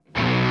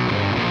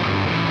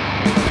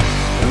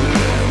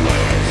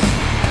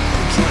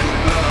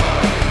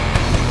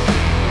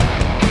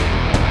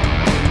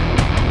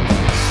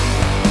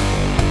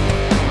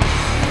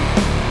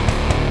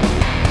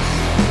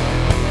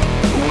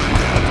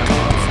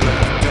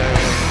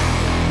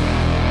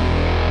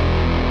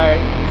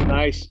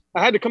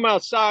I had to come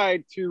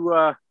outside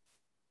to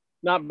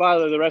not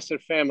bother the rest of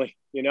the family,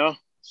 you know?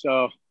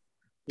 So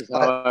this is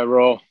how I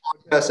roll.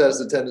 Podcast has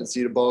the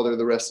tendency to bother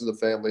the rest of the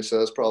family, so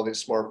that's probably a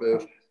smart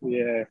move.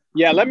 Yeah.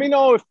 Yeah. Let me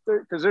know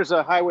because there's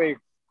a highway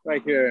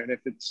right here. And if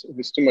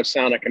it's too much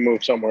sound, I can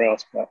move somewhere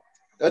else. But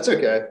That's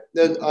okay.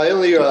 I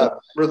only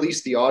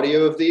release the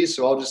audio of these,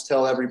 so I'll just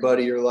tell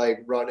everybody you're like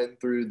running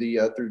through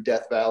the through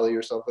Death Valley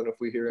or something if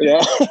we hear it.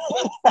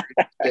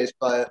 yeah. Chased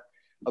by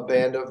a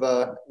band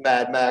of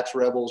Mad Max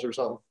rebels or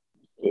something.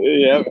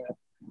 yeah.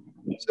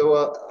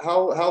 So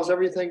how's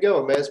everything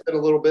going, man? It's been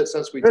a little bit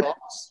since we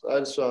talked. I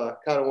just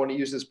kind of want to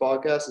use this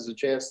podcast as a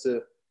chance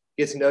to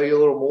get to know you a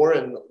little more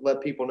and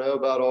let people know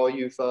about all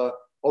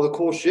all the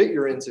cool shit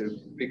you're into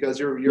because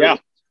you're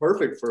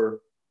perfect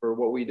for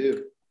what we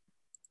do.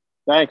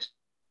 Thanks.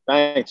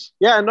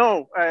 Yeah,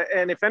 no.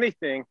 And if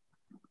anything,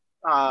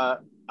 I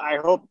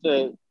hope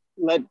to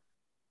let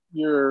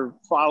your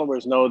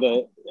followers know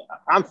that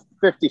I'm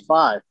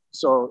 55.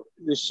 So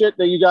the shit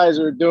that you guys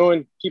are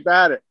doing, keep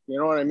at it. You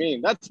know what I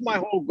mean? That's my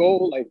whole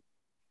goal. Like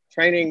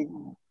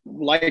training,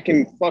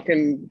 liking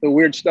fucking the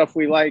weird stuff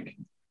we like.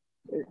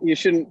 You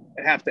shouldn't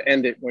have to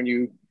end it when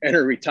you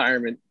enter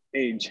retirement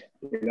age.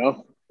 You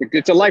know,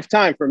 it's a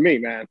lifetime for me,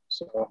 man.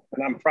 So,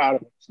 and I'm proud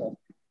of it. So.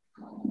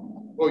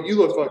 Well, you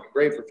look fucking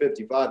great for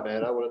 55,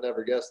 man. I would have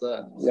never guessed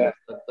that. Yeah.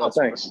 That's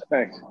thanks.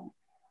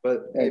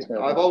 But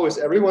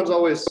everyone's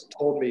always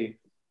told me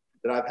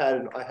that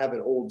I have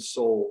an old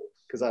soul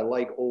because I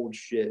like old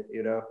shit,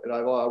 you know. And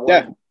I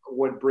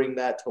would bring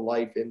that to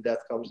life in Death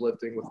Comes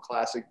Lifting with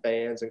classic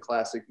bands and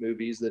classic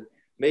movies that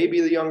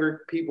maybe the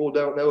younger people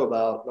don't know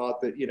about.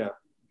 Not that, you know,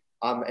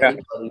 I'm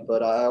anybody,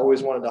 but I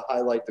always wanted to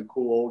highlight the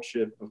cool old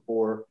shit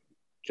before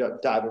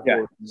diving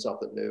forward into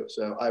something new.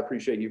 So I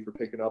appreciate you for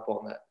picking up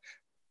on that.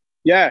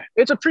 Yeah,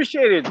 it's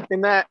appreciated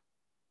in that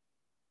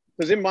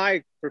because in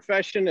my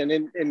profession and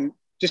in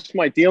just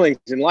my dealings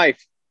in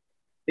life,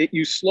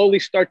 you slowly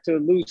start to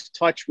lose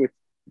touch with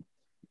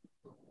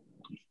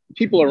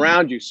people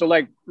around you. So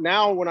like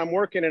now when I'm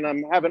working and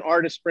I'm having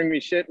artists bring me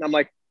shit and I'm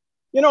like,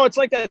 you know, it's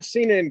like that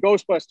scene in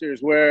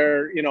Ghostbusters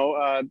where, you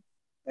know,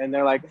 and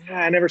they're like,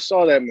 I never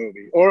saw that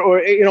movie.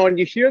 Or, you know, and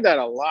you hear that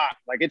a lot.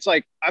 Like, it's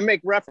like, I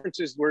make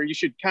references where you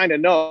should kind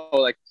of know,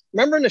 like,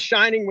 remember in The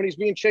Shining when he's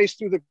being chased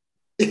through the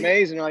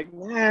maze and you're like,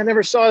 I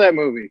never saw that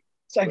movie.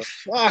 It's like,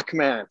 fuck,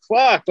 man,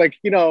 fuck. Like,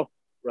 you know,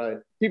 right.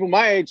 People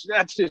my age,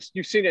 that's just,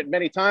 you've seen it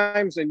many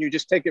times and you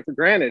just take it for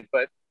granted.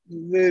 But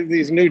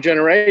these new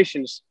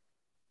generations,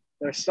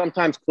 they're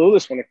sometimes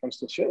clueless when it comes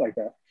to shit like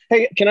that.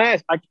 Hey, can I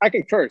ask, I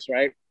can curse,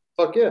 right?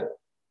 Fuck yeah.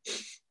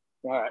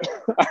 All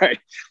right.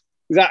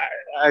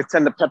 I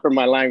tend to pepper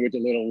my language a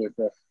little with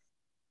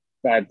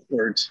bad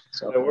words.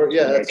 So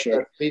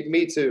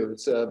me too.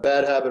 It's a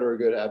bad habit or a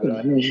good habit.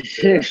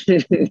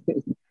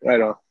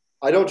 Right on.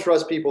 I don't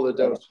trust people that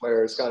don't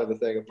swear. It's kind of a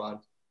thing of mine.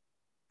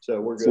 So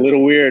we're good. It's a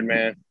little weird,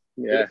 man.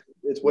 Yeah.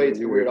 It's way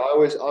too weird. I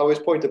always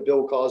point to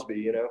Bill Cosby,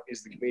 you know,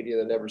 he's the comedian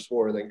that never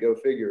swore, and then go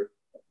figure.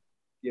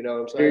 You know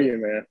what I'm saying? Hear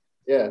you, man.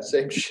 Yeah,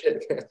 same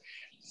shit, man.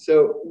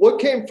 So what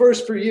came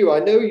first for you? I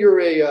know you're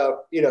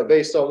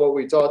based on what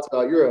we talked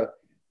about, you're a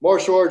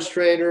martial arts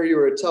trainer. You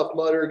were a Tough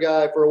Mudder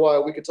guy for a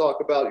while. We could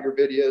talk about your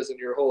videos and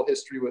your whole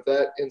history with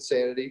that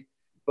insanity.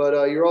 But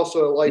you're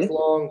also a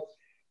lifelong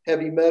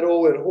heavy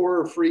metal and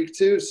horror freak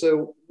too.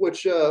 So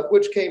which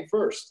came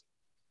first?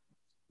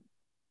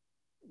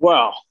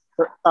 Well,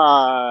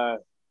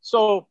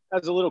 so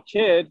as a little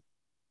kid,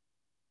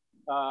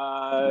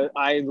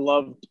 I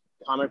loved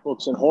comic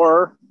books and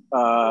horror.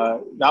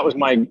 That was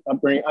my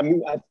upbringing. I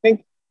mean, I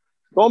think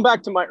going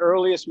back to my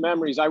earliest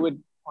memories, I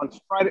would on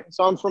Friday.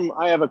 So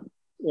I have a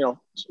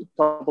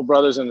couple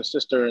brothers and a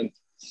sister, and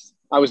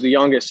I was the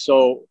youngest.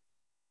 So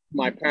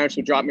my parents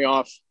would drop me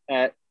off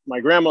at my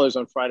grandmother's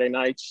on Friday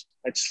nights.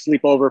 I'd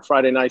sleep over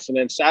Friday nights, and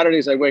then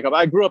Saturdays I'd wake up.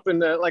 I grew up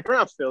in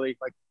around Philly,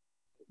 like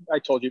I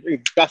told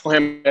you,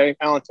 Bethlehem,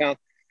 Allentown.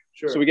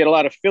 Sure. So we get a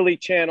lot of Philly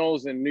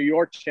channels and New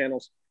York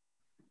channels.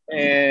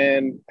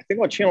 And I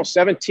think on channel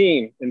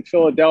 17 in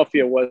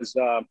Philadelphia was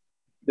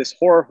this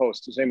horror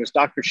host. His name was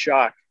Dr.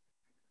 Shock.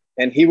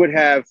 And he would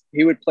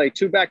play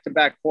 2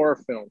 back-to-back horror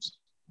films.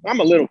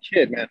 I'm a little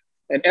kid, man.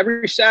 And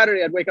every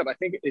Saturday I'd wake up. I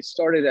think it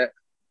started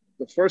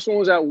the first one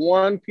was at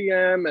 1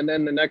 p.m. and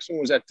then the next one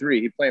was at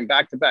 3. He'd play them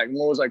back-to-back.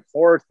 One was like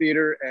horror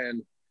theater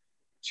and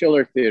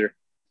chiller theater.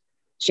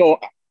 So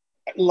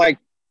like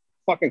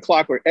fucking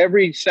clockwork.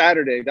 Every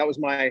Saturday,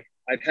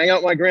 I'd hang out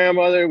with my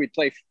grandmother. We'd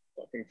play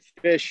fucking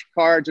fish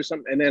cards or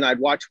something. And then I'd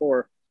watch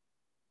horror.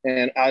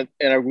 And I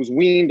was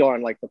weaned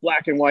on like the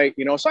black and white,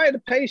 so I had the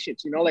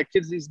patience, like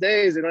kids these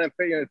days, they don't have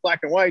patience. Black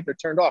and white, they're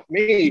turned off.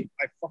 Me,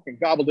 I fucking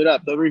gobbled it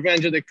up. The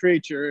Revenge of the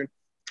Creature and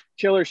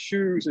Killer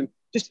Shoes and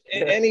just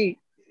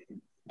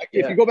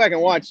if you go back and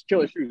watch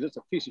Killer Shoes, it's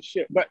a piece of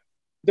shit. But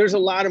there's a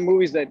lot of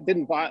movies that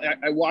didn't bother.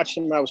 I watched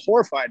them and I was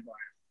horrified by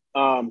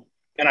them.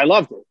 And I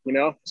loved it,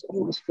 So I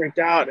was freaked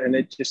out, and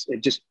it gets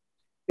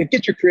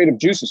your creative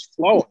juices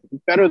flowing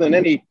better than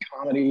any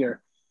comedy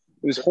or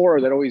it was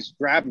horror that always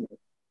grabbed me.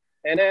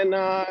 And then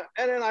I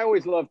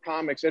always loved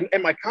comics, and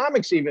my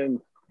comics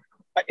even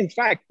In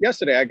fact,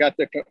 yesterday I got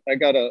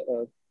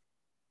an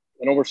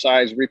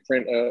oversized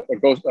reprint, a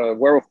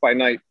Werewolf by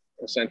Night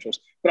Essentials.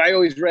 But I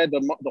always read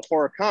the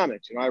horror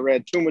comics. You know, I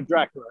read Tomb of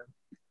Dracula,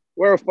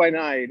 Werewolf by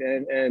Night,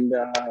 and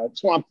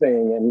Swamp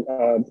Thing,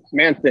 and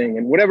Man Thing,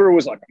 and whatever it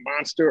was, like a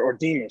monster or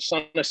demon,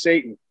 Son of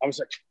Satan. I was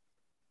like,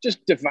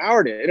 just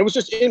devoured it, and it was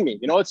just in me.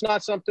 You know, it's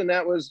not something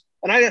that was,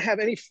 and I didn't have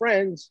any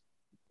friends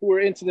who were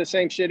into the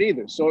same shit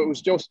either. So it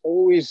was just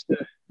always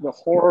the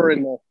horror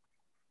and the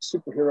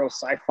superhero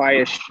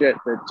sci-fi-ish shit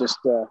that just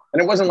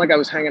and it wasn't like I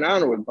was hanging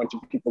out with a bunch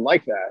of people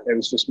like that. It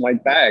was just my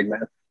bag, man.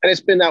 And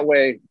it's been that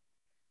way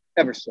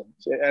ever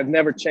since. I've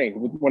never changed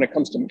when it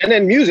comes to, and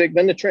then music,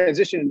 then the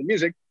transition into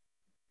music.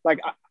 Like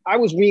I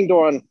was weaned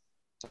on,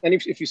 and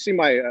if you see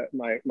my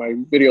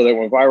video that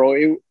went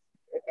viral,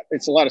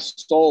 it's a lot of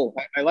soul.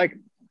 I like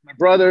my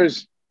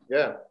brothers.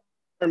 Yeah.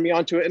 Turned me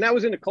onto it. And that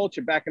was in the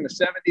culture back in the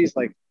 70s.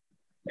 Like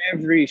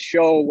every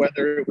show,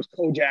 whether it was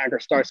Kojak or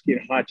Starsky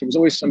and Hutch, it was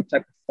always some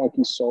type of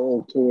funky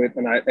soul to it.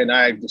 And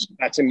I just,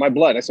 that's in my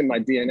blood. That's in my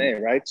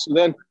DNA, right? So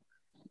then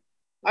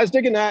I was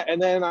digging that.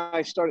 And then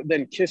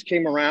then Kiss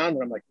came around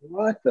and I'm like,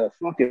 what the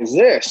fuck is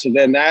this? And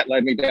then that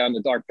led me down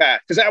the dark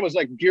path. Cause that was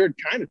like geared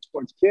kind of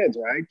towards kids,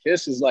 right?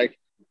 Kiss is like,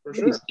 for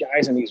sure, these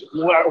guys in these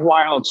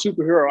wild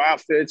superhero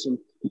outfits.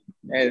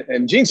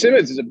 And Gene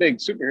Simmons is a big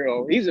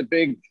superhero. He's a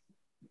big,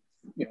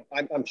 you know,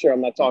 I'm sure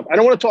I'm not talking, I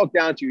don't want to talk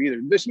down to you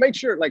either. Just make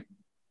sure, like,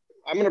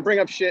 I'm going to bring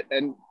up shit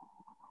and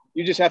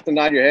you just have to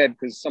nod your head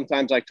because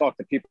sometimes I talk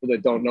to people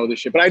that don't know this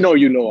shit, but I know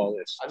you know all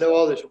this. I know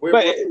all this.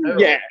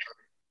 Yeah,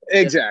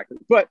 exactly.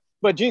 But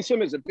Gene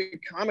Simmons is a big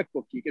comic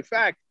book geek. In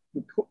fact,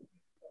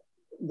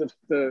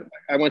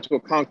 I went to a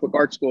comic book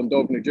art school in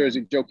Dover, New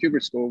Jersey, Joe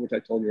Kubert School, which I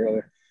told you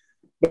earlier.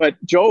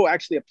 But Joe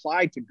actually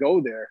applied to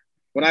go there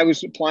when I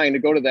was applying to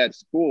go to that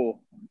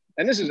school.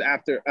 And this is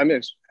after, I mean,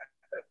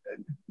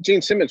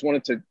 Gene Simmons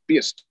wanted to be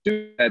a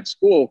student at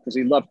school because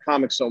he loved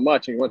comics so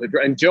much. And,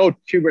 and Joe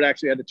Kubert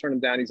actually had to turn him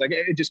down. He's like,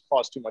 it just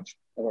caused too much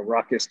of a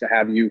ruckus to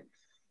have you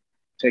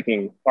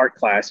taking art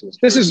classes.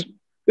 This is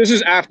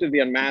after the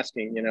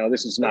unmasking, you know,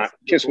 this is not,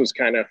 Kiss was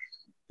kind of,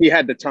 he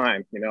had the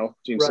time, you know,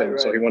 Gene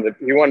Simmons. Right. So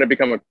he wanted to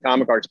become a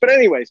comic artist. But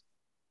anyways,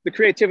 the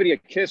creativity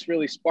of Kiss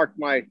really sparked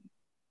my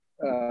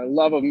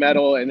love of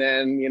metal. And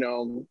then, you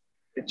know,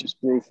 it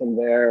just grew from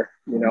there,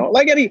 you know,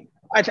 like Eddie,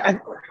 I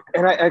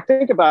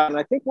think about it, and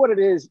I think what it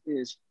is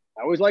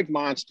I always liked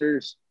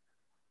monsters.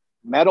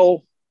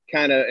 Metal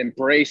kind of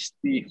embraced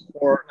the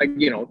horror, like,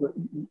 you know,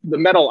 the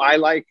metal I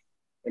like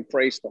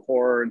embraced the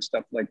horror and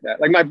stuff like that.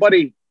 Like my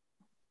buddy,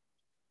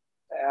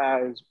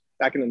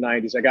 back in the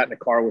 90s, I got in a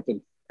car with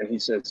him and he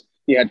says,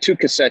 he had 2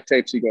 cassette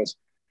tapes. He goes,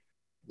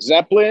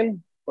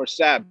 Zeppelin or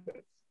Sabbath?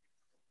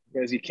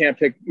 Because you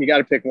got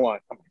to pick one.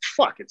 I'm like,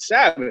 fuck, it's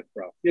Sabbath,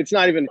 bro. It's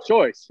not even a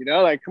choice, you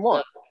know, like, come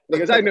on.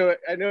 Because I knew it.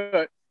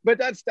 But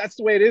that's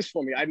the way it is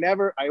for me. I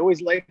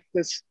always liked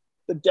the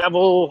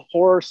devil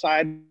horror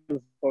side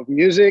of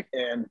music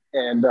and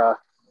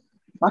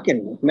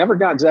fucking never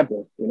got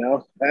Zeppelin, you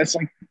know? That's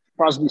like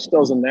Crosby,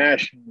 Stills and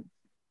Nash,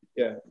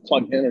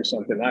 plugged in or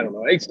something. I don't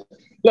know.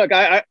 Look,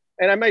 I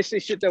may say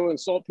shit that will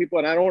insult people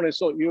and I don't want to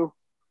insult you,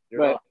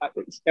 but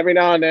every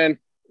now and then,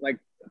 like,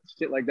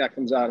 shit like that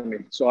comes out of me.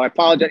 So I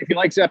apologize. If you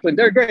like Zeppelin,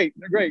 they're great.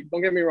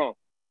 Don't get me wrong.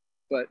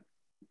 But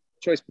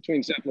choice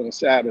between Zeppelin and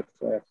Sabbath,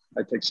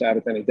 I take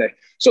Sabbath any day.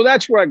 So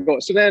that's where I go.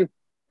 So then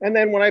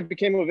when I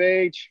became of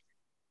age,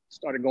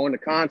 started going to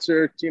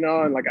concerts, you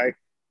know, and like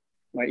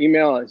my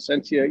email I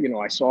sent to you, you know,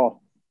 I saw,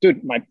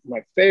 dude, my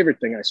favorite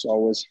thing I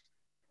saw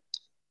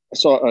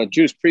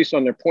Judas Priest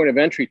on their Point of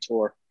Entry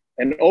tour,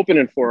 and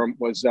opening for them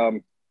was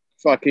Iron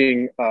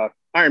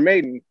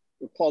Maiden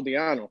with Paul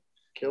Di'Anno.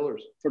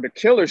 Killers. For the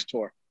Killers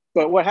tour.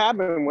 But what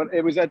happened when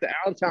it was at the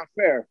Allentown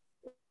Fair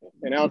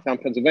in Allentown,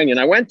 Pennsylvania, and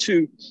I right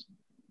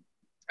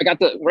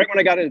when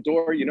I got in the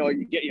door, you know,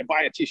 you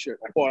buy a t-shirt.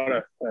 I bought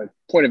a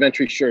Point of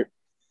Entry shirt.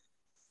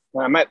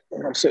 I'm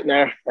sitting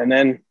there, and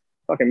then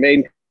fucking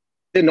Maiden,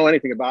 didn't know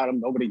anything about him.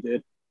 Nobody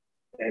did.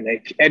 And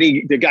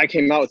the guy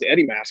came out with the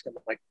Eddie mask. I'm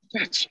like,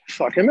 that's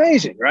fucking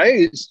amazing,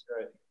 right?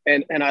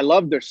 And I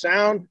loved their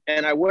sound.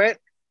 And I went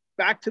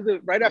back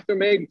right after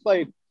Maiden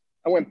played,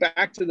 I went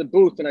back to the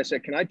booth and I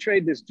said, can I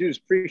trade this Judas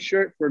Priest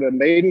shirt for the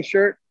Maiden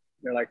shirt?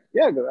 And they're like,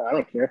 yeah, I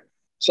don't care.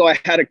 So I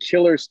had a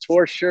Killers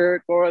tour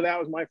shirt. That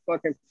was my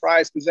fucking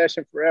prized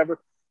possession forever.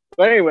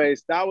 But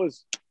anyways,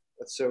 that's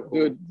so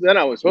cool. Dude, then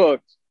I was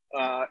hooked.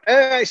 And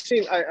I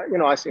seen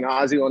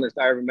Ozzy on this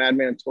Diary of a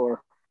Madman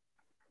tour.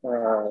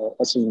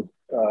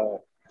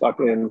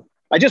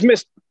 I just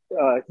missed,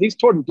 he's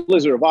toured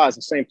Blizzard of Oz,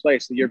 the same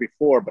place the year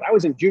before, but I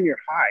was in junior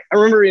high. I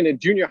remember in a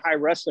junior high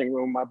wrestling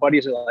room, my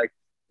buddies are like,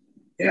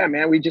 yeah,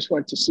 man, we just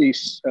went to see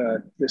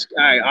this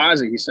guy,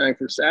 Ozzy. He sang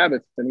for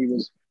Sabbath, and he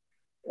was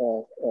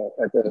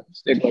at the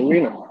Staples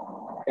Arena.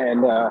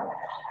 And I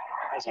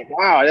was like,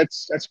 wow,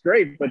 that's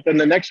great. But then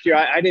the next year,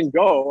 I didn't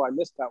go. I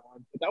missed that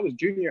one. But that was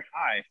junior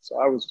high. So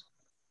I was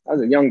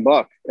a young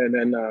buck. And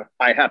then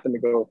I happened to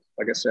go,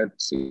 like I said,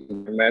 see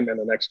Madman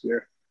the next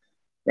year,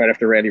 right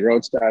after Randy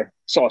Rhoads died.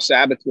 Saw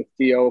Sabbath with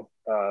Theo,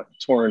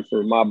 touring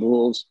for Mob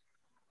Rules.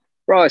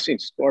 Bro, I've seen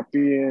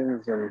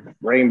Scorpions and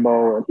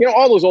Rainbow, and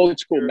all those old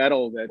school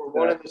metal. That we're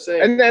one and the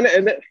same. And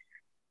then,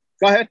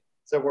 go ahead.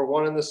 So we're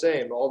one and the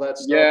same. All that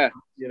stuff.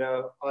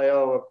 Yeah.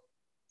 I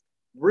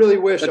really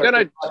wish I got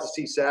to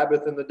see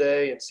Sabbath in the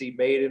day and see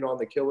Maiden on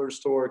the Killers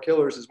tour.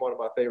 Killers is one of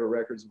my favorite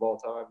records of all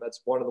time.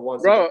 That's one of the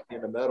ones that got me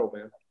into metal,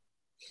 man.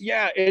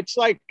 Yeah, it's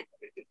like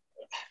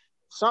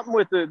something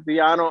with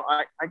the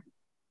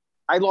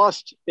I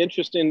lost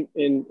interest in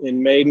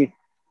Maiden.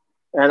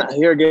 And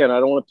here again, I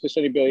don't want to piss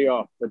anybody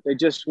off, but they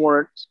just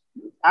weren't.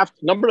 After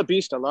Number of the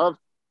Beast, I love,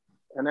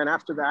 and then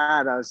after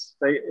that,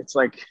 it's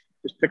like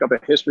just pick up a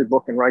history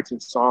book and write some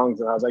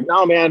songs. And I was like,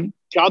 no, man,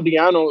 Cal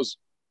Diano's,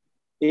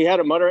 he had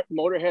a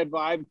Motorhead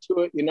vibe to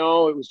it.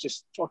 It was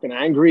just fucking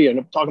angry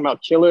and talking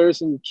about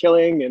killers and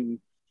killing, and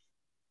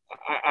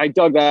I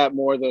dug that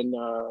more than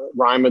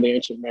Rhyme of the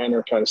Ancient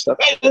Manor kind of stuff.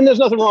 And there's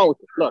nothing wrong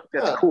with it. Look,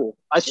 that's cool.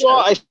 I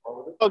saw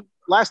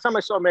last time I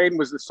saw Maiden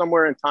was the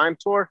Somewhere in Time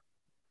tour.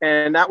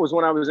 And that was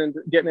when I was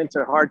getting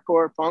into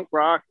hardcore punk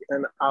rock.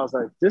 And I was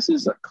like, this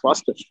is a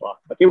clusterfuck.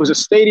 Like, it was a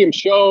stadium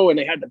show and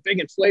they had the big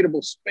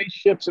inflatable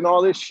spaceships and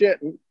all this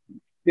shit. And,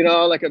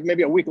 like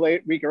maybe a week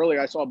earlier,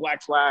 I saw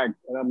Black Flag.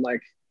 And I'm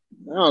like,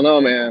 I don't know,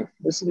 man.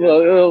 This is a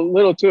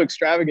little too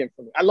extravagant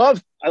for me. I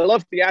love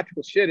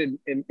theatrical shit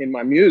in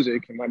my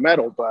music and my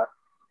metal, but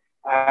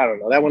I don't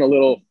know.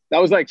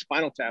 That was like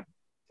Spinal Tap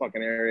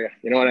fucking area.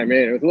 You know what I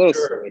mean? It was a little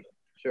silly.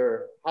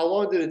 Sure. How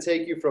long did it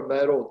take you from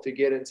metal to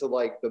get into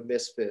like the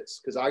Misfits?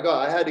 Because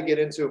I had to get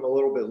into them a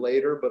little bit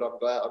later, but I'm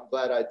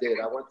glad I did.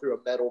 I went through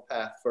a metal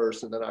path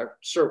first, and then I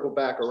circled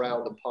back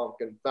around to punk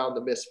and found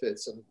the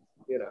Misfits, and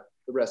the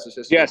rest is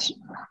history. Yes.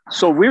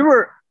 So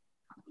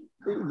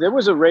there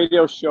was a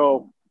radio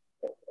show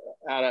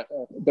at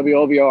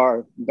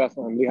WLVR in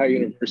Bethlehem, Lehigh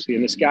University,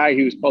 and this guy,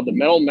 he was called the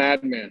Metal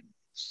Madman,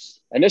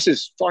 and this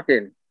is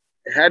it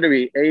had to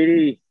be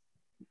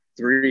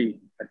 83,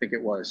 I think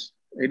it was.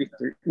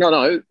 83.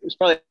 No, it was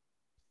probably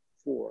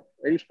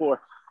 84.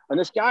 And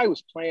this guy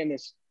was playing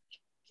this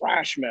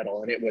thrash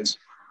metal, and he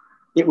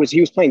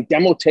was playing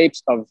demo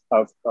tapes of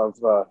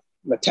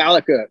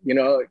Metallica,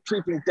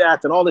 Creeping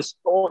Death and all this,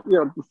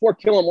 before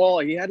Kill 'Em All.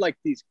 He had like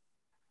these,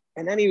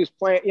 and then he was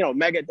playing,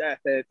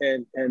 Megadeth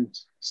and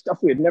stuff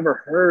we had never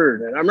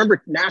heard. And I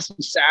remember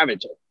Nasty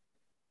Savage,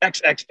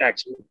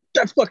 XXX.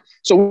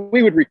 So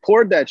we would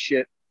record that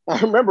shit.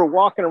 I remember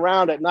walking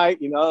around at night,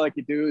 like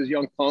you do as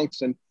young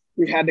punks, and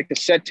we had the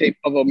cassette tape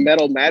of a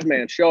Metal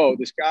Madman show,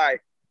 this guy,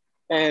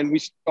 and we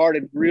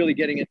started really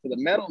getting into the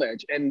metal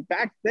edge. And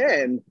back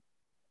then,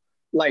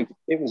 like,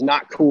 it was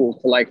not cool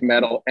to like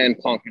metal and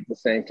punk at the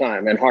same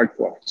time, and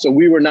hardcore. So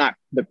we were not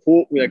the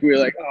cool. We were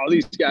like, oh,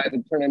 these guys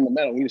have turned into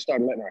metal. We just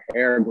started letting our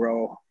hair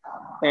grow,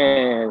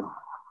 and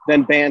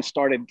then bands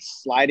started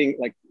sliding.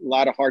 Like a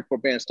lot of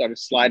hardcore bands started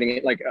sliding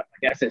it, like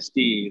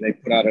SSD. They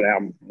put out an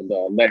album,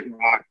 Let It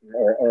Rock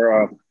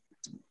or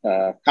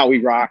How We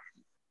Rock.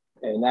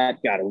 And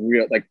that got a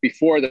real, like,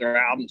 before their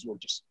albums were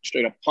just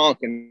straight up punk,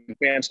 and the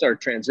band started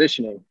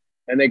transitioning,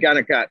 and they kind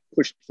of got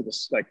pushed to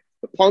this, like,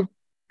 the punk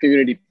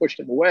community pushed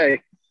them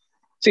away.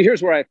 See,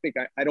 here's where I think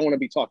I don't want to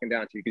be talking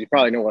down to you, because you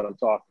probably know what I'm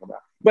talking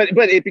about.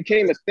 But it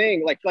became a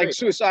thing, like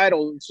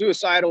suicidal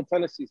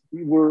tendencies.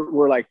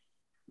 We're like,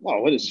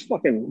 oh, what is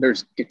fucking?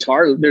 There's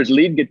guitar, there's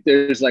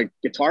like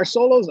guitar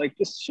solos. Like,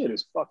 this shit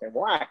is fucking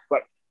whack.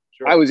 But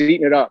sure. I was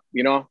eating it up,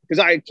 because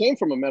I came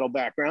from a metal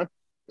background,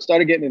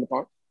 started getting into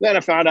punk. Then I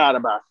found out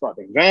about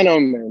fucking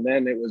Venom, and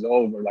then it was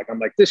over. Like, I'm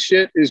like, this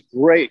shit is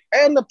great,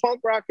 and the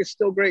punk rock is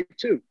still great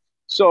too.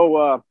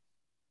 So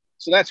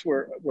that's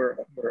where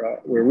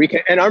we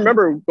can. And I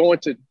remember going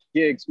to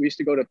gigs. We used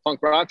to go to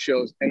punk rock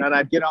shows, and then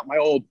I'd get out my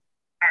old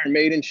Iron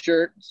Maiden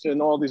shirts and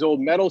all these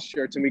old metal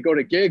shirts, and we go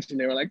to gigs, and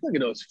they were like, "Look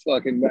at those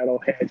fucking metal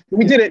heads."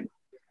 We did it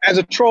as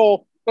a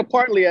troll, but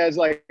partly as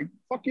like,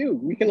 "Fuck you,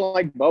 we can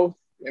like both,"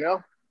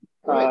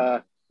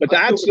 Right. But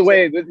that's the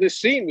way the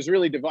scene was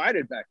really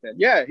divided back then.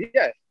 Yeah.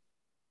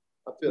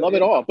 Love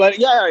it all. But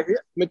yeah,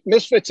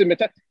 Misfits and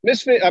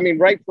Misfit. I mean,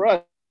 right for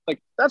us,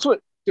 like, that's what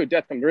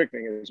Death Comes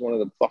Drinking is one of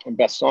the fucking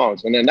best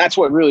songs. And then that's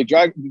what really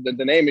dragged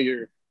the name of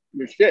your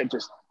shit.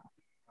 Just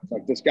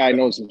like, this guy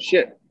knows his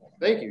shit.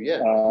 Thank you. Yeah.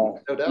 No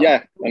doubt.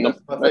 Yeah. And that's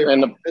my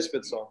favorite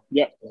Misfits song.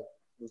 Yeah.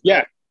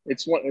 Yeah.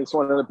 It's one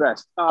of the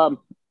best.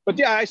 But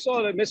yeah, I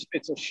saw the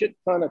Misfits a shit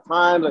ton of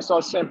times. I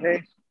saw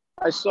Samhain.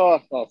 I saw,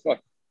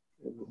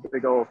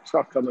 big old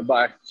truck coming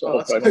by. So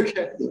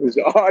it was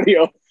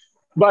audio.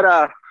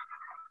 But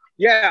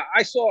yeah,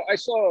 I saw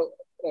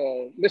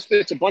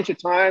Misfits a bunch of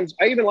times.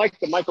 I even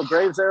liked the Michael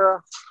Graves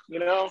era, Me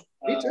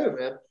too,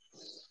 man.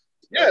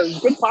 Yeah, it was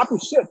good poppy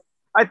shit.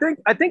 I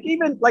think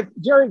even like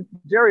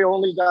Jerry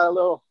only got a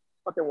little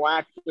fucking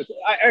whack with it.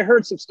 I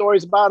heard some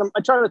stories about him. I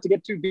try not to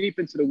get too deep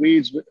into the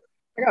weeds, but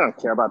I don't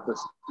care about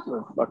this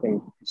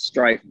fucking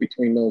strife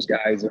between those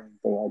guys or anything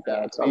like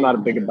that. So I'm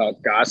not big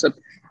about gossip.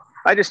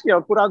 I just,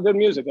 put out good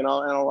music and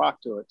I'll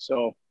rock to it.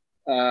 So,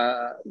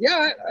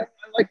 yeah, I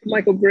like the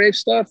Michael Graves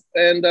stuff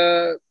and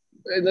the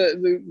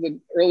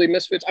early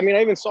Misfits. I mean,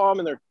 I even saw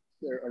them in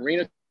their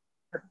arena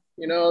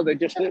You know, they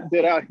just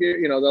did out here.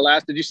 You know, the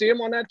last. Did you see them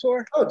on that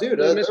tour? Oh, dude,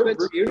 The their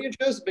Misfits? reunion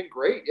shows have been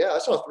great. Yeah, I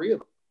saw 3 of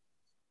them.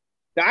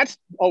 That's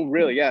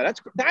really, yeah.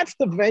 That's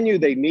the venue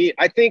they need.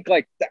 I think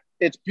like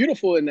it's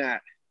beautiful in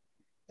that.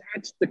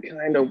 That's the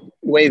kind of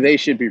way they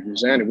should be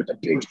presented with the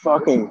big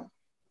fucking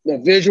the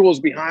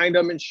visuals behind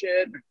them and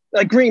shit.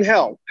 Like Green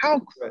Hell. How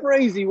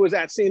crazy was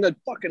that seeing the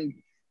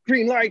fucking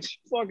green lights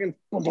fucking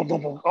boom, boom,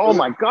 boom, boom. Oh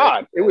my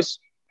God. It was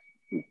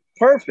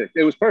perfect.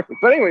 It was perfect.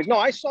 But anyways, no,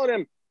 I saw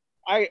them.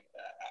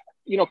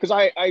 Because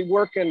I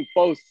work in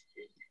both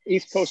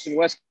East Coast and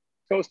West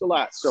Coast a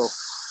lot. So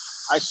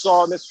I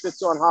saw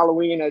Misfits on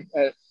Halloween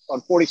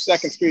on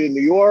 42nd Street in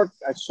New York.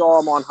 I saw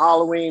them on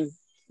Halloween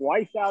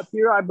twice out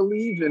here, I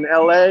believe, in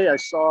LA. I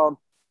saw them,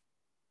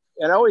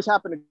 and I always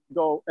happen to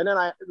go. And then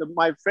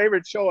my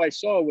favorite show I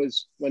saw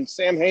was when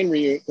Sam Hain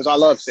reunion, because I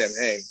love Sam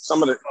Hain.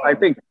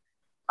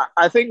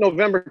 I think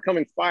November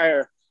Coming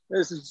Fire.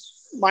 This is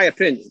my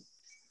opinion,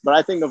 but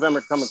I think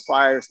November Coming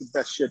Fire is the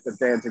best shit that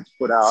Danzig's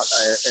put out.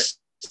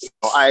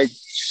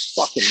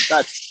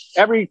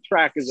 Every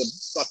track is a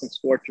fucking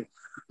scorcher,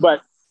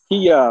 but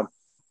he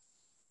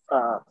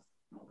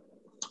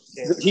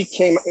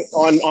came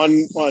on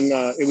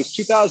it was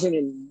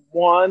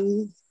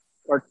 2001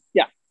 or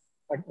yeah,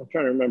 I'm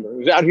trying to remember. It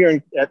was out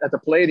here at the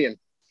Palladium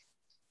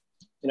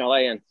in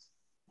LA, and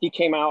he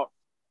came out.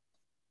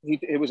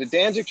 It was a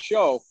Danzig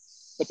show,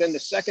 but then the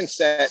second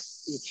set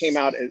he came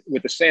out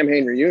with the Sam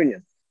Hain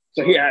reunion.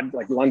 So he had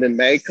like London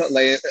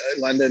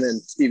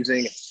and Steve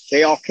Zing.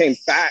 They all came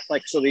back.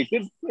 Like, so they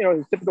did,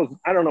 his typical,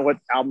 I don't know what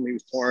album he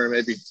was touring.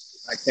 Maybe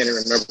I can't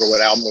even remember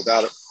what album was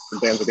out for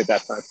Danzig at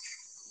that time.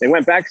 They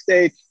went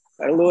backstage,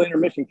 had a little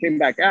intermission, came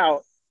back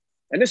out.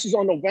 And this is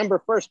on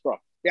November 1st, bro.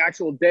 The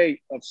actual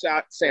date of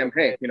Sam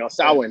Hain,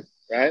 Samhain,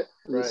 right?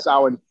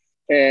 Samhain.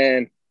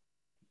 And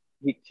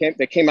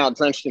they came out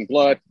drenched in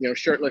blood,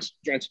 shirtless,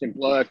 drenched in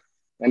blood.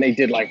 And they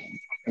did like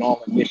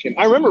all mission.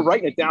 I remember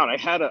writing it down.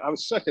 I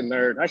was such a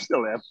nerd. I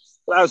still am.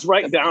 But I was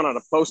writing down on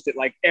a Post-it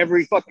like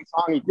every fucking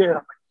song he did. I'm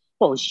like,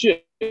 holy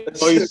shit.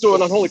 He's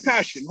doing Unholy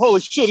Passion. Holy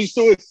shit, he's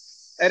doing.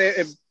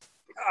 And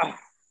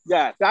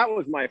that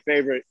was my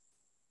favorite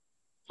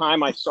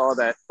time I saw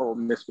that whole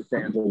Misfits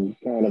Danzig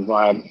kind of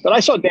vibe. But I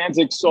saw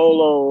Danzig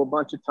solo a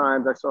bunch of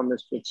times. I saw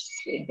Misfits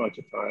a bunch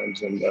of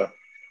times. And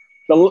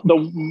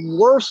the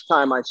worst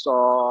time I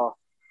saw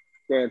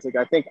Danzig,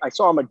 I think I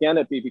saw him again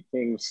at BB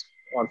King's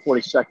on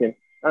 42nd.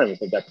 I don't even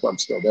think that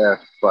club's still there,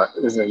 but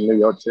it was in New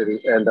York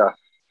City. And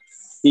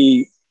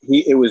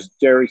it was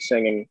Jerry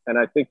singing, and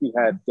I think he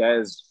had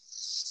Dez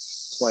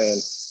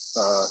playing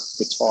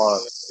guitar.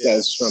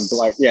 Dez from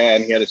Black,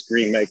 and he had his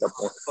green makeup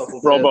on.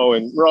 Robo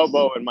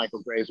and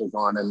Michael Graves was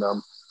on, and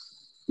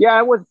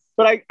it was.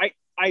 But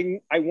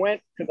I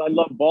went because I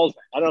love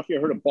Balzac. I don't know if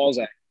you heard of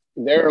Balzac.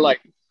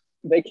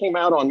 They came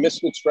out on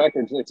Misfits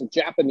Records. It's a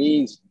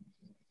Japanese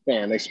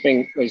band. They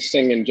sing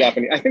in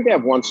Japanese. I think they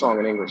have one song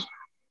in English.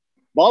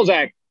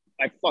 Balzac,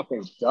 I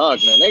fucking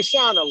dug, man. They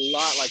sound a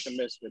lot like the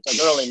Misfits,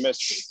 like early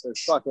Misfits.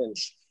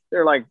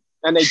 They're like,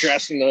 and they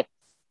dress in the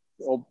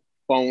old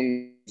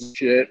bones and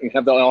shit, and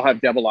they all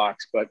have devil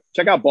locks. But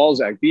check out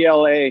Balzac,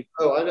 BLA.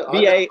 Oh, I know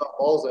about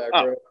Balzac,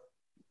 bro.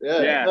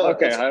 Yeah.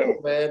 Okay, that's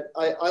cool, man.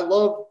 I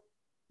love.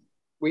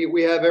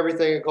 We have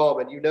everything in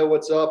common. You know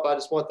what's up. I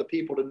just want the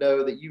people to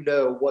know that you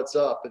know what's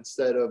up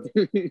instead of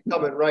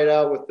coming right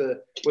out with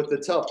the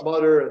Tough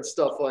Mudder and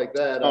stuff like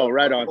that. Oh,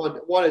 right on.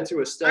 Wanted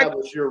to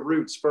establish your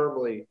roots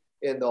firmly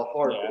in the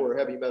hardcore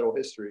heavy metal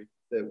history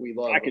that we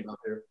love out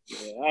here.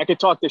 Yeah, I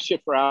could talk this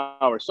shit for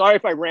hours. Sorry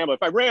if I ramble.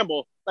 If I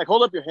ramble, like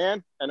hold up your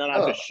hand and then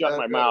I'll just shut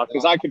my mouth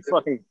because I could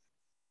fucking.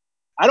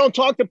 I don't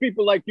talk to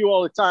people like you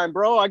all the time,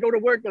 bro. I go to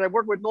work and I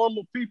work with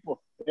normal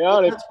people.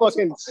 It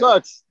fucking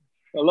sucks.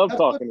 I love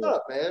talking to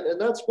you, man. And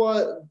that's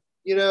what,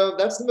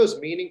 that's the most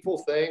meaningful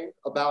thing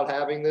about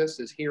having this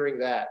is hearing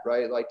that,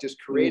 right? Like just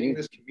creating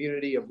this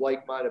community of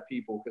like-minded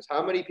people. Because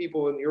how many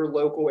people in your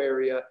local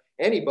area,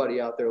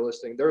 anybody out there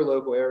listening, their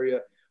local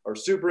area are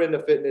super into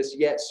fitness,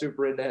 yet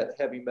super into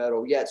heavy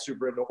metal, yet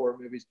super into horror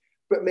movies,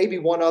 but maybe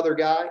one other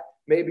guy,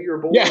 maybe your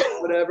boy,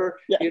 whatever,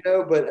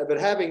 but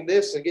having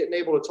this and getting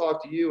able to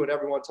talk to you and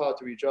everyone talk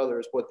to each other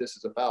is what this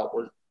is about.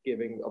 We're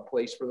giving a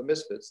place for the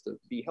Misfits to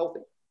be healthy,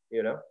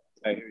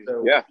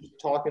 So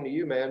talking to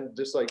you, man,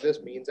 just like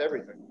this means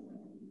everything.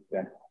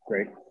 Yeah,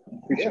 great.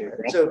 Appreciate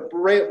it, so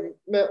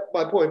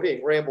my point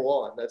being, ramble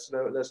on. That's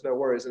no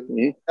worries.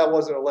 And that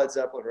wasn't a Led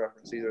Zeppelin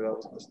reference either. That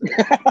was a mistake.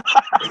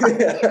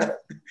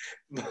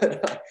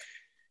 But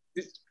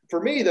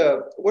for me,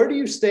 though, where do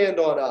you stand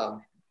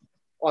on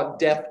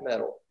death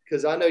metal?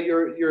 Because I know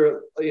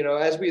you're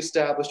as we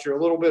established, you're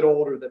a little bit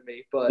older than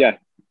me, but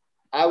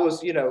I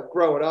was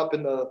growing up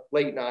in the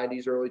late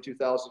 '90s, early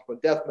 2000s when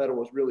death metal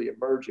was really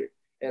emerging.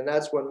 And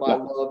that's when my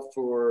love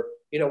for,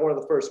 one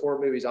of the first horror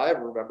movies I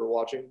ever remember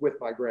watching with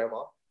my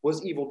grandma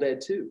was Evil Dead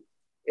 2.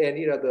 And,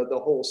 the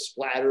whole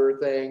splatter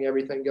thing,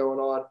 everything going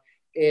on.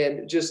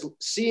 And just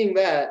seeing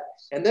that,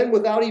 and then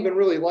without even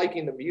really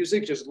liking the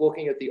music, just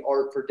looking at the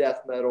art for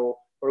death metal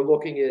or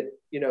looking at,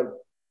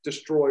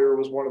 Destroyer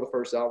was one of the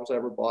first albums I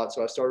ever bought.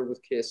 So I started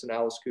with Kiss and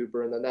Alice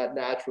Cooper, and then that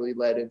naturally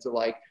led into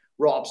like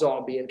Rob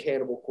Zombie and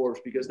Cannibal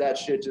Corpse because that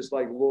shit just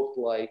like looked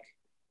like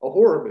a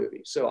horror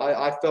movie. So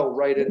I fell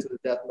right into the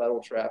death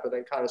metal trap and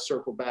then kind of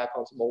circled back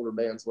on some older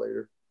bands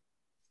later.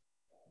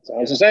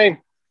 Sounds the same.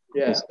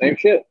 Yeah. Same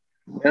shit.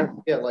 Yeah.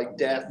 Yeah, like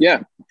Death.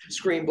 Yeah.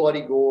 Scream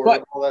Bloody Gore,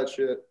 and all that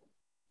shit.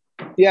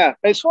 Yeah.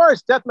 As far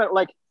as death metal,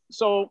 like,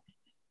 so,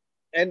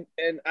 this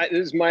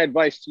is my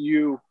advice to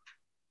you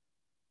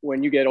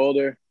when you get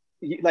older.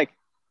 You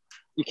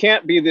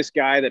can't be this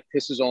guy that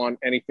pisses on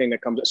anything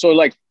that comes. So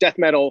like death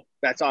metal,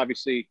 that's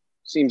obviously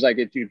seems like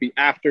it would be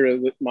after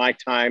my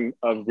time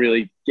of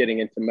really getting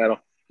into metal,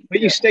 but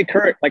you stay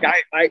current. Like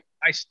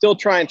I still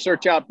try and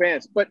search out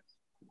bands, but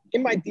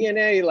in my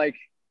DNA, like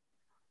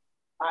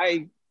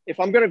if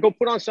I'm going to go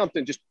put on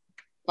something, just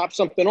pop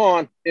something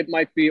on, it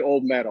might be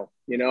old metal,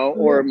 you know,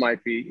 or it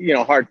might be, you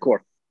know, hardcore.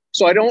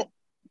 So I don't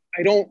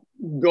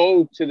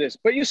go to this,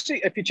 but you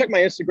see, if you check my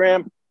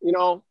Instagram, you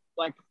know,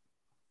 like,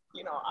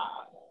 you know,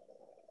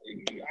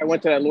 I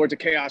went to that Lords of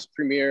Chaos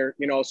premiere,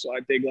 you know, so I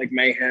dig like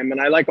Mayhem,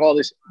 and I like all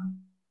this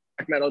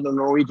black metal, the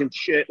Norwegian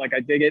shit. Like I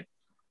dig it.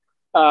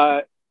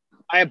 I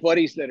have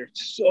buddies that are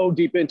so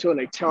deep into it, and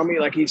they tell me,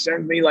 like, he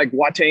sends me like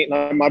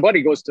Watain. My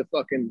buddy goes to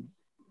fucking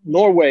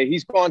Norway.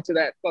 He's gone to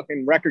that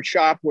fucking record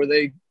shop where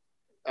they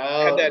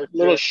had that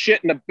little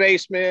shit in the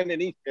basement,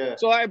 and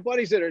so I have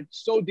buddies that are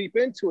so deep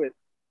into it,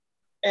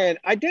 and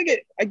I dig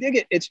it.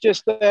 It's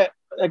just that,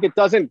 like, it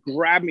doesn't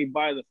grab me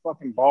by the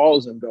fucking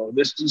balls and go,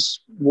 this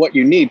is what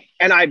you need.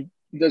 And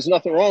there's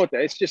nothing wrong with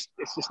that. It's just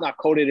not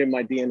coded in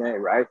my DNA,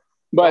 right?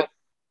 But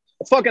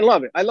I fucking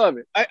love it. I love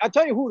it. I'll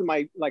tell you who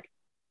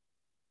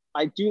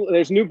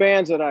there's new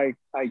bands that I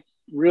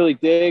really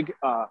dig.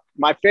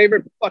 My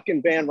favorite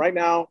fucking band right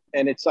now,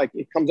 and it's like,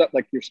 it comes up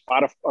like your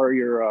Spotify or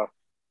your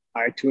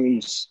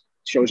iTunes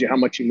shows you how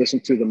much you listen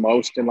to the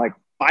most. And like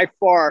by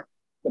far,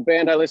 the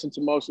band I listened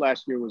to most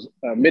last year was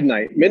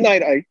Midnight.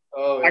 Midnight,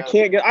 I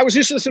can't get. I was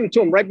just listening to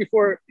them right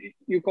before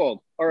you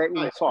called or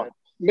we talked.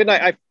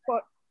 Midnight,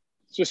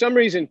 for some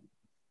reason,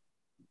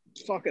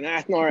 fucking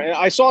Athnar. And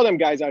I saw them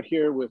guys out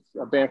here with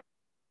a band.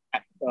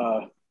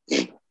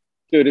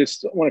 Dude,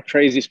 it's one of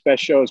Crazy's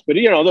best shows. But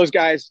you know, those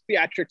guys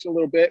theatrics a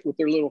little bit with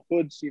their little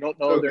hoods. You don't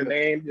know their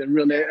name, their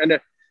real name, and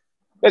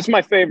that's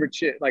my favorite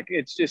shit. Like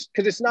it's just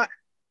because it's not.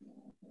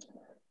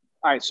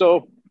 All right,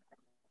 so.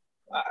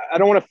 I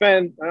don't want to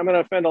offend. I'm going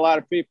to offend a lot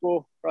of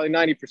people, probably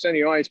 90% of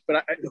the audience.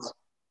 But it's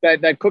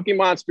that Cookie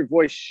Monster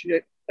voice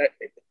shit.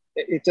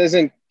 It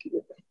doesn't.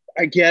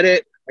 I get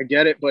it,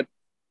 but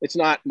it's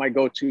not my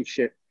go-to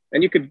shit.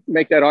 And you could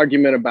make that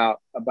argument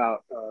about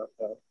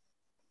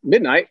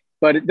Midnight,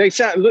 but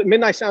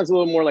Midnight sounds a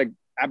little more like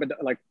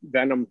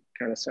Venom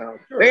kind of sound.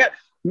 Sure.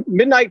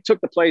 Midnight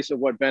took the place of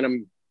what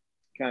Venom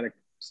kind of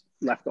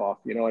left off.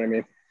 You know what I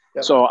mean?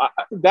 Yep. So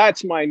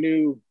that's my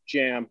new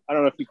jam. I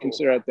don't know if you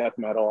consider it death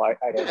metal. I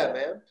don't know.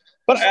 Man.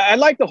 But I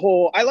like the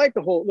whole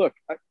look.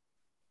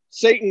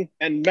 Satan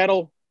and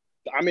metal.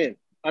 I'm in.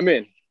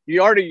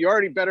 You're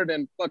already better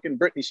than fucking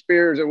Britney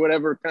Spears or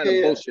whatever kind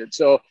of bullshit.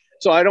 So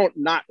I don't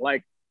not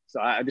like. So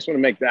I just want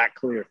to make that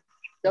clear.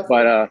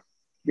 Definitely. But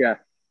yeah.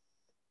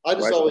 I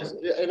just always,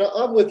 and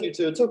I'm with you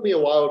too. It took me a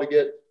while to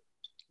get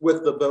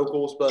with the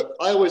vocals, but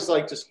I always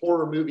like just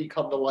horror movie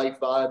come to life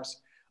vibes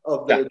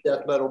of the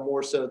death metal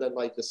more so than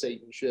like the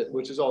Satan shit,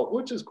 which is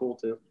cool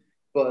too.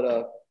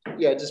 But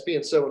just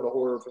being so into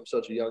horror from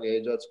such a young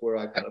age, that's where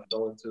I kind of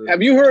fell into it.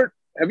 Have you heard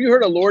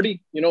of Lordi?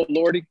 You know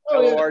Lordi?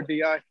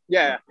 Lordi?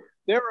 Yeah.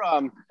 They're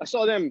I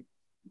saw them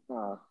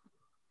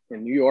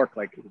in New York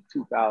like in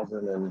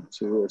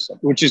 2002 or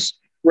something, which is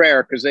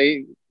rare because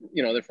they're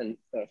from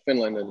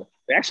Finland, and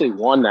they actually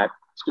won that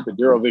stupid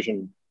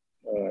Eurovision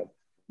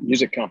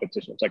music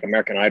competition. It's like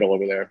American Idol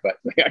over there, but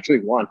they actually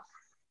won.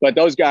 But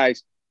those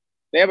guys,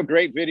 they have a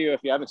great video.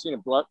 If you haven't seen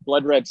a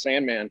Blood Red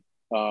Sandman,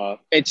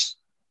 it's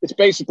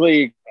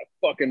basically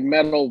a fucking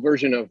metal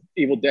version of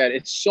Evil Dead.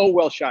 It's so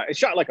well shot. It's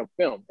shot like a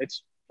film.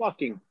 It's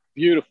fucking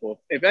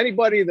beautiful. If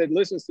anybody that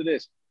listens to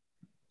this,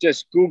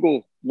 just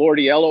Google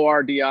Lordi,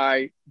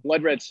 Lordi,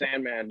 Blood Red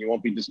Sandman. You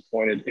won't be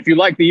disappointed. If you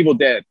like the Evil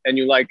Dead and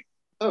you like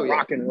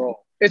rock and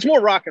roll, it's more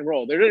rock and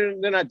roll. They're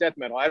not death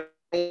metal. I don't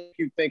think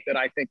you think that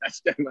I think that's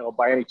death metal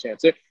by any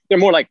chance. They're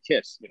more like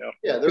Kiss, you know?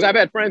 Yeah. Because I've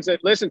had friends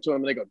that listen to them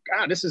and they go,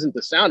 God, this isn't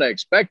the sound I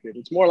expected.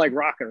 It's more like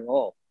rock and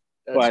roll.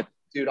 But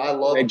dude, I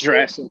love they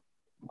dress.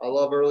 I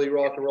love early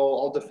rock and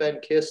roll. I'll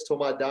defend Kiss till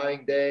my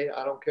dying day.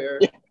 I don't care.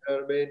 Yeah. You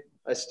know what I mean?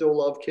 I still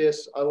love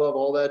Kiss. I love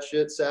all that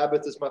shit.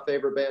 Sabbath is my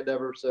favorite band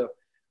ever. So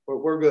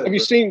we're good. Have you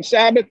seen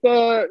Sabbath?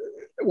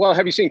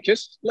 Have you seen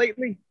Kiss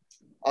lately?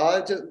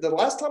 The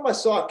last time I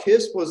saw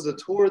Kiss was the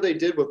tour they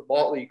did with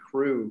Motley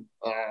Crue.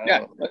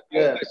 That was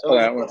the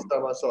last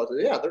time I saw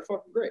it. Yeah, they're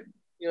fucking great.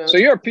 You know, so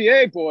you're a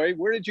PA boy.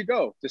 Where did you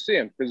go to see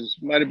him? Because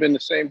it might have been the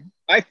same.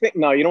 I think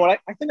no. You know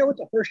what? I think I went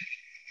to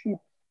Hershey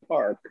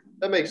Park.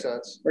 That makes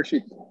sense.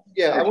 Hershey.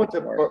 Yeah, I went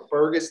to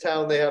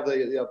Burgestown. They have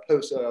the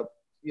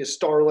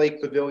Star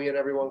Lake Pavilion,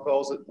 everyone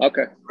calls it.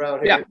 Okay.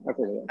 Around here. Yeah.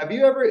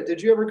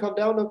 Did you ever come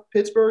down to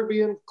Pittsburgh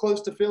being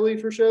close to Philly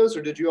for shows,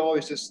 or did you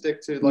always just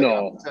stick to like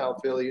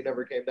out Philly? You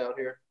never came down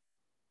here?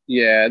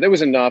 Yeah, there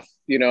was enough.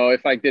 You know,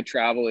 if I did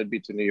travel, it'd be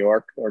to New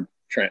York or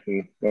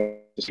Trenton,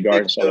 cigar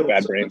and saw the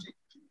Bad Brains.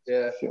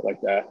 Yeah. Shit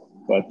like that.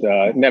 But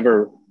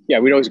never,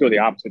 we'd always go the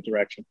opposite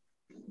direction.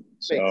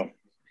 So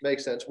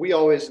makes sense. We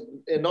always,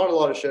 and not a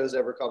lot of shows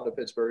ever come to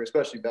Pittsburgh,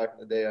 especially back in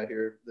the day. I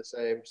hear the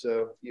same.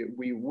 So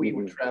we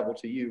would travel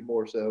to you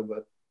more so,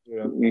 but you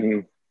know,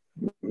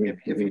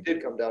 if you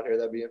did come down here,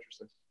 that'd be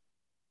interesting.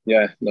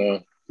 Yeah,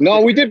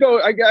 no, we did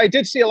go. I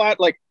did see a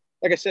lot. Like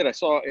I said, I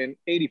saw in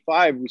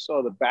 '85, we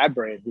saw the Bad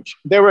Brains, which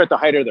they were at the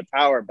height of their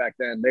power back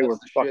then. They were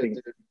fucking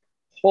shit,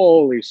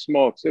 holy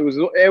smokes. It was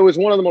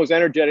one of the most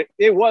energetic.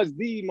 It was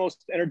the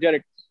most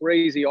energetic,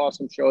 crazy,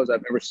 awesome shows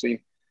I've ever seen.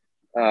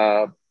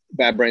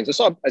 Bad Brains. I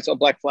saw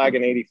Black Flag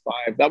in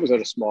 '85. That was at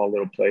a small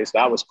little place.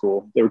 That was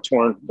cool. They were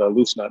touring the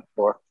Loose Nut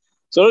for.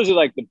 So those are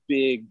like the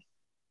big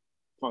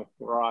punk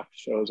rock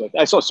shows.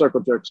 I saw Circle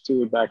Jerks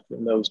too back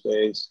in those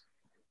days.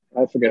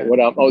 I forget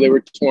what else. Oh, they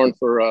were touring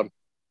for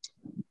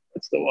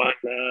what's the one?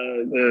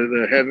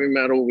 The Heavy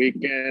Metal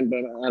Weekend, but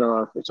I don't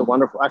know. It's a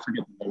wonderful. I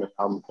forget the name of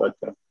the album, but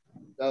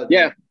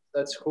yeah.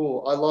 That's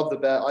cool. I love the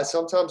Bad.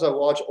 Sometimes I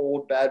watch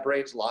old Bad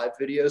Brains live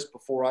videos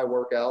before I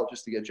work out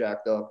just to get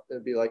jacked up.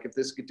 It'd be like, if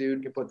this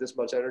dude can put this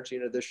much energy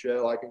into this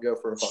show, I can go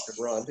for a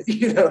fucking run.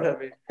 You know what I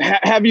mean?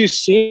 Have you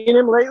seen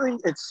him lately?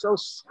 It's so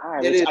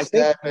sad. It is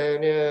sad,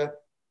 man. Yeah.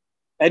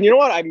 And you know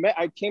what? I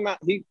came out.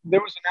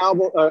 There was an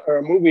album or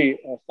a movie,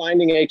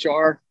 Finding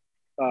HR.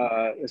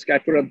 This guy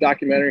put up a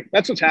documentary.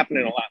 That's what's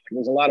happening a lot. Like,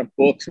 there's a lot of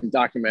books and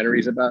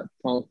documentaries about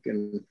punk,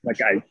 and like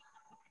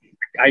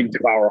I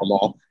devour them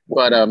all.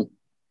 But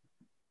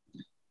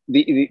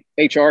the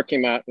HR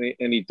came out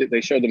and they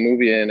showed the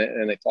movie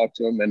and they talked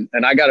to him and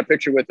I got a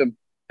picture with him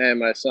and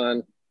my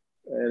son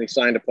and he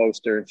signed a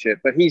poster and shit,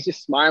 but he's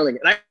just smiling.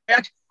 And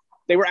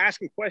they were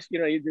asking questions, you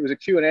know, there was a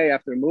Q&A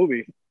after the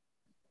movie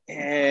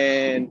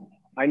and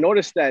I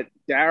noticed that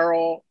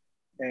Daryl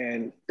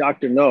and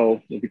Dr.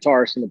 No, the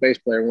guitarist and the bass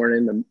player,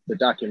 weren't in the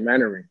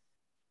documentary.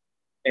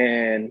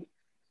 And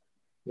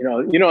you know,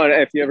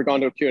 if you ever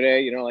gone to a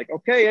Q&A, you know, like,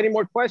 okay, any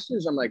more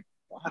questions? I'm like,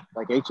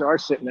 like HR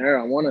sitting there,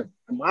 I might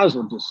as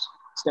well just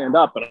stand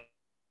up. And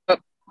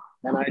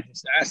I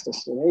just asked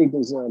us, hey, I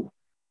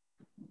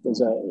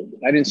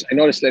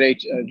noticed that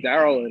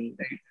Daryl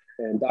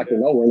and Dr.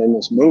 No weren't in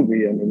this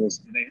movie. I mean, is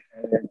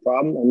there a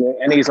problem?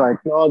 And he's like,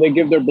 no, they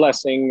give their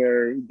blessing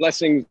or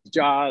blessings,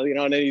 Jah, you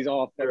know, and then he's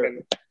all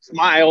fucking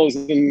smiles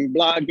and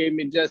blah, gave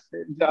me just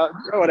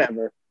or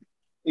whatever.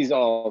 He's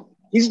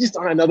just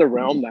on another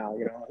realm now,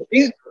 you know.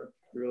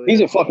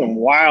 He's a fucking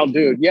wild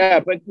dude.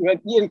 Yeah, but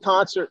in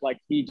concert, like,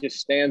 he just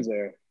stands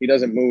there. He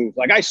doesn't move.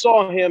 Like, I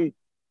saw him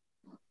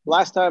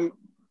last time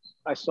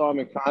I saw him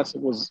in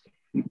concert was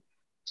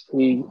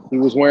he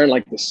was wearing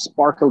like this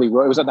sparkly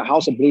robe. It was at the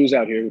House of Blues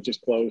out here, which is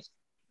closed.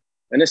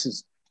 And this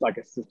is like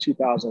it's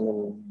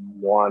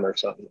 2001 or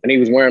something. And he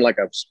was wearing like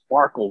a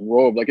sparkle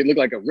robe. Like, it looked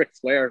like a Ric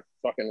Flair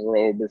fucking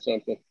robe or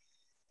something.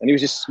 And he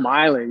was just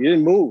smiling. He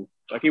didn't move.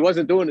 Like, he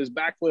wasn't doing his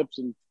backflips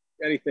and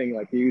anything.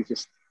 Like, he was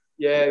just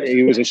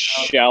he was a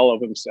shell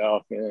of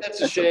himself. Yeah. That's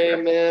a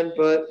shame, man.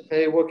 But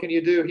hey, what can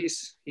you do?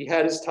 He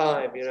had his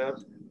time, you know.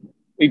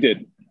 He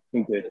did,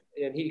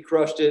 and he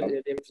crushed it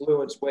and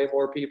influenced way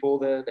more people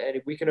than,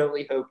 and we can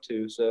only hope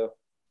to. So,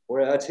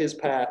 that's his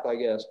path, I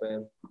guess,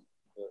 man.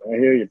 I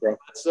hear you, bro.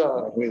 Let's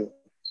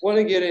want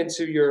to get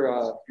into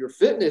your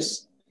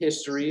fitness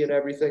history and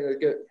everything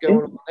that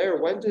going on there.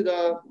 When did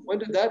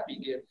that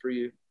begin for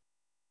you?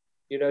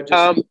 You know,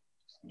 just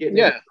getting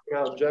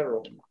out in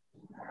general.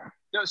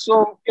 Yeah,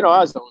 so, you know, I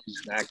was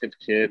always an active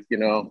kid, you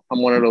know.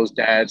 I'm one of those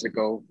dads that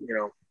go, you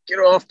know, get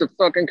off the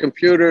fucking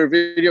computer,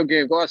 video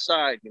game, go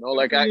outside, you know,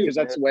 like, because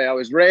that's the way I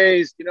was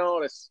raised, you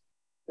know. That's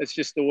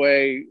just the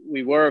way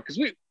we were. Because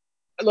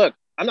look,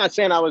 I'm not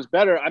saying I was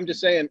better. I'm just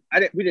saying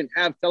we didn't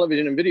have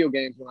television and video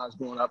games when I was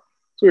growing up.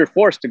 So we were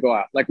forced to go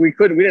out. Like, we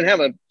didn't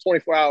have a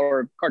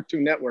 24-hour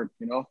Cartoon Network,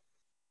 you know.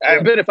 Yeah.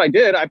 I bet if I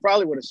did, I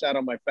probably would have sat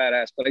on my fat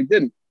ass, but I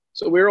didn't.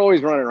 So we were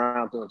always running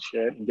around doing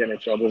shit and getting in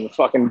trouble and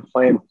fucking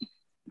playing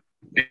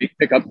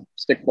pick up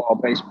stickball,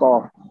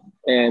 baseball,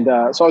 and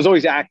so I was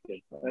always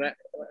active. And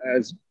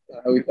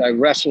I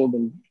wrestled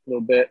a little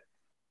bit,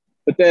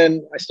 but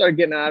then I started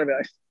getting out of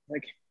it.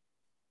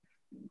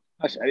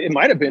 It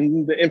might have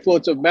been the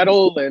influence of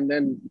metal, and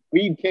then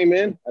weed came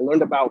in. I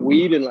learned about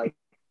weed in like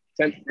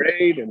 10th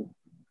grade, and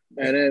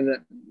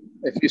then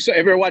if you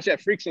ever watch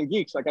that Freaks and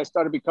Geeks, like, I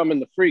started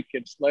becoming the freak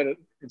instead of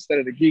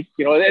the geek,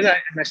 you know. And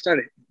I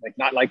started like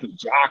not liking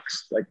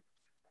jocks, like.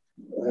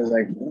 I was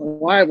like,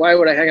 why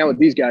would I hang out with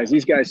these guys?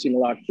 These guys seem a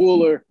lot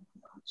cooler.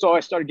 So I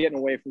started getting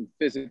away from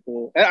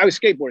physical. And I was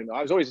skateboarding, though.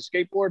 I was always a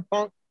skateboard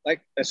punk.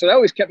 So that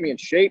always kept me in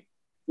shape,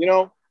 you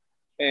know.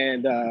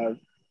 And,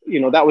 you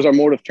know, that was our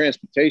mode of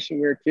transportation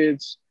when we were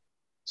kids.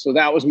 So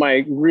that was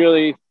my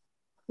really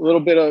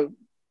little bit of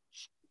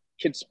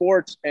kid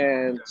sports,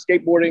 and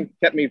skateboarding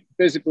kept me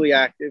physically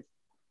active.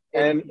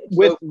 And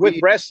with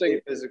wrestling,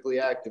 physically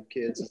active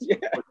kids, yeah.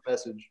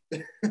 Message.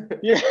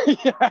 yeah.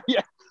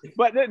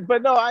 But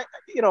no,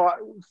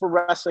 for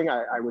wrestling,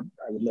 I would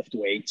lift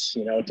weights,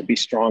 to be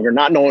stronger,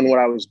 not knowing what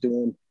I was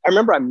doing. I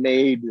remember I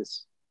made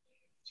this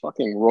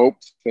fucking rope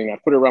thing. I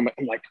put it around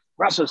I'm like,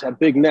 wrestlers have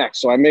big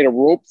necks, so I made a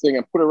rope thing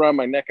and put it around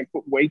my neck and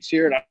put weights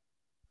here, and I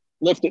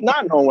lifted,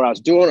 not knowing what I was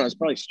doing. I was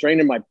probably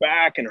straining my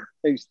back, and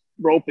this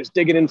rope is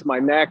digging into my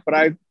neck.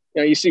 But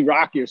you see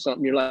Rocky or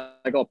something, you're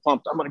like all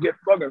pumped. I'm gonna get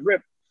fucking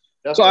ripped.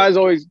 Definitely. So I was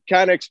always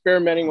kind of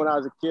experimenting when I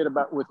was a kid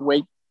with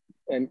weight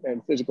and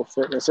physical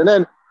fitness. And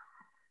then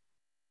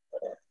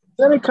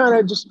it kind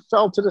of just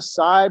fell to the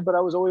side, but I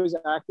was always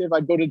active.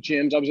 I'd go to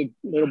gyms. I was a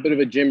little bit of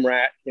a gym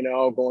rat,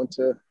 going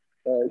to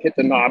hit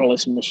the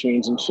Nautilus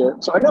machines and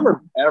shit. So I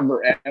never,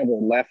 ever, ever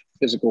left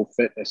physical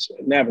fitness.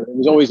 Never. It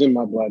was always in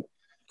my blood.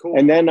 Cool.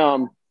 And then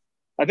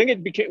I think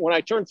it became, when I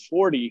turned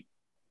 40,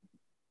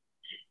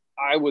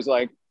 I was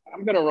like,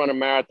 I'm going to run a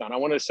marathon. I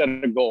want to set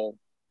a goal.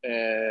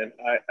 And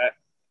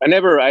I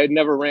ran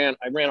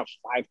a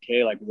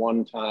 5K like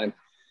one time.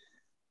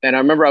 And I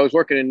remember I was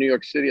working in New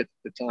York City at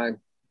the time.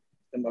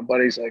 And my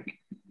buddy's like,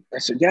 I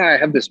said, yeah, I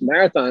have this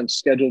marathon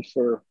scheduled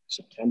for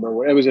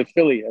September. It was in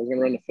Philly. I was going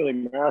to run the Philly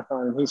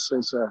marathon. And he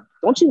says,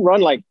 don't you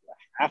run like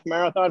a half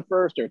marathon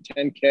first or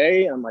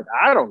 10K? I'm like,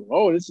 I don't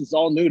know. This is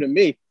all new to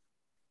me.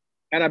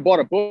 And I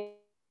bought a book,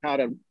 how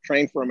to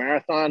train for a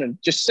marathon, and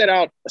just set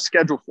out a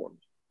schedule for me,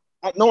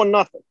 not knowing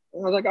nothing.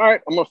 And I was like, all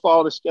right, I'm going to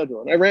follow the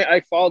schedule. And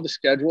I followed the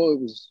schedule. It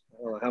was,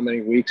 I don't know how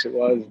many weeks it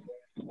was.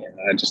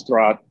 I just threw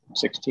out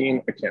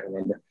 16. I can't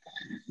remember.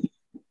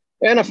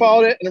 And I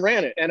followed it and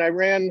ran it. And I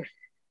ran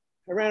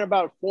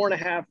about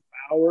 4.5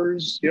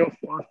 hours,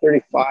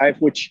 4:35,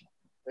 which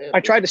I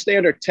tried to stay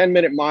under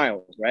 10-minute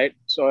miles, right?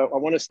 So I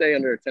want to stay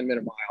under a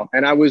 10-minute mile.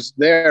 And I was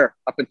there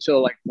up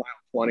until like mile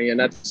 20, and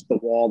that's the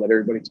wall that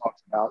everybody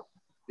talks about.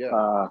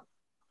 Yeah.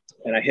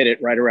 And I hit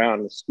it right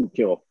around the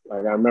Schuylkill.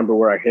 Like, I remember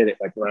where I hit it,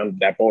 like around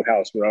that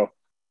boathouse row.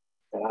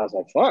 And I was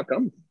like, fuck,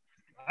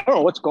 I don't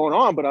know what's going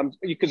on, but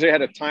because they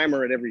had a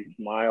timer at every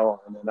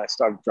mile, and then I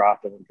started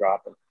dropping.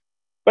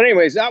 But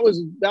anyways, that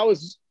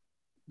was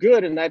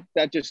good. And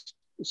that just,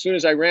 as soon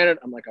as I ran it,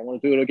 I'm like, I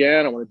want to do it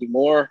again. I want to do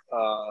more.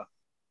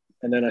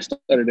 And then I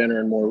started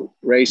entering more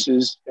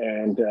races.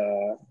 And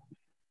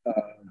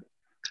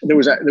there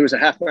was a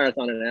half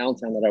marathon in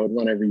Allentown that I would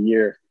run every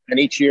year. And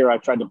each year I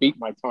tried to beat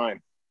my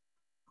time.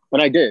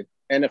 And I did.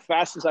 And the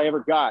fastest I ever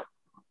got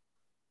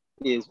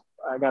is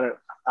I got an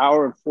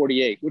hour and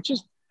 48, which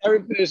is,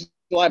 there's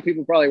a lot of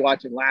people probably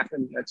watching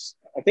laughing.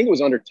 I think it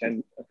was under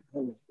 10.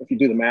 If you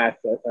do the math,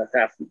 a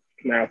half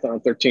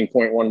marathon,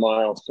 13.1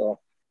 miles. So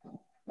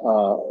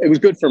it was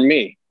good for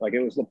me. Like,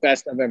 it was the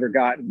best I've ever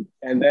gotten.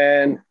 And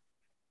then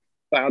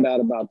found out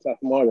about Tough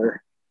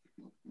Mudder.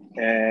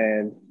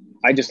 And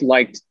I just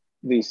liked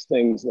these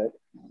things that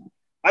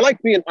I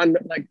like being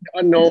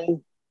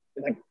unknown.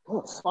 Like,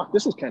 oh, fuck,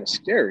 this is kind of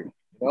scary.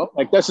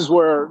 Like, this is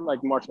where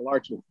like martial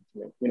arts was,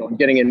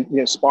 getting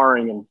in,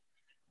 sparring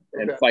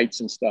and fights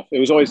and stuff. It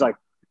was always like,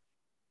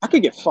 I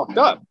could get fucked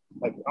up.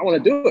 Like, I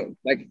want to do it.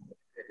 Like,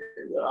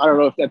 I don't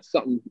know if that's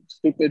something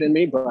stupid in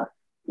me, but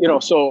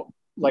so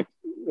like,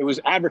 it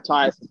was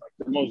advertised as like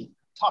the most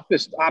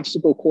toughest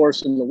obstacle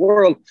course in the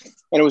world.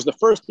 And it was the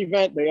first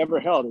event they ever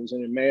held. It was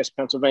in Emmaus,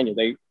 Pennsylvania.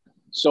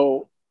 That's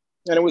a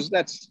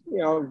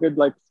good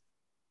like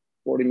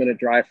 40-minute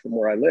drive from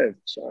where I live.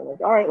 So I'm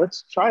like, all right,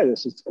 let's try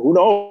this. Who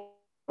knows?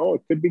 Oh,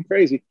 it could be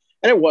crazy.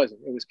 And it wasn't.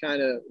 It was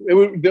kind of,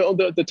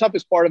 the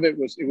toughest part of it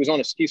was on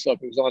a ski slope.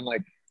 It was on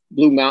like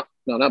Blue Mountain.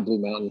 No, not Blue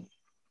Mountain.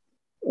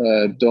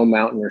 Dome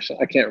Mountain or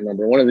something. I can't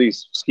remember. One of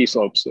these ski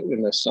slopes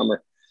in the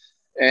summer.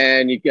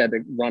 And you had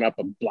to run up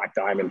a Black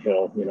Diamond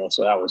Hill,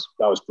 so that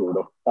was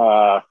brutal.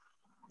 But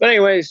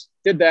anyways,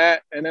 did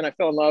that. And then I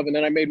fell in love. And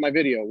then I made my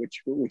video,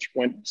 which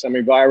went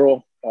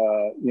semi-viral.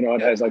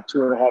 It has like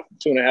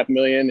 2.5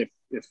 million.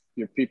 If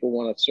your people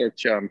want to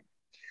search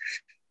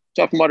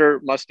Tough Mudder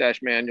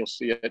mustache man, you'll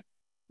see it.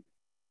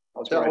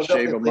 I'll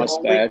shave a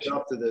mustache. I'll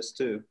link up to this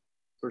too,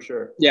 for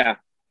sure. Yeah,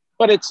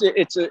 but it's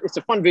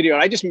a fun video,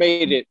 and I just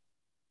made it.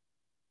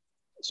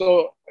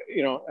 So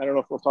I don't know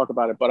if we'll talk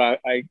about it, but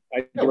I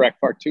direct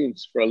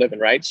cartoons for a living,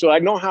 right? So I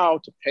know how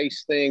to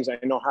pace things. I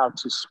know how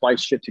to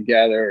splice shit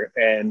together,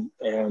 and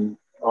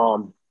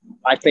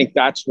I think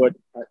that's what.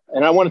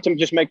 And I wanted to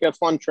just make a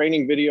fun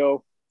training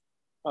video,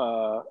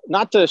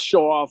 not to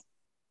show off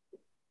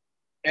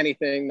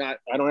anything. I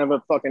don't have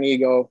a fucking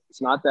ego.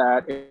 It's not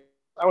that.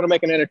 I want to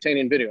make an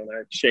entertaining video. And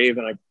I shave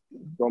and I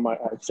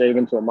shave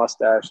into a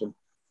mustache and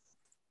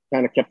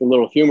kind of kept a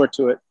little humor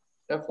to it.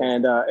 Definitely.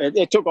 And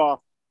it took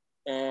off.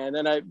 And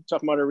then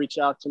Tough Mudder reached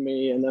out to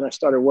me, and then I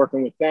started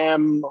working with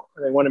them.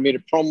 They wanted me to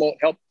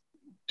help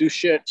do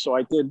shit. So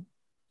I did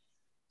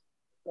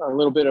a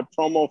little bit of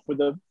promo for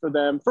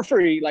them for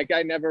free. Like,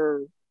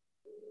 it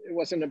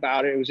wasn't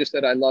about it. It was just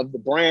that I loved the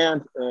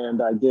brand.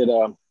 And I did,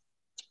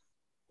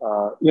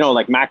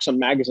 like Maxim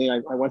magazine.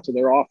 I went to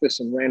their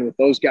office and ran with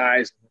those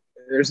guys.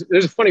 There's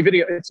a funny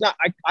video. It's not,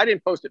 I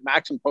didn't post it.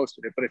 Maxim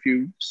posted it. But if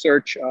you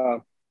search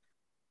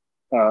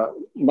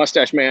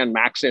Mustache Man,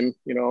 Maxim,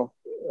 you know,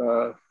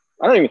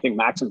 I don't even think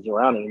Maxim's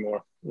around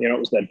anymore. You know, it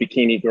was that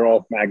Bikini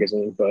Girl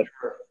magazine, but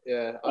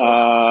yeah.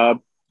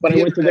 But I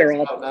went to their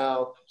office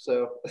now,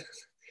 so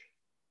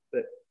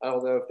I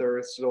don't know if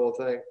they're still a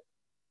thing.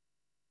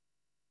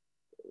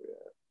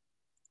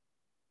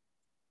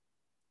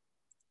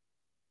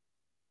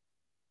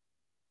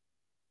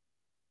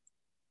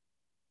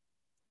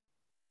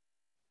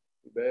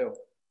 Bail.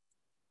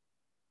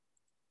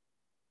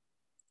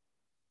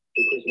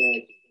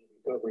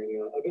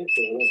 Covering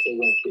eventually unless they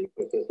run cheap,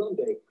 but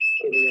someday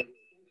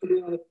to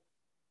be honest.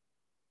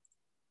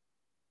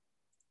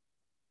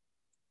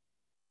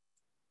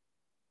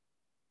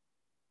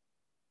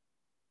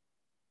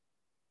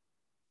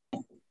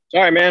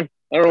 Sorry, man.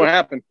 I don't know what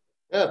happened.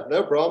 Yeah,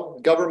 no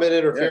problem. Government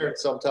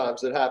interference,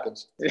 sometimes it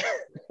happens.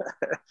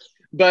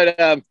 But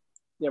yeah,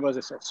 what was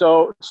I saying?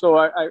 So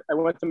I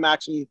went to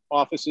Maxim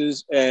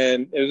offices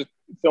and it was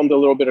filmed a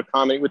little bit of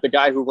comedy with the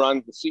guy who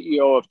runs the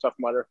CEO of Tough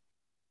Mudder.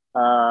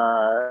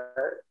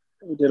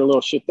 We did a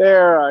little shit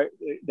there.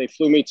 They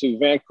flew me to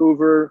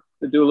Vancouver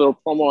to do a little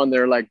promo on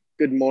their like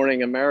Good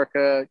Morning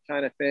America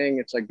kind of thing.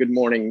 It's like Good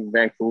Morning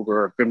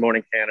Vancouver or Good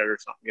Morning Canada or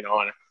something, you know.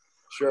 On it.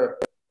 Sure.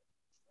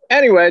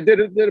 Anyway, I did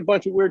a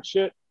bunch of weird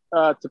shit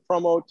to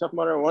promote Tough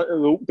Mudder.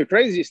 The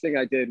craziest thing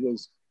I did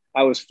was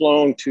I was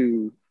flown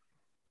to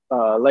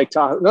Lake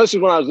Tahoe. No, this is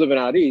when I was living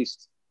out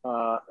east.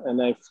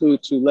 And I flew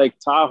to Lake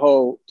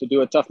Tahoe to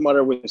do a Tough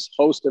Mudder with this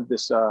host of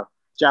this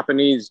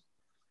Japanese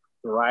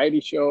variety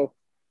show.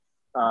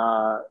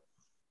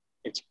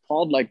 It's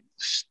called like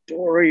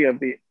Story of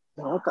the.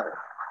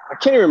 I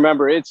can't even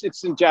remember.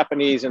 It's in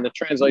Japanese and the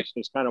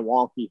translation is kind of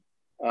wonky.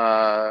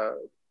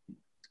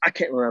 I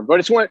can't remember, but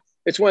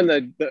it's when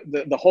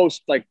the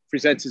host like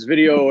presents his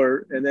video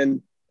and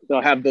then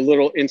they'll have the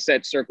little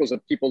inset circles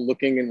of people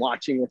looking and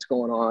watching what's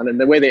going on and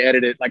the way they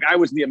edit it. Like I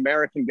was the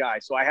American guy,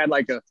 so I had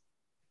like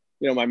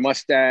my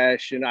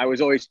mustache and I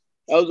was always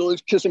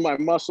kissing my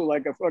muscle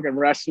like a fucking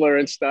wrestler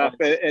and stuff.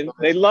 And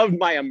they loved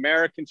my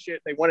American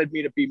shit. They wanted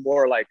me to be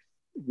more like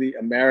the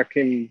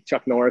American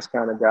Chuck Norris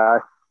kind of guy.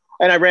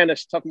 And I ran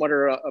this Tough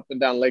Mudder up and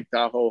down Lake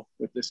Tahoe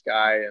with this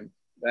guy, and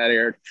that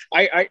aired.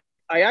 I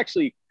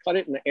actually cut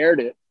it and aired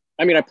it.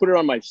 I mean, I put it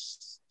on my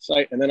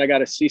site, and then I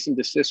got a cease and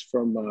desist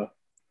from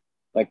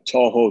like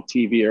Toho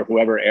TV or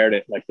whoever aired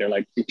it. Like they're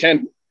like, you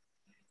can't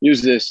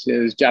use this.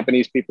 As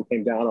Japanese people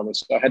came down on me,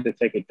 so I had to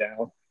take it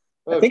down.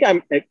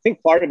 Okay. I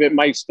think part of it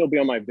might still be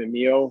on my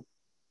Vimeo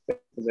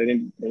because they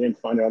didn't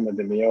find it on the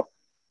Vimeo.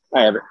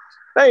 I have it.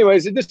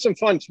 Anyways, I did some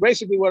fun.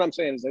 Basically, what I'm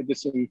saying is I did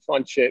some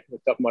fun shit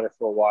with Tough Mudder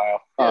for a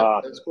while. Yeah,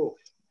 that's cool.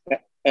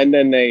 And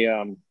then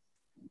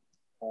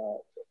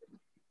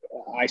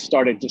I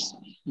started just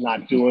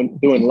not doing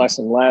less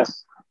and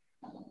less,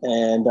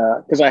 and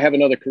because I have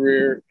another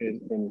career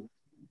in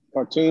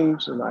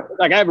cartoons, and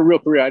I have a real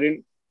career. I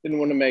didn't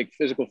want to make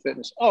physical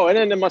fitness. Oh, and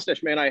then the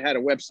Mustache Man, I had a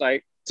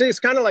website. See, it's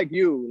kind of like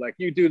you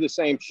do the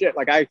same shit.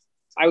 Like I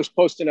was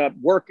posting up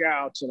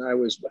workouts, and I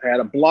had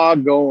a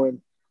blog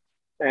going,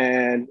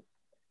 and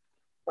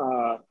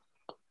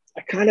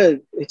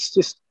it's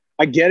just,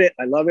 I get it.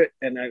 I love it.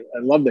 And I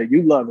love that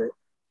you love it.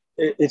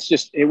 It's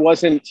just, it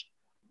wasn't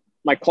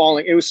my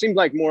calling. It seemed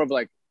like more of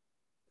like,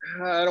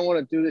 I don't want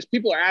to do this.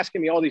 People are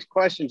asking me all these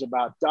questions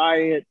about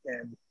diet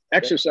and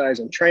exercise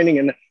and training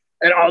and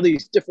all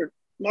these different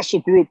muscle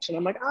groups. And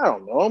I'm like, I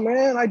don't know,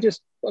 man. I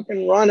just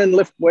fucking run and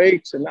lift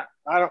weights. And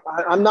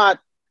I'm not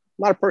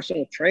a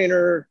personal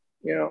trainer,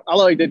 you know,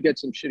 although I did get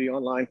some shitty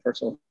online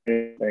personal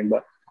training,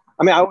 but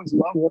I mean, I always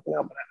love working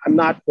out, but I'm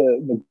not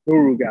the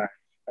guru guy.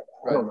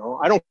 I don't know.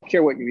 I don't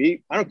care what you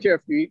eat. I don't care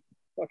if you eat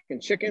fucking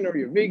chicken or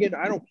you're vegan.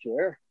 I don't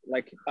care.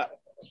 Like,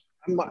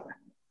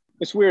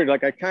 it's weird.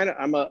 Like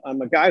I'm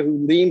a guy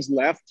who leans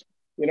left,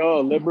 you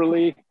know,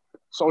 liberally,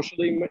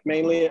 socially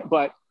mainly.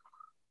 But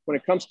when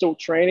it comes to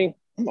training,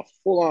 I'm a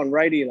full on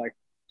righty. Like,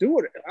 do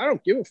it. I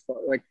don't give a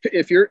fuck. Like,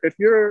 if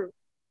you're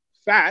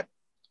fat,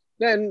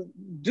 then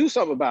do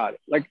something about it.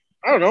 Like,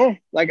 I don't know.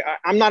 Like,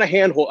 I'm not a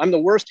handhold. I'm the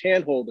worst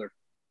handholder.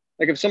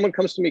 Like if someone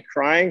comes to me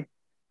crying,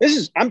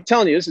 I'm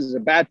telling you, this is a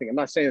bad thing. I'm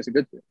not saying it's a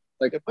good thing.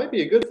 Like it might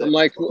be a good thing. I'm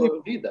like,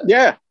 need that.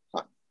 Yeah.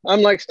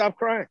 I'm like, stop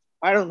crying.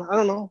 I don't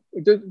know.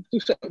 Do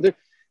something.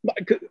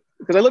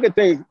 Because I look at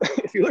things,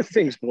 if you look at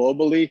things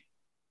globally,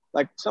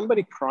 like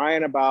somebody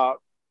crying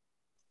about,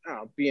 I don't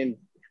know, being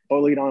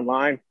bullied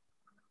online.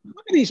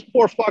 Look at these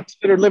poor fucks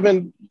that are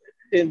living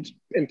in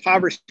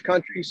impoverished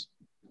countries.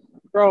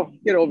 Bro,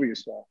 get over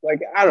yourself.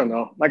 Like, I don't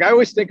know. Like I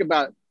always think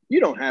about,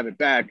 you don't have it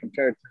bad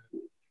compared to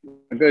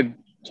a good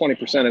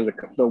 20%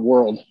 of the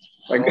world.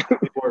 Like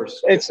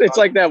worse. it's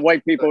like that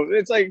white people.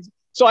 It's like,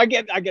 so I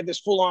get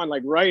this full on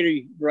like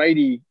righty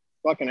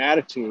fucking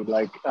attitude.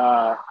 Like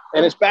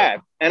and it's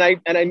bad. And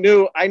I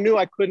knew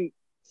I couldn't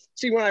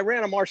see when I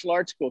ran a martial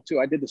arts school too.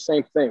 I did the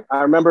same thing.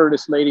 I remember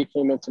this lady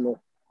came into me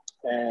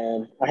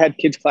and I had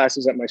kids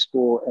classes at my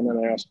school. And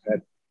then I also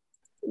had,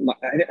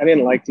 I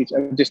didn't like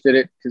teaching. I just did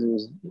it because it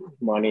was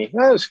money.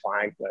 That was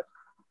fine. But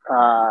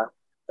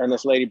and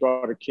this lady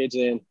brought her kids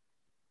in.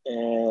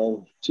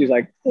 And she's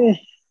like,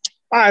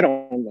 I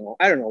don't know.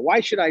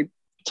 Why should I,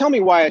 tell me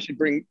why I should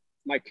bring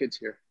my kids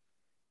here?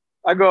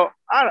 I go,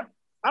 I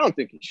don't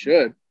think you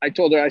should. I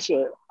told her, I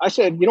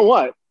said, you know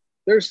what?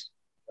 There's,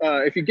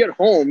 if you get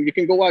home, you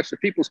can go watch the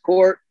People's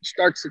Court.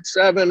 Starts at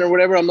 7 or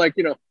whatever. I'm like,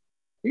 you know,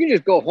 you can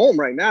just go home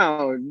right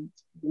now and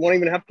you won't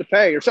even have to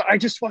pay. Or so I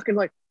just fucking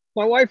like,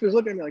 my wife is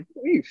looking at me like,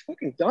 are you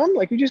fucking dumb?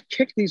 Like you just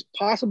kick these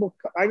possible,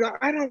 I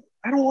don't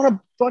want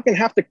to fucking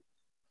have to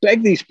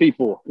beg these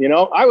people. You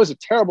know, I was a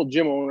terrible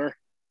gym owner.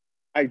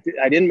 I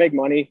didn't make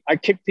money. I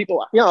kicked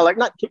people, you know, like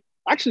not kick,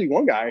 actually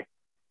one guy,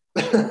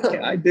 yeah,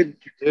 I did.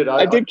 Dude,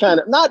 I did kind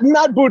of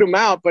not boot him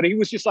out, but he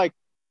was just like,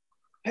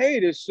 hey,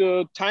 this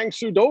Tang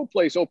Sudo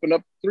place opened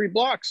up 3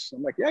 blocks.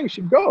 I'm like, yeah, you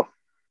should go.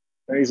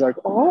 And he's like,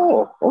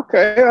 oh,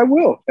 okay, I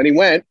will. And he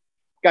went.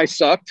 Guy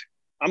sucked.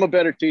 I'm a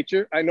better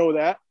teacher. I know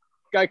that.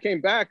 Guy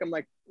came back. I'm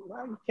like,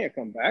 well, you can't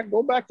come back.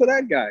 Go back to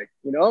that guy.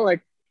 You know,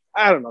 like,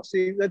 I don't know.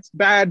 See, that's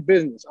bad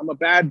business. I'm a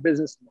bad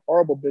business,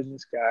 horrible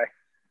business guy.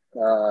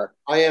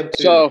 I am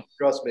too. So,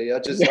 trust me. I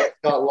just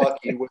got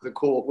lucky with a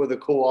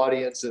cool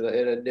audience and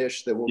a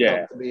niche that will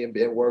come to me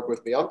and work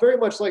with me. I'm very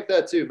much like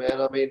that too, man.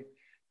 I mean,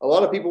 a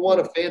lot of people want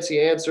a fancy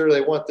answer.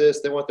 They want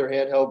this. They want their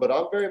handheld. But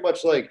I'm very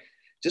much like,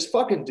 just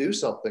fucking do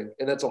something,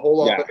 and that's a whole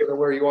lot better than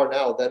where you are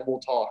now. Then we'll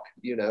talk,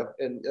 you know.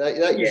 And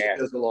that usually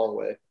goes a long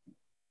way.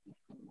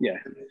 Yeah.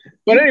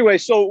 But anyway,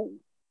 so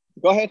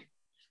go ahead.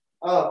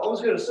 I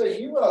was going to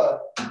say you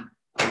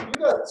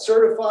got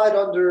certified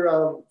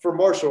under for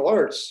martial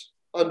arts.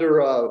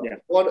 Under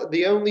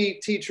the only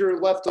teacher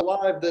left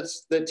alive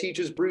that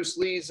teaches Bruce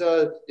Lee's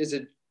is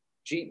it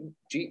Jeet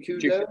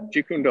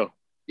Kune Do?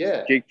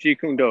 Yeah. Jeet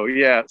Kune Do.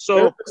 Yeah.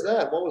 So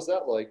what was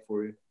that like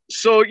for you?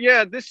 So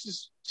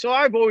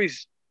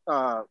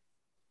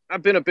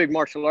I've been a big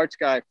martial arts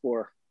guy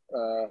for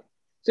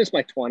since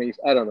my 20s.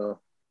 I don't know.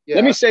 Yeah,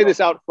 let me say this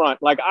out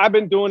front. Like I've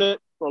been doing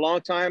it for a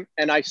long time,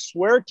 and I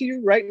swear to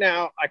you right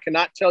now, I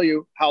cannot tell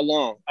you how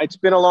long. It's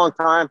been a long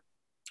time.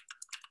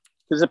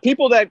 Because the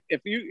people that,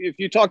 if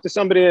you talk to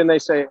somebody and they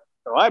say,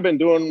 oh, I've been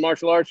doing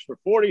martial arts for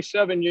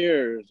 47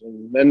 years,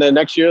 and then the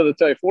next year they'll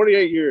tell you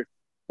 48 years.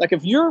 Like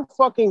if you're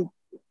fucking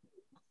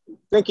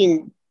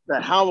thinking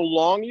that how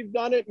long you've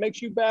done it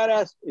makes you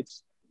badass,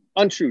 it's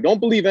untrue. Don't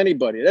believe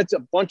anybody. That's a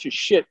bunch of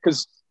shit.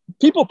 Because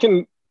people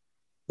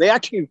they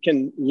actually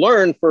can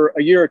learn for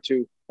a year or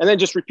two and then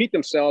just repeat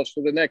themselves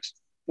for the next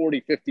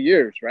 40, 50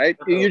 years, right?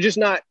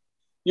 Uh-huh.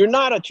 You're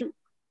not a true.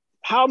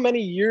 How many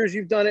years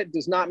you've done it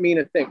does not mean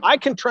a thing. I've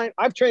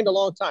trained a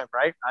long time,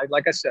 right?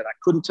 Like I said, I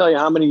couldn't tell you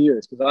how many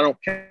years because I don't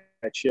care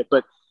that shit,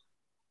 but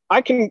I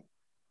can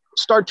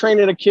start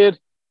training a kid,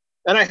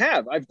 and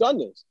I've done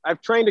this.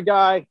 I've trained a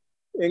guy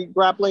in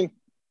grappling.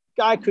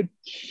 Guy could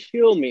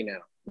kill me now,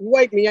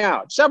 wipe me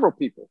out. Several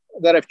people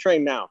that I've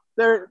trained now.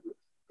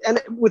 And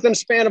within a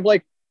span of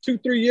like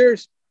 2-3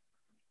 years.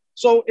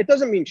 So it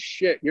doesn't mean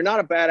shit. You're not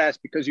a badass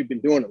because you've been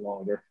doing it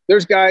longer.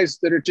 There's guys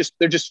that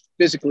they're just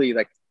physically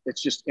like,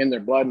 it's just in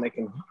their blood and they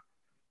can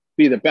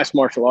be the best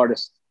martial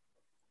artists.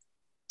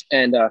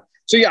 And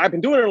so, yeah, I've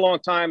been doing it a long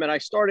time. And I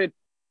started,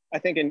 I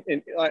think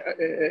in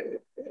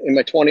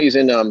my 20s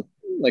in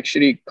like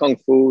shitty Kung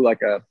Fu,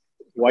 like a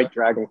white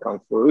dragon Kung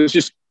Fu. It was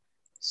just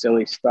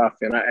silly stuff.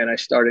 And I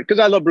started, because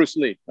I love Bruce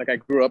Lee. Like I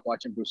grew up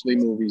watching Bruce Lee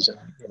movies, and,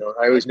 you know,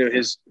 I always knew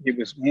he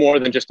was more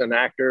than just an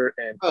actor.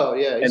 And,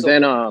 and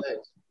then,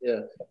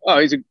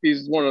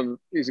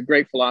 he's a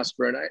great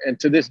philosopher. And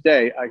to this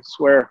day, I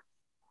swear,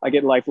 I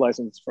get life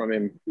lessons from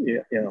him,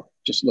 you know,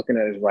 just looking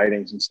at his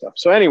writings and stuff.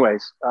 So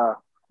anyways,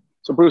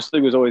 so Bruce Lee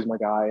was always my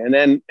guy. And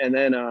then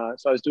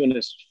so I was doing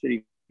this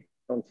shitty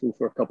Kung Fu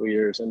for a couple of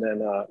years. And then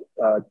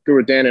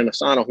Guru Dan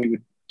Inosanto, he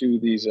would do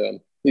these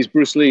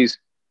Bruce Lee's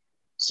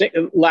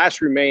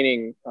last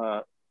remaining,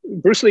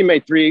 Bruce Lee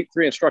made three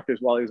instructors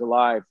while he was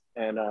alive.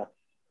 And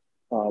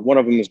one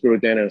of them was Guru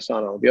Dan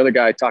Inosanto. The other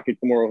guy, Taki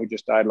Komuro, who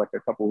just died like a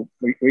couple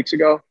weeks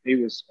ago, he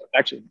was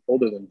actually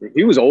older than Bruce.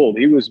 He was old.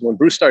 When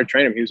Bruce started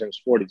training him, he was in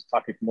his 40s,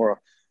 Taki Komuro,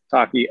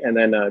 and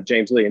then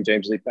James Lee. And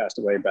James Lee passed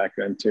away back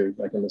then too,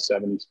 like in the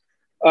 70s.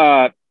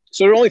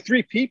 So there are only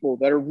 3 people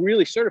that are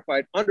really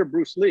certified under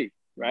Bruce Lee,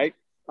 right?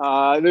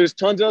 There's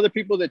tons of other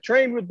people that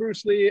trained with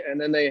Bruce Lee, and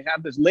then they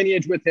have this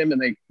lineage with him,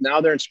 and now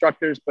they're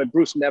instructors, but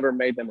Bruce never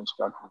made them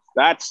instructors.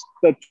 That's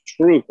the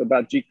truth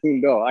about Jeet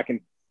Kune Do.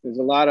 There's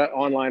a lot of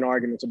online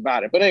arguments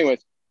about it. But anyways,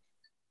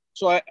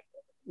 so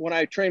when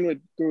I trained with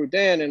Guru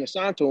Dan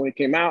Inosanto, when he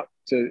came out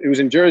it was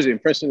in Jersey, in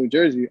Princeton, New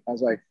Jersey,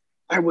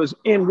 I was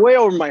in way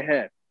over my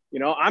head. You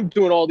know, I'm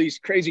doing all these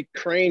crazy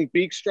crane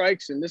beak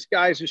strikes, and this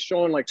guy's just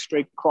showing like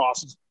straight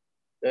crosses.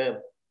 Damn.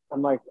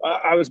 I'm like,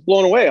 I was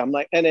blown away. I'm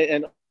like,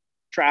 and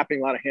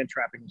trapping, a lot of hand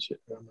trapping and shit.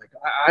 And I'm like,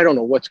 I don't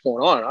know what's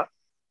going on.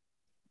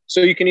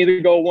 So you can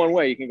either go one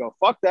way. You can go,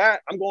 fuck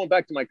that, I'm going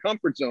back to my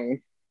comfort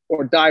zone,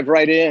 or dive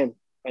right in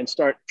and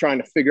start trying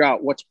to figure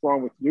out what's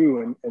wrong with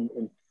you.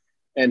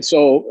 And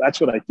so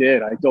that's what I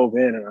did. I dove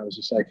in, and I was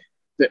just like,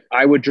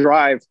 I would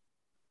drive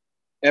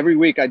every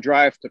week. I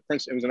drive to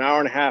Princeton. It was an hour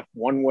and a half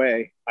one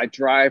way. I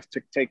drive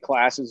to take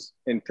classes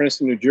in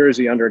Princeton, New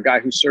Jersey under a guy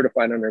who's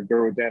certified under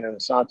Guru Dan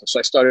Inosanto. So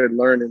I started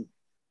learning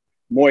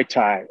Muay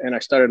Thai, and I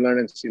started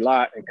learning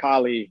Silat and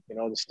Kali, you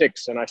know, the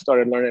sticks, and I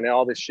started learning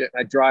all this shit.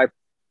 I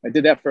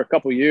did that for a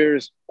couple of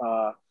years,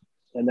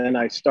 and then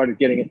I started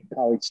getting into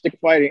college stick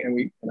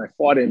fighting, and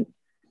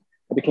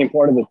I became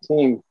part of the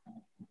team,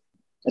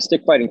 a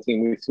stick fighting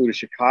team. We flew to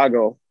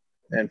Chicago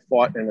and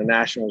fought in the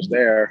nationals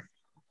there.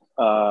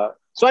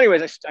 So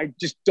anyways, I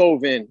just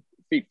dove in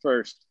feet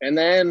first, and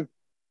then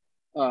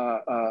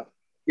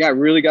I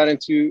really got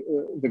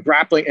into the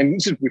grappling, and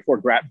this is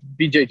before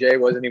BJJ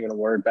wasn't even a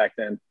word back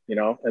then, you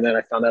know. And then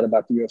I found out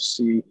about the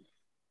UFC.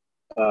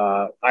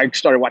 I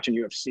started watching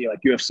UFC,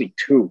 like UFC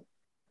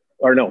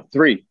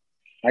 3.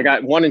 I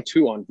got 1 and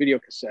 2 on video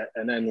cassette,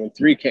 and then when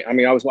 3 came, I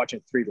mean, I was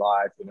watching 3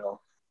 live, you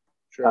know.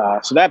 Sure.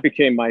 So that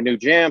became my new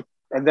jam.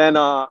 And then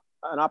an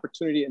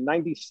opportunity in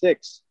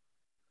 '96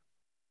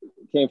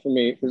 came for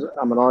me because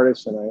I'm an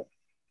artist, and I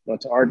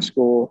went to art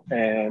school,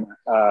 and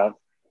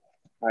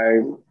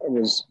I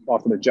was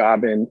offered a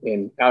job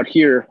in out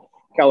here,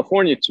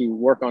 California, to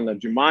work on the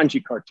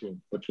Jumanji cartoon,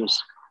 which was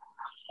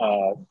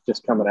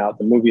just coming out.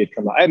 The movie had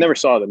come out. I never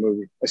saw the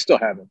movie. I still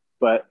haven't.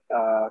 But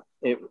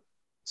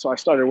so I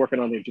started working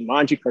on the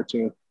Jumanji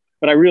cartoon.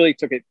 But I really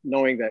took it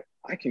knowing that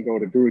I can go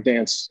to Guru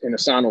Dance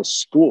Inosanto's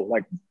school.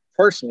 Like,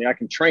 personally, I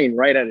can train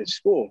right at his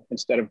school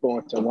instead of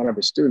going to one of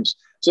his students.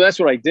 So that's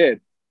what I did.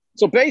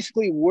 So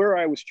basically where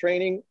I was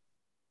training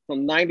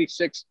from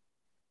 '96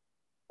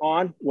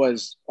 on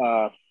was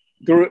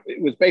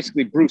it was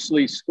basically Bruce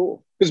Lee's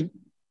school,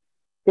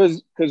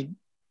 because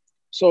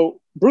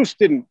so Bruce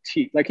didn't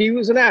teach, like, he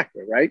was an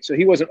actor, right? So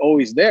he wasn't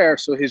always there.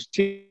 So his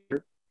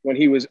teacher, when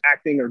he was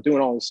acting or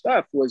doing all this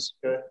stuff, was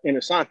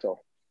Inosanto.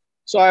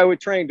 So I would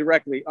train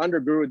directly under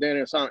Guru Dan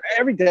Inosanto.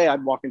 Every day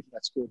I'd walk into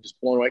that school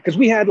just blown away, because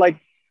we had like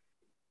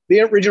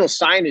the original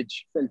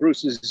signage from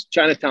Bruce's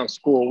Chinatown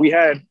school. We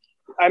had,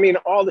 I mean,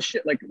 all the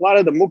shit, like a lot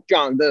of the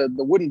mukjang,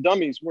 the wooden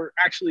dummies were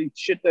actually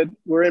shit that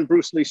were in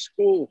Bruce Lee's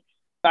school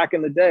back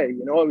in the day.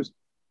 You know,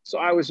 so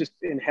I was just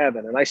in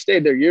heaven, and I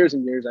stayed there years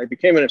and years. I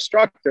became an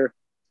instructor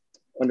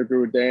under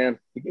Guru Dan.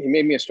 He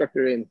made me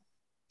instructor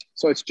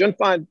so it's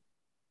Junfan.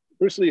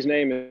 Bruce Lee's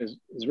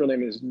his real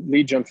name is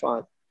Lee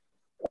Junfan.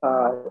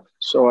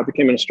 So I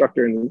became an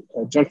instructor in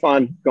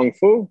Junfan Kung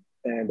Fu,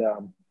 and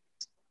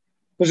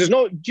because there's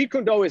no Jeet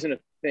Kune Do isn't a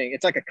thing.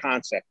 It's like a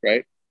concept,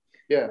 right?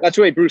 Yeah. That's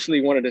the way Bruce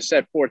Lee wanted to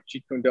set forth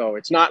Jeet Kune Do.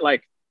 It's not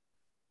like,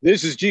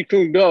 this is Jeet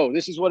Kune Do,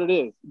 this is what it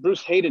is.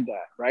 Bruce hated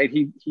that, right?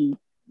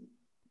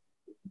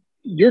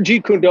 Your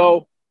Jeet Kune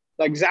Do,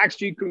 like Zach's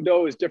Jeet Kune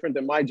Do is different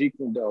than my Jeet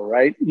Kune Do,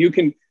 right? You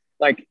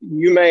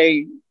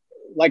may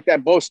like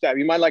that bow stab.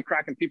 You might like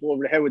cracking people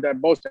over the head with that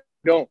bow stab.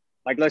 Don't.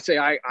 Like, let's say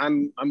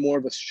I'm more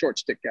of a short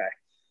stick guy.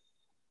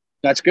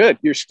 That's good.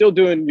 You're still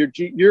doing your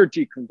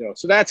Jeet Kune Do.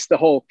 So that's the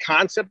whole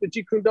concept of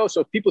Jeet Kune Do. So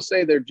if people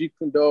say they're Jeet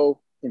Kune Do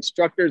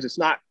instructors,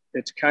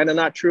 it's kind of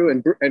not true.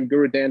 And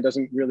Guru Dan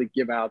doesn't really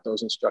give out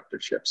those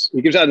instructorships.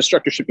 He gives out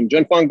instructorship in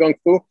Junfan Kung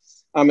Fu.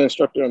 I'm an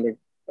instructor under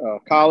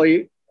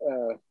Kali,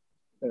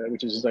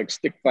 which is like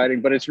stick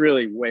fighting, but it's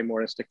really way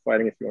more than stick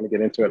fighting if you want to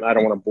get into it. I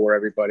don't want to bore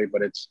everybody,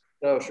 but it's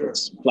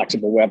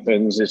flexible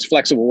weapons. It's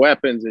flexible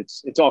weapons.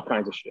 It's all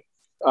kinds of shit.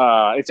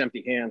 It's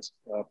empty hands,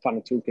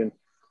 Panatukan.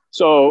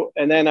 So,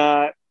 and then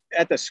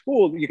at the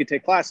school, you could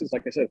take classes.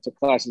 Like I said, I took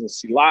classes in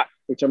Silat,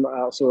 which I'm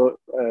also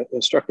an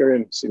instructor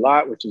in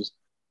Silat, which is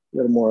a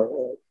little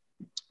more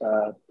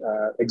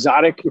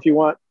exotic, if you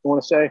want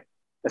to say.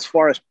 As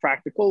far as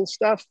practical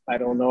stuff, I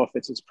don't know if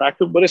it's as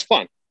practical, but it's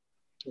fun,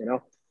 you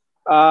know.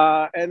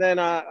 And then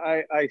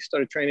I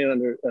started training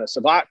under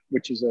Sabat,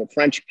 which is a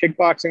French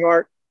kickboxing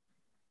art.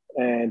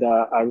 And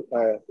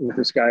with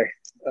this guy,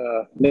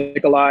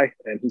 Nikolai,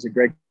 and he's a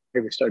great guy.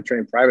 We started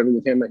training privately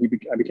with him.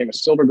 I became a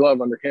silver glove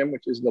under him,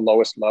 which is the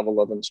lowest level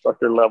of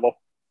instructor level.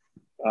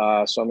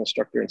 So I'm an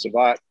instructor in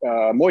Sabat.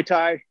 Muay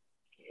Thai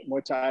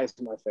is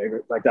my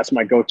favorite. Like, that's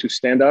my go-to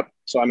stand-up.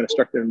 So I'm an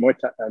instructor in Muay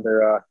Thai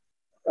under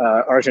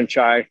Arjun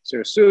Chai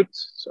Suit.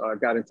 So I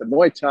got into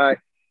Muay Thai.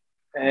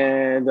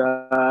 And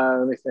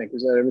let me think,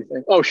 is that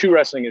everything? Oh, shoot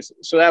wrestling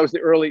so that was the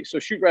early, so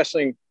shoot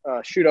wrestling,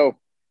 Shudo.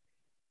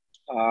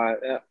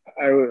 I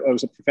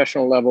was a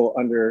professional level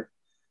under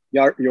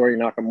Yori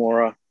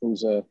Nakamura,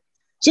 so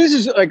this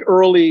is like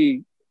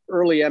early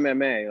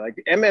MMA, like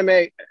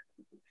MMA.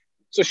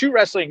 So shoot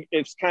wrestling,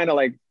 it's kind of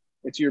like,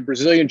 it's your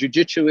Brazilian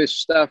jiu-jitsu-ish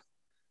stuff,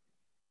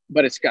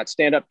 but it's got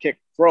stand-up kick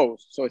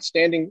throws. So it's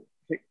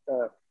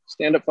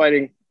stand-up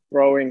fighting,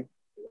 throwing,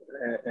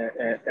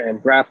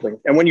 and grappling.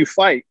 And when you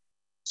fight,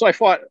 so I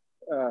fought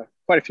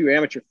quite a few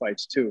amateur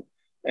fights too.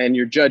 And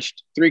you're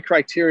judged 3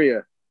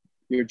 criteria.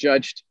 You're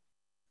judged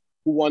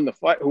who won the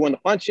fight, who won the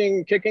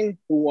punching, kicking,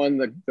 who won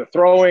the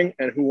throwing,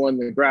 and who won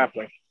the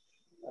grappling.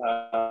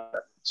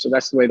 So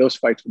that's the way those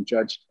fights were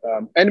judged.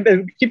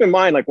 And keep in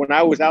mind, like, when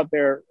I was out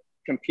there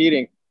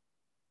competing,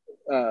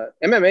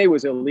 MMA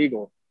was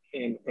illegal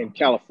in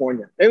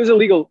California. It was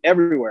illegal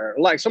everywhere,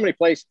 like so many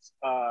places.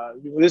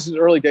 This is the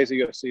early days of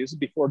UFC. This is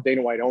before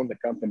Dana White owned the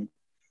company.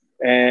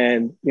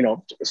 And, you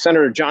know,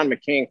 Senator John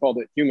McCain called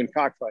it human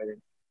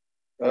cockfighting.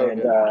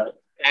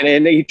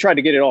 And he tried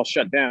to get it all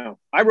shut down.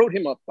 I wrote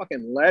him a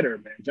fucking letter,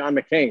 man. John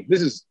McCain.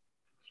 This is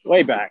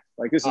way back.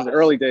 Like this is the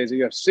early days of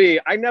UFC.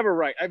 I never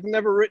write. I've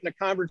never written a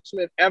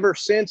congressman ever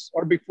since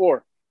or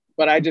before.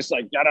 But I just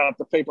like got out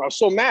the paper. I was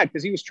so mad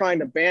because he was trying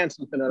to ban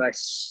something that I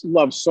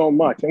love so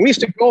much. And we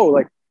used to go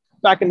like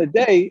back in the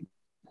day,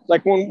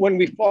 like when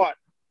we fought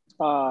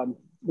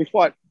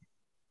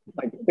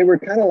like they were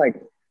kind of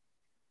like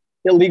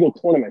illegal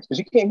tournaments because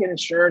you can't get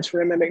insurance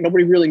for MMA.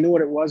 Nobody really knew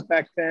what it was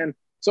back then.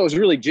 So it was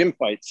really gym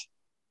fights.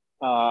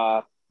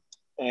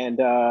 And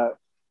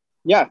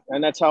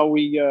that's how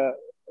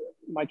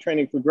my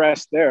training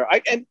progressed there.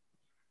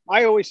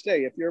 I always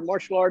say, if you're a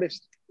martial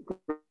artist,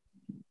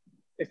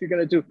 if you're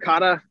going to do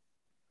kata,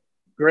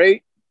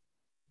 great,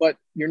 but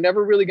you're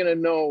never really going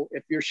to know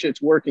if your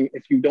shit's working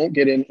if you don't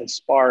get in and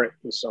spar it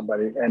with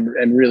somebody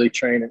and really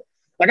train it.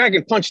 Like I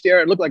can punch the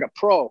air and look like a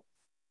pro,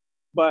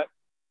 but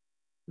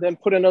then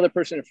put another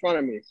person in front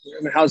of me.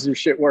 I mean, how's your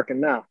shit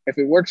working now? If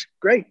it works,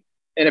 great.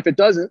 And if it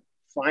doesn't,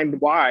 find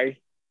why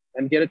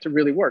and get it to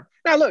really work.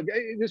 Now, look,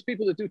 there's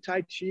people that do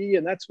Tai Chi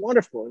and that's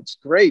wonderful. It's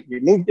great.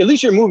 You move, at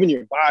least you're moving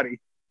your body,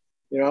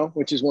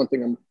 which is one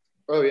thing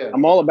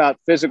I'm all about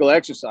physical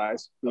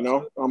exercise,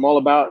 I'm all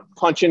about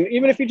punching,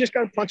 even if you just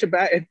got to punch a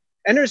bat.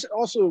 And there's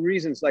also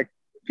reasons like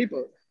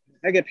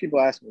I get people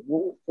asking me,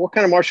 well, what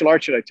kind of martial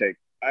art should I take?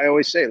 I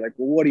always say like,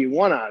 well, what do you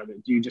want out of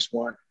it? Do you just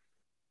want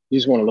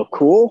to look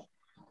cool?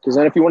 Because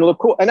then if you want to look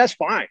cool, and that's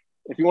fine.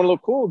 If you want to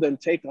look cool, then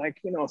take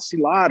like,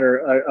 Silat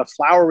or a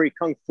flowery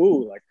Kung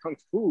Fu, like Kung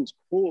Fu's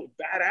cool,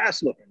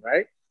 badass looking,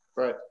 right?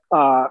 Right.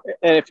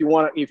 And if you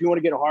want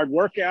to get a hard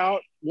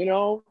workout,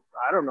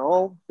 I don't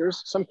know.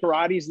 There's some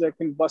karates that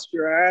can bust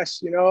your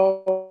ass,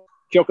 Kyoko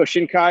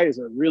Shinkai is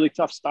a really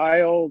tough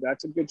style.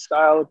 That's a good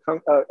style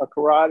of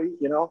karate,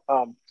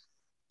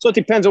 So it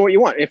depends on what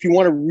you want. If you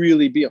want to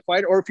really be a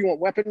fighter or if you want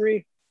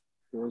weaponry,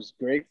 there's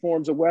great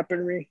forms of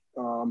weaponry.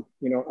 And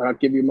I'll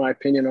give you my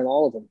opinion on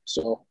all of them.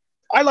 So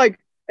and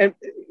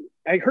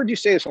I heard you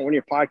say this on one of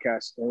your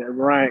podcasts,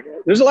 Ryan,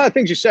 there's a lot of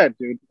things you said,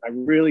 dude. I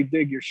really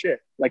dig your shit.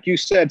 Like you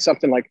said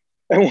something like,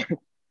 you're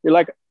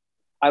like,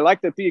 I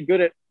like to be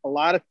good at a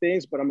lot of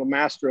things, but I'm a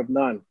master of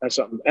none. That's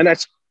something. And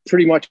that's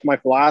pretty much my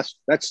philosophy.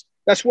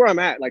 That's where I'm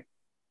at. Like,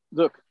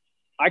 look,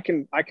 I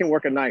can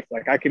work a knife.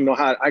 Like I can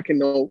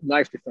know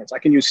knife defense. I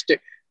can use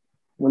stick.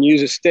 When you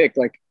use a stick,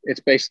 like it's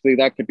basically,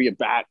 that could be a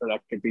bat or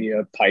that could be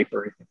a pipe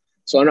or anything.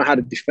 So I know how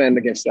to defend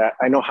against that.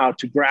 I know how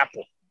to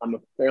grapple. I'm a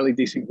fairly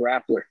decent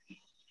grappler.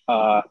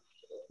 My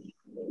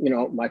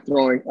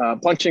throwing,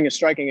 punching and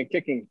striking and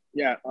kicking.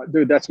 Yeah,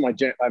 dude, that's my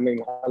gym. I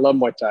mean, I love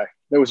Muay Thai.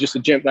 There was just a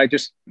gym.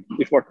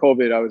 Before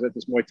COVID, I was at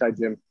this Muay Thai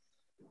gym.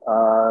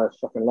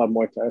 Fucking love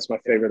Muay Thai. That's my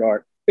favorite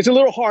art. It's a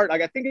little hard.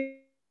 Like I think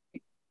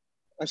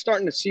I'm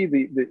starting to see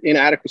the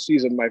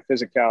inadequacies of my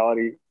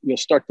physicality. You'll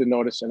start to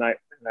notice, and I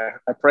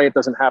pray it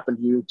doesn't happen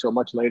to you till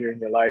much later in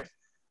your life.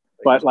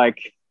 But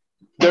like,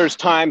 there's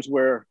times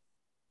where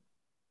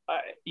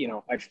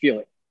I feel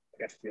it.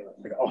 I feel it.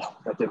 Like, oh,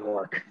 that didn't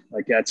work.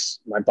 Like that's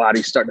my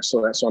body's starting to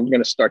slow down. So I'm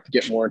going to start to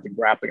get more into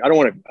grappling. I don't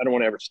want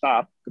to ever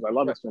stop because I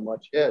love it so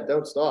much. Yeah,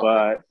 don't stop.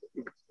 But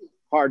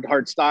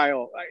hard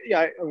style.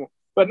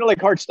 But not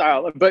like hard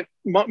style. But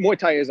Muay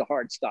Thai is a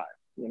hard style.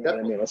 You know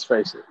what I mean? Let's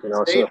face it.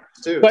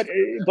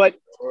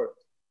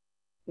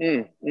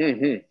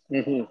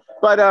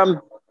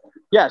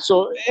 Yeah.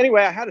 So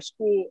anyway, I had a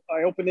school.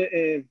 I opened it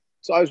in.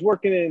 So I was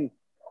working in.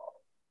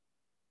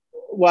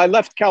 Well, I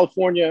left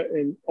California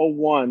in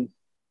 2001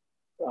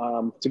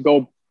 to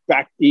go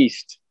back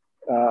east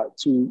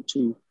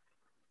to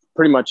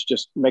pretty much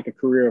just make a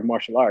career of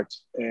martial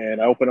arts.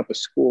 And I opened up a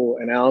school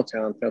in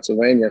Allentown,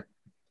 Pennsylvania.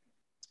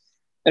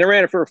 And I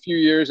ran it for a few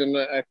years. And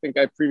I think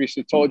I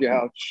previously told you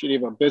how shitty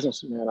of a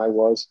businessman I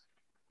was.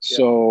 Yeah.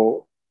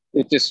 So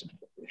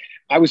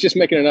I was just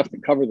making enough to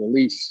cover the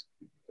lease.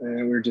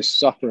 And we were just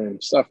suffering.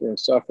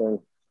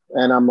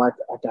 And I'm like,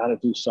 I got to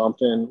do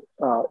something.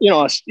 I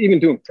was even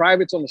doing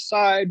privates on the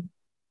side.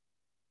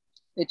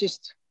 It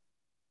just,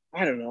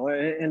 I don't know.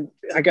 And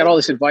I got all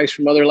this advice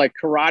from other like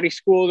karate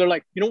school. They're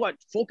like, you know what?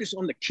 Focus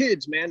on the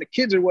kids, man. The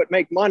kids are what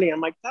make money. I'm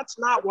like, that's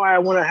not why I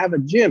want to have a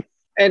gym.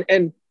 And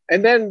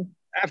then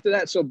after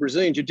that, so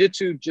Brazilian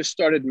Jiu-Jitsu just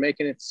started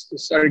it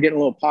started getting a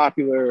little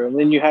popular. And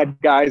then you had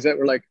guys that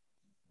were like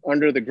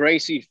under the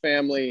Gracie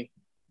family,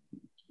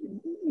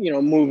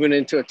 moving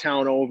into a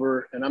town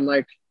over. And I'm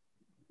like,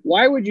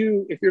 why would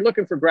you, if you're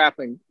looking for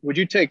grappling, would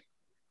you take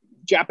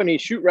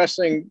Japanese shoot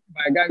wrestling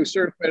by a guy who's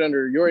certified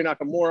under Yuri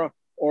Nakamura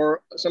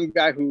or some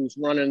guy who's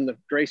running the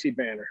Gracie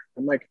banner?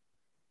 I'm like,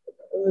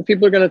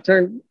 people are going to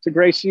turn to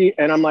Gracie.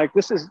 And I'm like,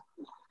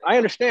 I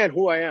understand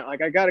who I am.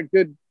 Like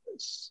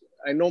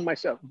I know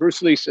myself.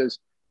 Bruce Lee says,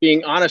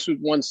 being honest with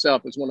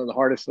oneself is one of the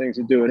hardest things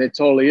to do. And it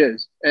totally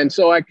is. And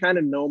so I kind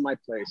of know my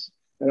place.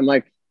 And I'm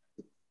like,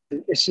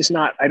 it's just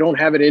not, I don't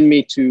have it in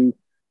me to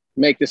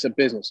make this a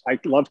business. I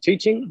love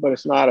teaching, but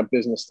it's not a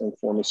business thing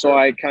for me. So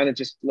I kind of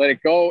just let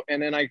it go.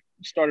 And then I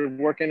started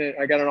working.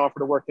 I got an offer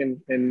to work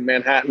in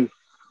Manhattan.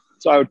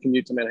 So I would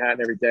commute to Manhattan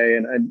every day.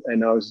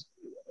 And I was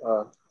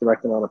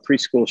directing on a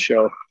preschool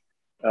show.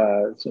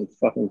 Some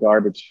fucking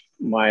garbage,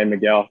 Maya and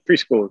Miguel.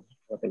 Preschool,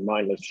 nothing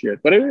mindless shit.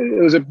 But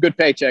it was a good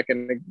paycheck,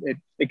 and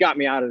it got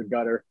me out of the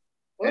gutter.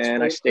 Well, and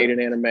cool. I stayed in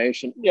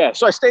animation. Yeah,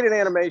 so I stayed in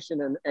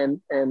animation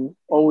and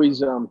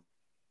always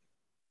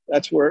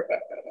that's where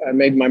I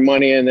made my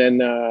money. And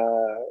then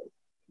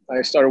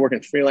I started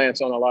working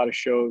freelance on a lot of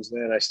shows.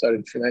 Then I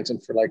started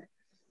freelancing for like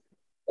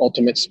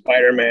Ultimate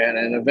Spider-Man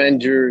and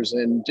Avengers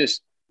and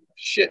just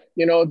shit,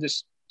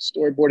 just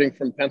storyboarding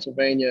from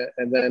Pennsylvania.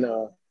 And then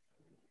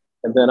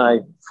I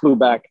flew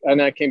back,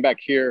 and I came back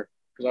here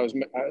because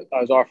I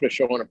was offered a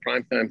show on a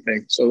primetime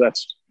thing. So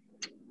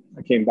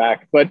I came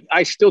back, but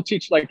I still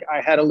teach. Like I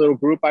had a little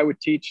group I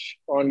would teach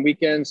on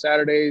weekends,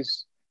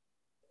 Saturdays.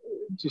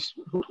 Just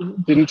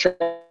didn't try,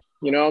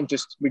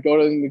 just we go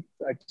to,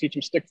 I teach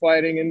them stick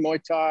fighting and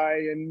Muay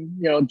Thai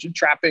and,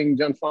 trapping,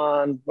 Jun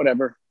Fan,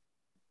 whatever.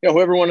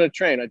 Whoever wanted to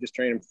train, I just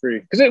trained them free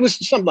because it was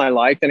something I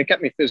liked and it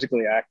kept me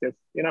physically active,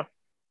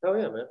 Oh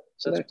yeah, man.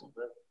 That's cool,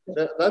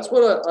 man. That's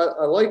what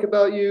I like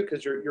about you,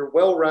 because you're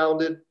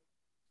well-rounded.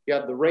 You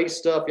have the race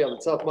stuff, you have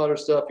the Tough Mudder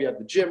stuff, you have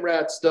the gym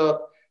rat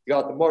stuff, you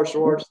got the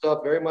martial arts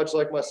stuff, very much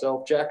like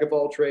myself, jack of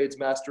all trades,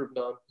 master of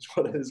none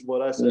is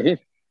what I say.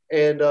 Mm-hmm.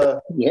 And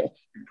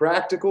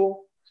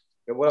practical.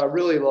 And what I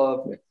really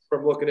love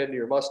from looking into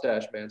your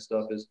mustache man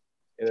stuff is,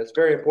 and it's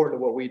very important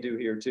to what we do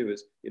here too,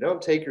 is you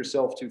don't take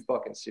yourself too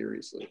fucking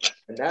seriously.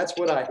 And that's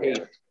what I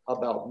hate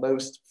about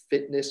most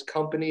fitness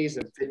companies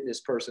and fitness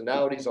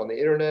personalities on the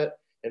internet.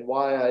 And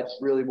why I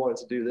really wanted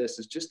to do this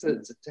is just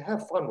to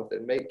have fun with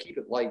it, keep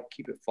it light,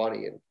 keep it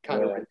funny, and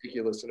kind of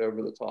ridiculous and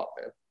over the top,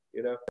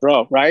 man.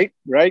 Bro, right.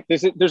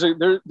 There's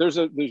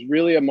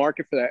really a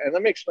market for that. And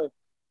let me explain.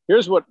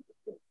 Here's what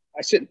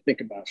I sit and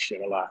think about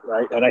shit a lot,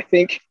 right? And I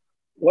think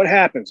what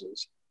happens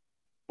is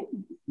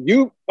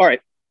all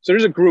right. So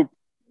there's a group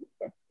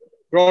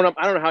growing up.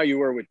 I don't know how you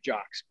were with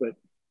jocks, but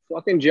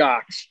fucking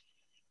jocks,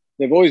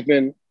 they've always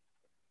been.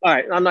 All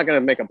right, I'm not going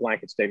to make a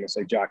blanket statement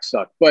say jocks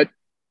suck, but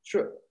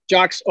sure.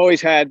 Jocks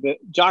always had the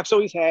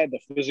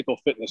physical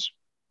fitness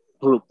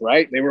group,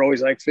 right? They were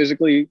always like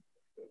physically,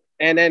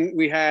 and then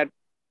we had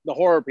the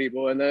horror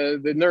people and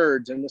the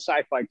nerds and the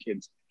sci-fi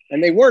kids,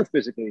 and they weren't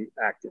physically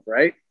active,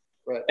 right?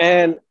 Right.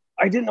 And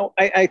I didn't know.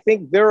 I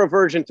think their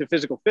aversion to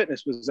physical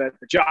fitness was that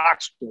the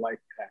jocks were like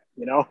that,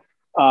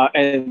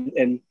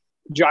 and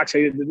jocks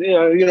hated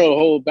the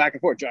whole back and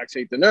forth. Jocks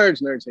hate the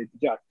nerds hate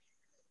the jocks.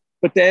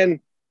 But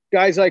then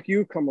guys like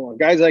you come along,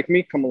 guys like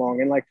me come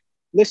along, and like.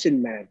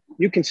 Listen, man,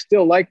 you can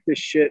still like this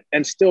shit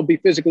and still be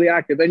physically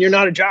active. And you're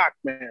not a jock,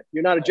 man.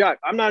 You're not a jock.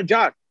 I'm not a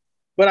jock,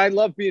 but I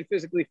love being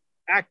physically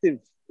active,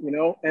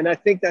 and I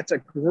think that's a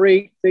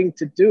great thing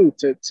to do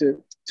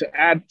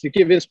to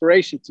give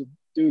inspiration to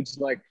dudes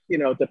like,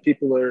 the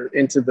people who are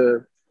into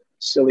the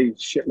silly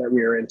shit that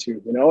we are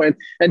into,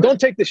 and don't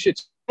take this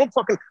shit. Don't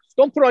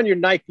put on your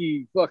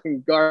Nike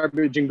fucking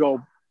garbage and go,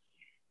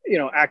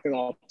 acting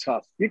all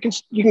tough. You can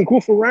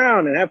goof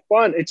around and have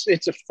fun.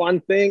 It's a fun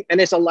thing,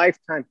 and it's a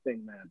lifetime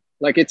thing, man.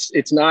 Like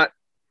it's not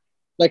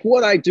like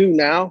what I do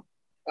now.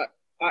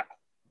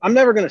 I'm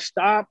never gonna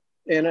stop,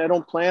 and I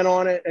don't plan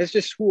on it. It's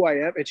just who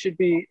I am. It should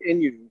be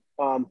in you.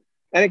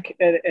 And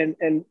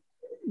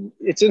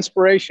it's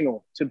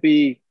inspirational to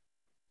be.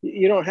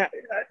 You don't have.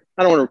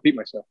 I don't want to repeat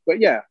myself, but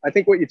yeah, I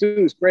think what you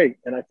do is great,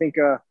 and I think.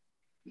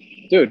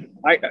 Dude,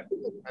 I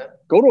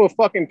go to a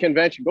fucking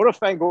convention. Go to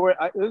Fangoria.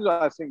 This is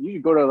what I think. You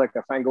should go to like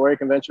a Fangoria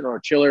convention or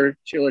a Chiller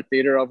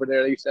Theater over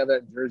there. They used to have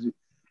that in Jersey.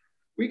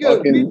 We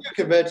do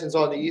conventions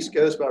on the East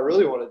Coast, but I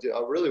really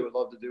would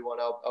love to do one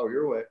out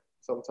your way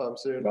sometime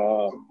soon.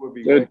 Would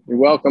be good. You're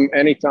welcome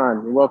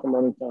anytime.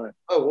 Oh,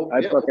 well,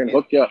 I'd fucking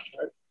hook you up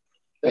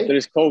after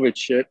this COVID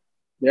shit.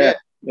 Yeah.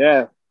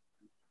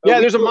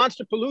 There's a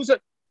Monster Palooza.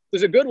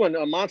 There's a good one,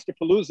 a Monster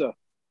Palooza.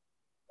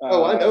 I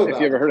know. If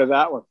you ever heard of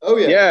that one. Oh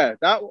yeah.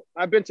 Yeah,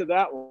 I've been to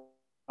that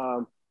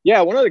one.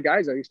 One of the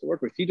guys I used to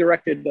work with, he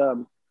directed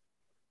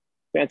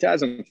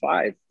Phantasm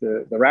 5,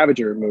 the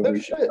Ravager movie. Oh,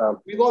 shit.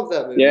 We love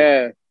that movie.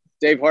 Yeah,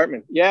 Dave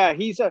Hartman. Yeah,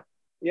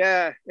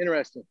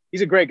 interesting.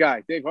 He's a great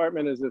guy. Dave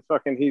Hartman is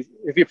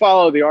if you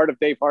follow the art of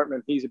Dave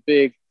Hartman, he's a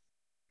big.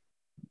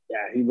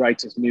 Yeah, he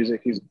writes his music.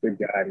 He's a good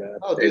guy, man.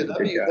 Oh, dude,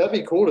 that'd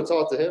be cool to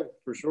talk to him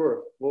for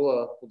sure.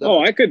 We'll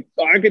I could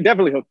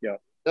definitely hook you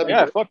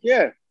up. Fuck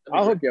yeah.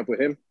 I'll hook you up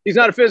with him. He's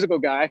not a physical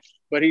guy,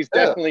 but he's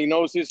definitely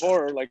knows his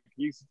horror. Like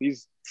he's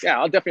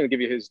I'll definitely give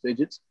you his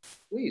digits.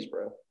 Please,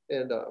 bro.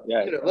 And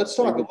let's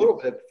talk a little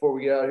bit before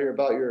we get out of here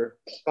about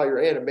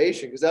your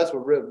animation, because that's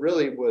what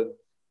really would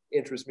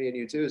interest me in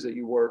you too, is that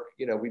you work.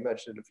 We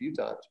mentioned it a few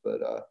times,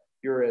 but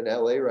you're in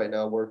LA right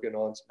now working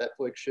on some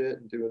Netflix shit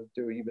and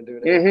you've been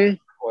doing it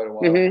for quite a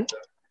while. Mm-hmm.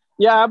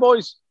 Yeah, I've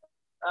always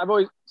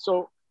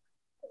so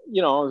I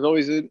was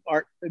always the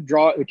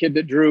kid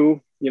that drew.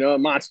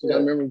 Monsters. Yeah. I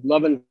remember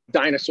loving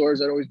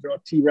dinosaurs. I'd always draw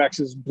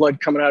T-Rex's, blood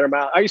coming out of their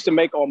mouth. I used to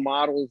make all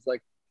models,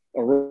 like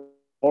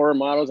horror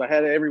models. I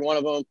had every one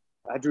of them.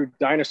 I had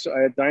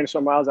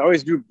dinosaur models. I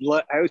always drew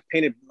blood. I always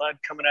painted blood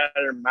coming out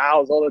of their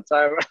mouths all the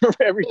time. I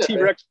remember every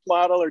T-Rex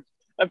model, or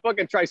I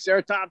fucking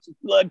Triceratops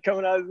with blood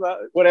coming out of his mouth,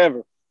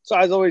 whatever. So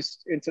I was always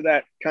into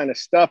that kind of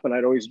stuff, and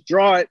I'd always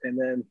draw it. And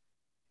then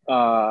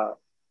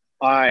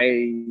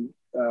I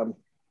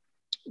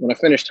when I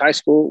finished high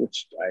school,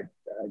 which I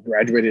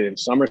graduated in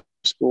summer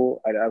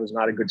school, I was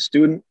not a good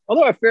student.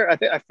 Although I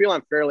feel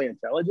I'm fairly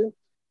intelligent.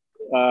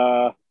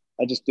 I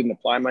just didn't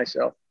apply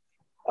myself,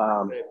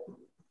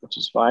 which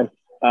is fine.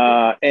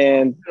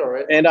 And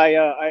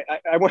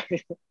I went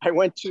I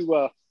went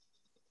to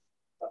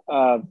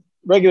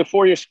regular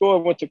 4-year school. I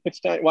went to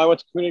Pittstown. Well, I went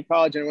to community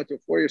college and I went to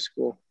a 4-year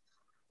school,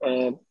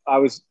 and I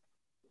was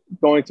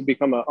going to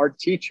become an art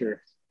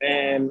teacher.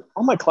 And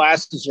all my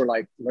classes were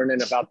like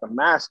learning about the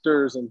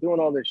masters and doing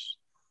all this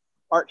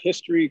art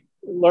history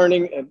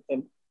learning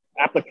and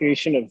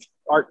application of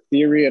art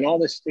theory and all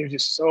this. It was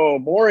just so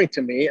boring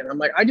to me. And I'm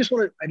like,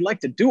 I'd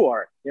like to do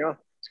art, you know?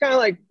 It's kind of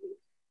like,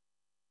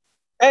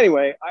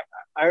 anyway,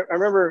 I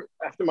remember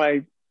after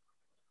my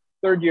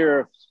 3rd year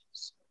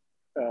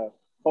of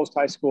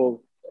post-high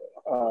school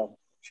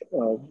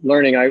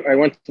learning, I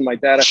went to my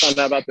dad. I found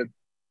out about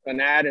an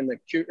ad in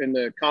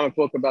the comic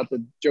book about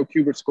the Joe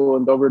Kubert School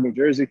in Dover, New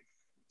Jersey.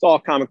 It's all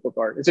comic book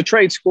art. It's a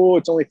trade school.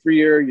 It's only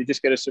 3-year. You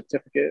just get a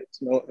certificate.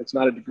 It's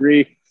not a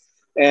degree.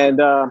 And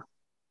I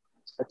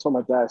told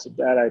my dad, I said,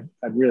 Dad,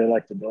 I'd really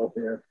like to go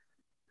here.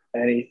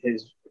 And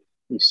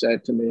he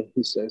said to me,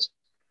 he says,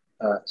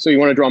 so you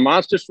want to draw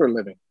monsters for a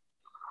living?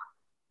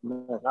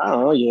 I'm like, I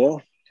don't know. Yeah,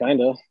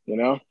 kind of, you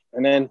know.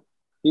 And then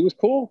he was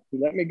cool. He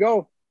let me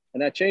go.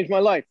 And that changed my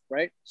life,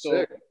 right? So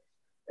sick.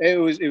 It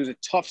was a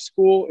tough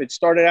school. It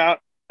started out,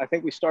 I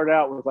think we started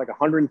out with like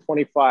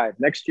 125.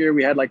 Next year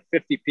we had like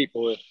 50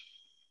 people.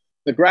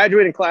 The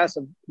graduating class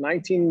of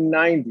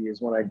 1990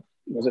 is when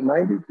was it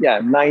 90? Yeah,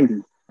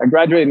 90. I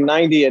graduated in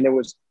 90 and it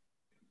was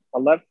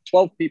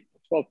 12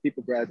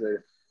 people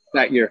graduated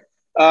that year.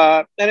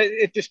 And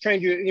it just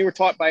trained you. You were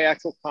taught by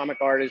actual comic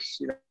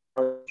artists. You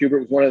know, Kubert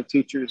was one of the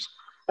teachers.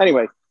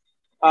 Anyway,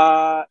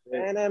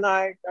 and then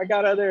I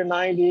got out there in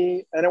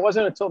 90, and it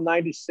wasn't until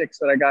 96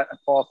 that I got a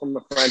call from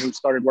a friend who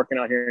started working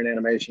out here in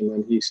animation.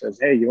 And he says,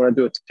 hey, you want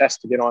to do a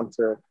test to get on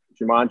to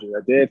Jumanji?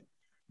 I did.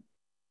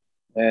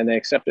 And they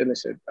accepted, and they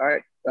said, all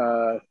right,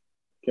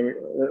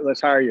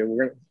 let's hire you.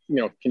 We're going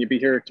to, can you be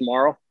here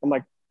tomorrow? I'm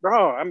like,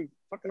 bro, I'm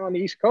fucking on the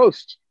East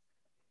Coast.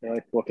 They're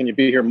like, well, can you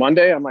be here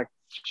Monday? I'm like,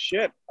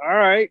 shit. All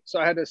right. So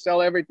I had to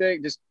sell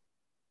everything, just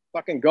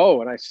fucking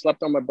go. And I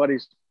slept on my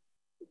buddy's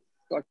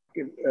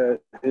fucking,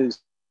 his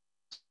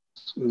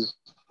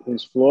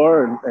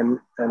floor, and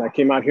I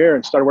came out here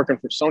and started working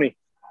for Sony.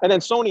 And then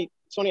Sony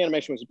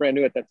Animation was brand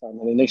new at that time,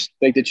 and then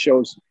they did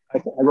shows.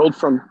 I rolled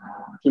from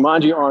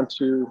Jumanji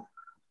onto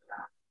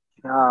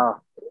I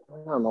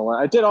don't know.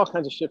 I did all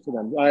kinds of shit for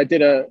them. I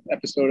did a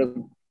episode of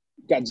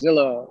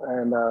Godzilla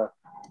and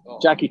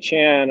Jackie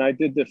Chan. I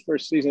did the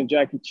first season of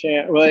Jackie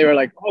Chan. Well, they were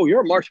like, "Oh,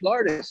 you're a martial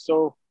artist,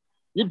 so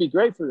you'd be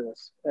great for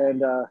this."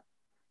 And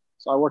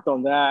so I worked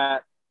on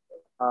that.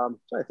 Trying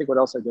to think what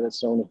else I did at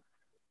Sony.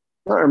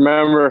 I don't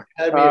remember.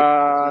 Had me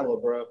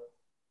Godzilla, bro.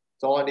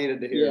 That's all I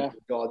needed to hear. Yeah.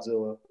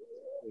 Godzilla.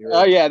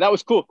 Oh yeah, that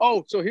was cool.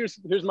 Oh, so here's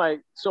my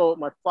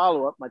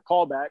follow-up, my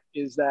callback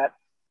is that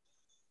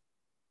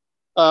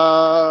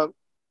the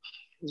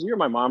year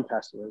my mom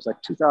passed away. It was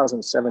like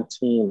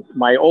 2017.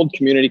 My old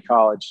community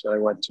college that I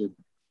went to,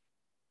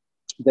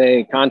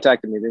 they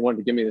contacted me. They wanted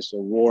to give me this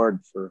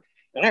award for,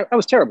 and I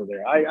was terrible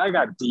there. I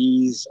got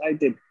D's. I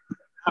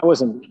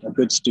wasn't a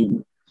good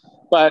student,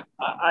 but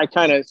I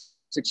kind of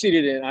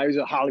succeeded in. I was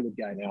a Hollywood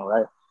guy now,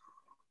 right?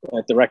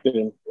 I directed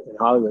in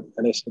Hollywood,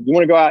 and they said, "You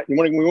want to go out? We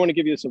want to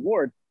give you this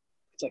award.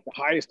 It's like the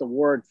highest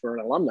award for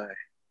an alumni."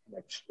 I'm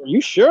like, "Are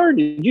you sure?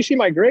 Did you see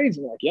my grades?"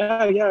 And they're like,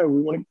 "Yeah.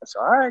 We want to." I said,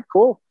 "All right,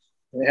 cool."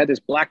 And they had this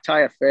black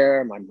tie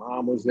affair. My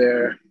mom was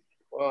there.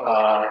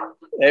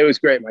 It was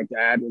great. My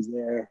dad was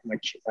there. My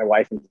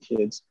wife and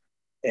kids,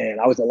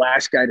 and I was the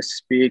last guy to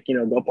speak.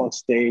 Go up on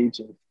stage,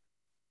 and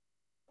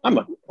I'm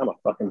a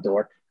fucking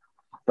dork.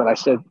 But I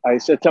said,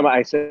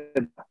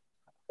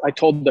 I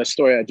told the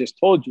story I just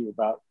told you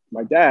about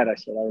my dad. I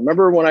said, I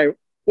remember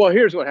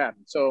here's what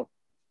happened. So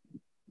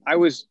when I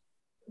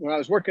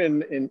was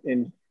working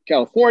in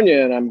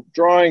California, and I'm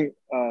drawing,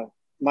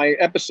 my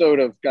episode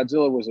of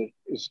Godzilla was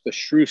the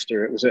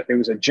Shrewster. It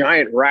was a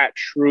giant rat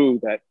shrew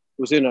that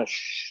was in a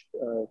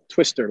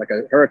twister, like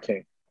a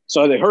hurricane.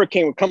 So the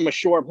hurricane would come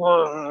ashore,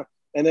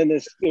 and then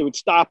it would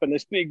stop, and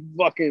this big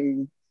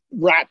fucking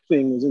rat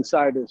thing was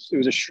inside this. It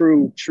was a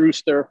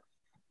Shrewster.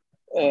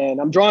 And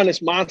I'm drawing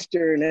this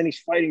monster, and then he's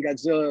fighting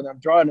Godzilla, and I'm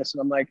drawing this,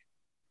 and I'm like,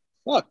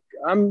 fuck,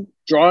 I'm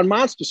drawing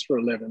monsters for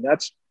a living.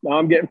 Now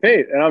I'm getting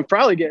paid, and I'm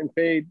probably getting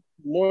paid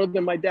more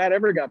than my dad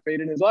ever got paid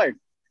in his life.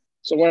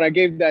 So when I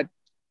gave that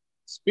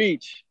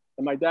speech,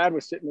 and my dad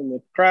was sitting in the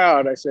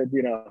crowd, I said,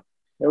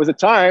 there was a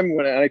time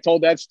when I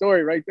told that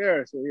story right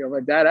there. So,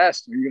 my dad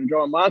asked me, "Are you going to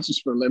draw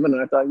monsters for a living?"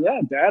 And I thought, yeah,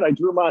 Dad, I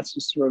drew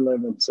monsters for a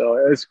living. So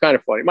it was kind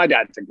of funny. My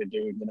dad's a good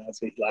dude,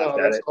 so he laughed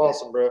at it. That's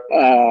awesome, bro.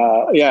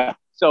 Yeah.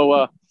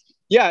 So,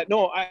 yeah,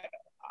 no,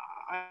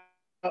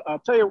 I'll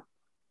tell you,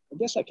 I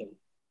guess I can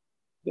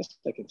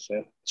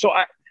say. So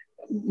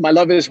my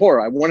love is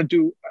horror. I want to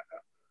do,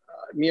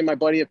 me and my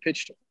buddy have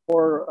pitched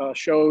horror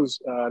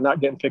shows, not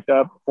getting picked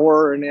up,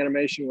 horror and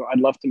animation. I'd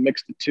love to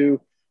mix the two.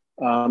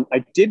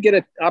 I did get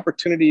an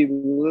opportunity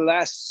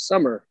last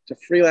summer to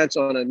freelance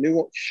on a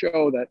new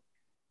show that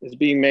is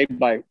being made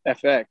by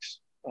FX.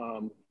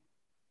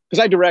 Because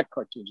I direct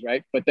cartoons,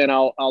 right? But then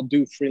I'll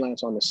do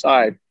freelance on the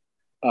side.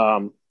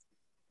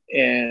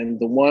 And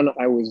the one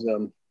I was,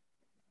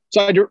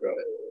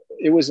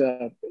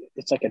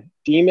 it's like a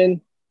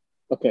demon.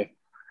 Okay,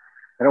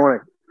 I don't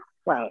want to.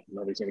 Wow,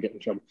 nobody's gonna get in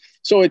trouble.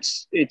 So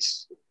it's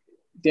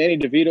Danny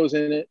DeVito's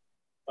in it.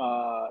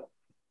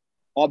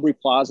 Aubrey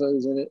Plaza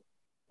is in it,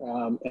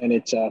 and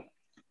it's a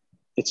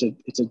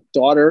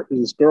daughter.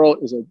 This girl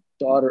is a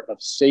daughter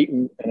of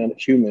Satan and a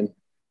human.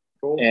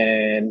 Cool.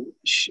 And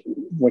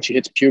when she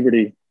hits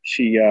puberty,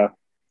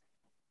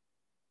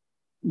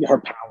 her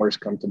powers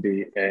come to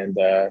be, and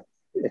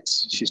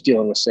she's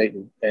dealing with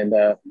Satan, and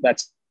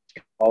that's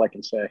all I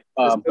can say.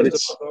 But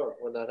it's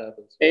when that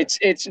happens.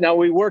 It's now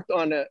we worked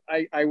on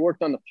I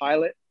worked on the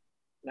pilot.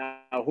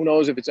 Now who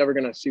knows if it's ever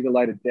going to see the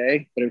light of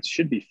day, but it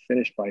should be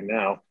finished by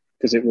now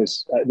because it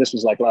was this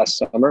was like last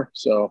summer,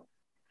 so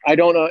I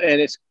don't know. And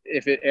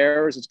if it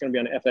airs, it's going to be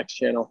on the FX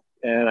channel,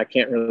 and I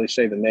can't really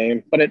say the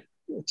name, but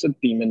it's a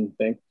demon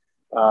thing.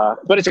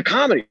 But it's a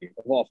comedy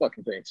of all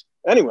fucking things.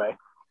 Anyway,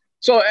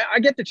 so I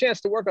get the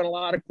chance to work on a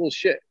lot of cool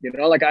shit, you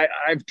know, like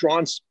I've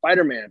drawn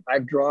Spider-Man.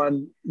 I've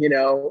drawn, you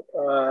know,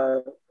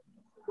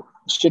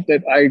 shit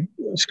that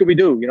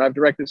Scooby-Doo, you know, I've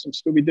directed some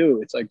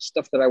Scooby-Doo. It's like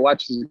stuff that I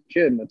watched as a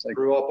kid, and it's like,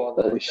 grew up on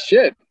that. Holy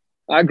shit.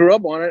 I grew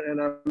up on it,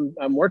 and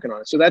I'm working on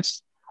it. So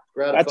that's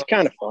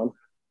kind of fun.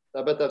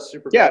 I bet that's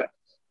super yeah. great.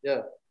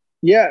 Yeah.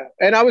 Yeah.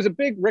 And I was a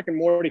big Rick and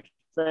Morty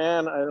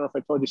fan. I don't know if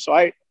I told you. So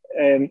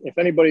and if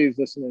anybody is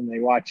listening, they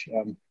watch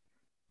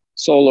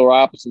Solar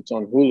Opposites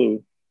on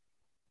Hulu.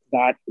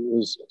 That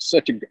was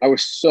I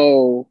was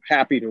so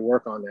happy to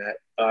work on that.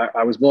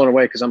 I was blown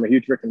away because I'm a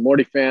huge Rick and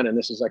Morty fan, and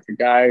this is like a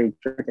guy who's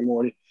Rick and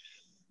Morty.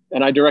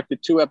 And I directed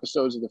 2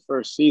 episodes of the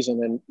first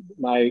season, and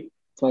my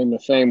claim to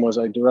fame was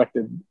I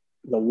directed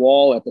the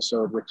Wall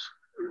episode, which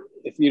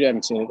if you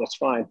haven't seen it, that's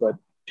fine, but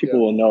people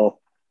will know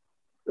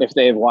if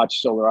they have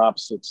watched Solar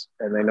Opposites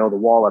and they know the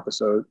Wall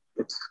episode.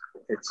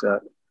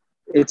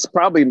 It's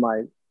probably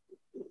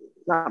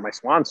not my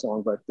swan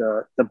song, but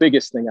the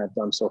biggest thing I've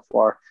done so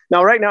far.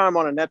 Now, right now I'm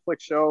on a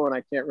Netflix show, and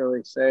I can't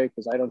really say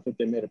because I don't think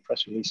they made a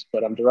press release,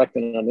 but I'm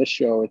directing on this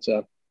show. It's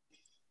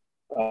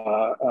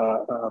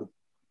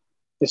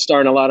it's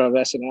starring a lot of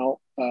SNL,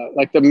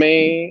 like the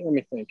main. Let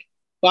me think.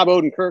 Bob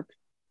Odenkirk,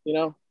 you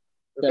know,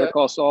 Better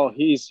Call Saul.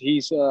 He's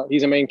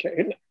a main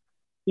character.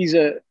 He's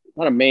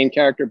not a main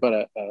character,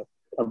 but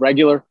a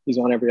regular. He's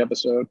on every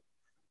episode.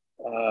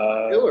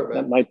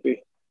 That might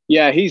be.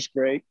 Yeah, he's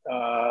great.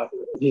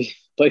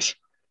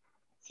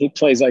 He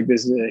plays like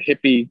this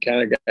hippie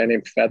kind of guy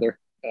named Feather.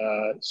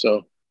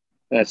 So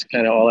that's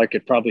kind of all I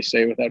could probably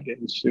say without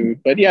getting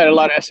sued. But yeah, a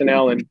lot of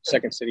SNL and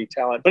Second City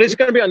talent. But it's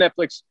going to be on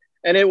Netflix,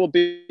 and it'll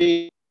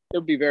be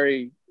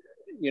very.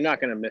 You're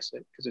not going to miss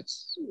it because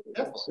it's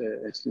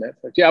Netflix.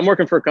 Yeah, I'm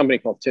working for a company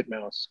called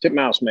Titmouse.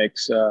 Titmouse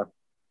makes.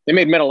 They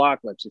made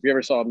Metalocalypse. If you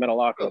ever saw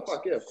Metalocalypse, oh,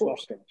 fuck yeah, of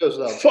course.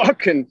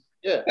 Fucking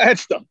yeah,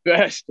 that's the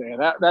best, man.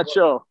 That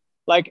show.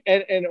 Like,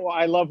 and what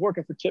I love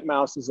working for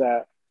Titmouse is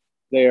that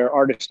they're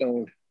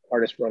artist-owned,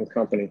 artist-run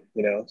company,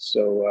 you know.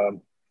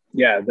 So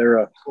yeah,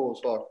 they're cool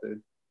as fuck,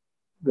 dude.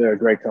 They're a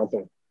great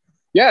company.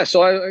 Yeah,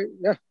 so I'm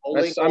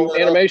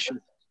animation.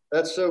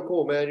 That's so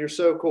cool, man. You're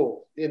so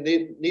cool. And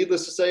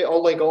needless to say,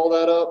 I'll link all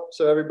that up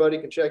so everybody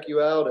can check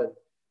you out. And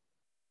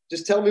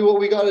just tell me what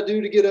we got to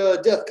do to get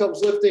a Death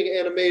Comes Lifting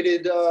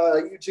animated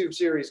YouTube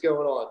series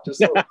going on.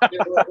 Just let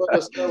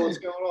us know what's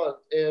going on,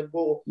 and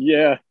we'll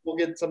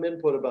get some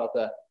input about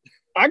that.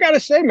 I gotta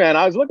say, man,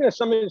 I was looking at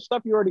some of the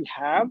stuff you already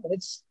have, and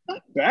it's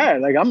not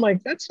bad. Like I'm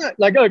like, that's not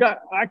like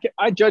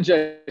I judge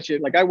that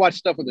shit. Like I watch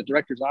stuff with the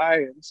director's eye,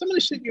 and some of the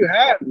shit you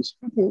have is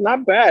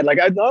not bad. Like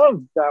I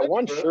love that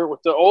one shirt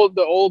with the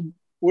old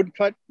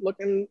woodcut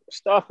looking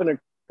stuff and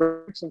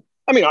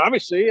I mean,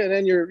 obviously, and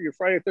then your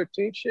Friday the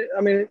 13th shit. I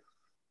mean,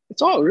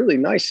 it's all really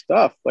nice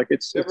stuff. Like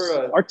it's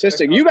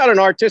artistic. You got an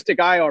artistic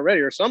eye already,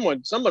 or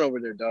someone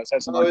over there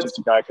has an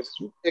artistic eye.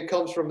 It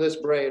comes from this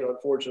brain,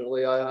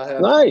 unfortunately. I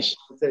have to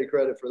take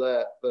credit for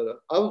that.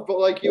 But I was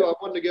like you. I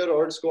wanted to go to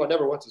art school. I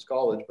never went to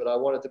college, but I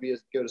wanted to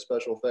go to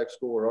special effects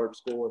school or art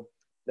school, and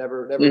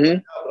never.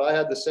 But I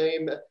had the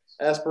same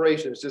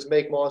aspirations, just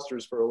make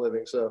monsters for a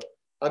living. So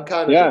I'm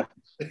kind of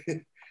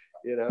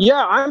you know.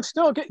 Yeah, I'm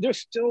still. There's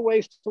still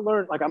ways to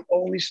learn. Like I'm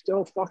always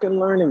still fucking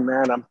learning,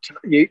 man.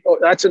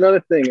 That's another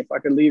thing. If I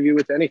could leave you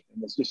with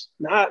anything, it's just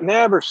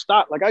never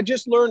stop. Like I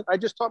just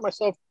taught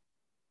myself.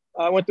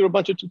 I went through a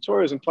bunch of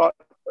tutorials and taught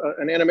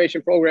an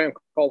animation program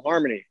called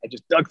Harmony. I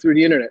just dug through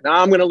the internet.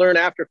 Now I'm going to learn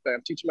After Effects.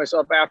 I'm teaching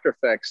myself After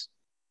Effects.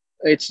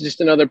 It's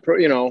just another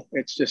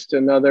it's just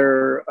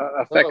another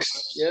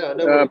effects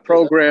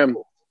program.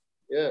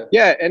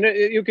 Yeah, and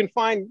you can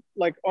find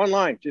like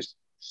online. Just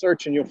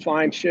search and you'll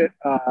find shit.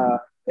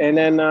 And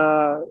then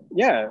I'm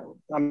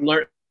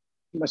learning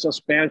myself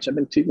Spanish. I've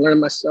been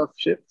learning myself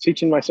shit,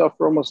 teaching myself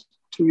for almost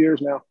 2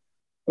 years now.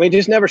 I mean,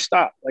 just never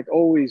stop. Like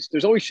always,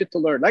 there's always shit to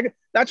learn. Like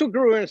that's what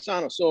Guru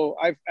Inosanto. So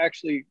I've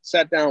actually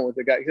sat down with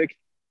the guy. Like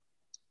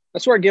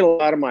that's where I get a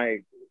lot of my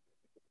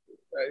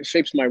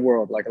shapes my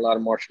world. Like a lot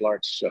of martial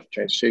arts stuff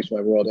shapes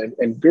my world.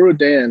 And Guru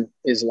Dan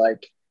is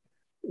like.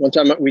 One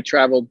time we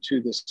traveled to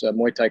this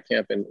Muay Thai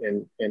camp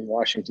in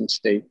Washington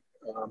State,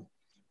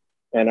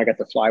 and I got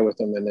to fly with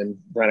him and then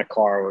rent a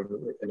car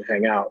and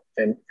hang out.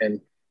 And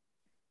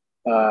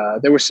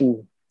there was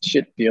some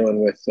shit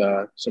dealing with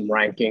some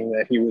ranking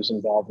that he was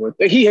involved with.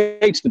 He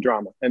hates the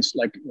drama, and it's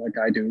like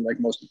I do. Like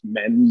most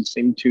men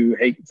seem to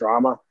hate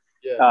drama.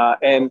 Yeah.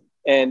 And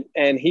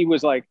he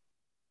was like,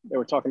 they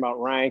were talking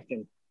about rank,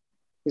 and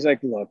he's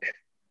like, look.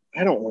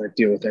 I don't want to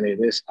deal with any of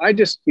this.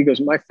 He goes,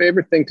 my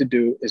favorite thing to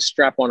do is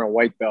strap on a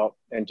white belt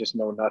and just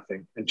know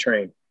nothing and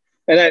train.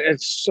 And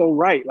it's so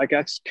right. Like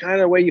that's kind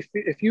of the way you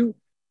feel. If you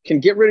can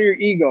get rid of your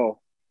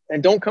ego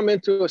and don't come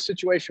into a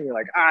situation where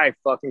you're like,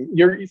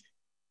 your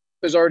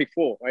is already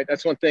full, right?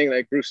 That's one thing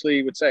like Bruce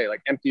Lee would say,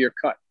 like empty your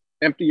cup.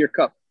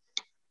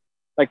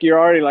 Like you're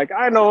already like,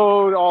 I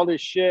know all this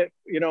shit.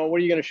 What are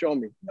you going to show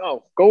me?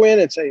 No, go in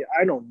and say,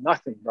 I know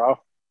nothing, bro. Of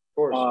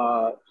course.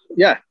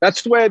 Yeah,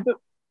 that's the way I do.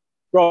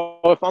 Bro,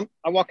 if I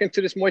walk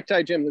into this Muay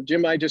Thai gym, the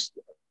gym I just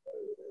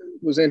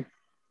was in,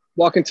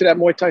 walk into that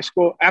Muay Thai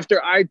school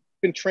after I've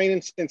been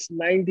training since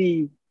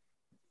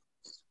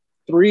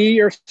 93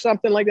 or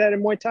something like that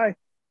in Muay Thai. I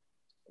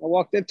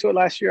walked into it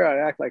last year. I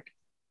act like,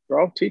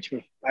 bro, teach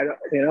me.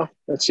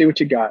 Let's see what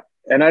you got.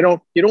 And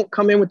you don't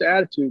come in with the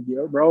attitude,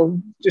 bro.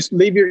 Just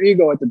leave your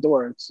ego at the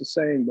door. It's the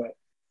saying, but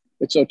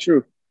it's so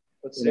true.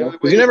 Because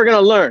you're never going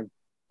to learn.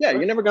 Yeah,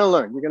 you're never going to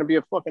learn. You're going to be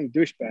a fucking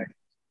douchebag.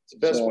 It's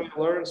the best way to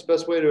learn. It's the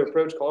best way to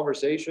approach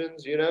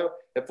conversations.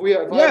 If I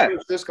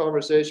approach this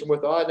conversation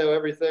with, I know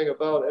everything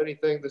about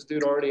anything this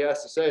dude already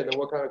has to say, then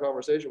what kind of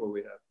conversation would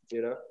we have?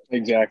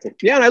 Exactly.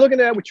 Yeah, and I look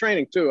into that with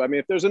training too. I mean,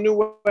 if there's a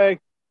new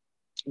way,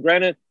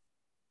 granted,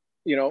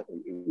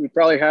 we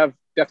probably have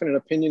definite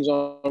opinions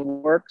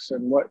on works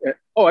and what.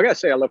 Oh, I gotta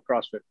say, I love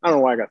CrossFit. I don't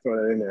know why I got to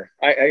throw that in there.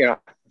 I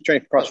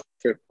trained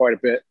CrossFit quite a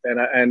bit,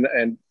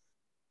 and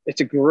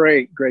it's a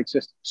great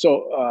system.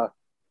 So,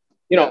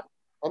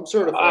 I'm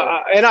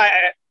certified. And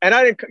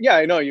I didn't. Yeah,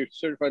 I know you're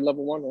certified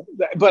level 1,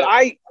 but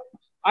I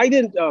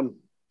didn't find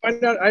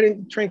out. I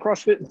didn't train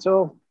CrossFit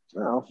until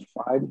 5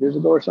 years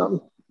ago or something.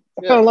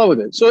 I fell in love with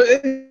it. So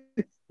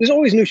there's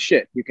always new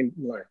shit you can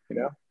learn.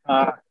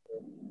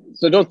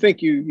 So don't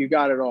think you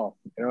got it all.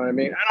 You know what I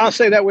mean? And I'll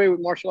say that way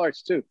with martial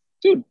arts too,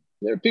 dude.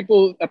 There are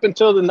people up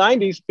until the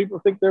 90s. People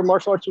think their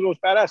martial arts was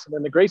badass, and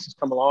then the Gracies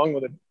come along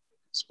with a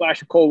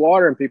splash of cold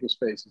water in people's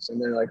faces,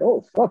 and they're like,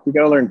 "Oh fuck, we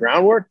got to learn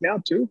groundwork now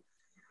too."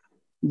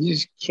 You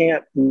just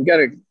can't. You got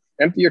to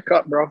empty your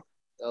cup, bro.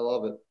 I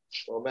love it.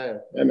 Well,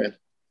 man. Yeah, man.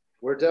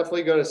 We're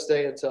definitely going to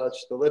stay in touch.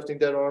 The Lifting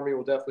Dead Army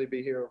will definitely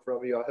be hearing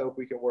from you. I hope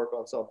we can work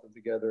on something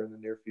together in the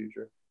near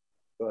future.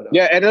 But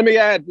yeah, and let me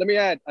add.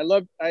 I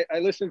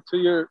listened to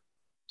your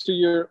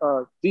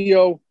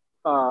Dio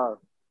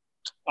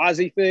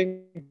Ozzy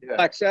thing,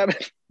 Black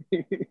Sabbath.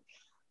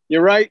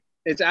 You're right.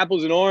 It's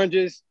apples and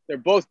oranges. They're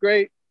both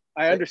great.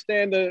 I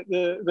understand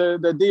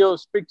the Dio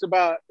speaks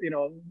about,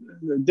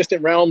 the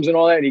distant realms and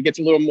all that. And he gets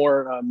a little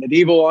more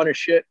medieval on his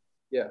shit.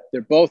 Yeah.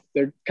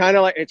 They're kind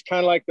of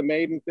like the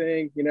Maiden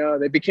thing.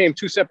 They became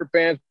two separate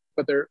bands,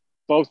 but they're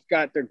both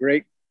got their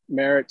great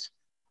merits.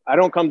 I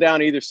don't come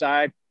down either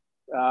side.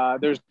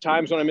 There's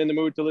times when I'm in the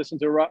mood to listen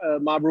to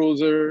Mob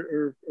Rules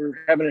or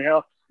Heaven and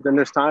Hell. Then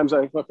there's times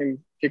I fucking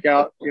kick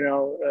out,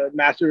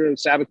 Master of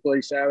Sabbath,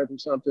 Bloody Sabbath or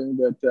something.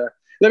 But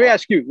let me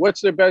ask you,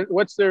 what's their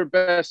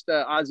best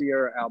Ozzy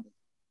era album?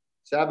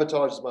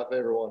 Sabotage is my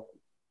favorite one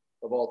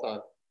of all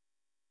time.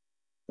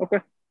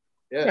 Okay.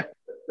 Yeah.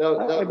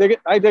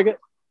 I dig it.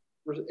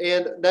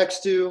 And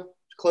next to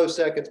close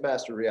seconds,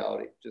 Master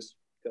Reality. Just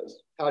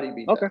because how do you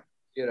beat that?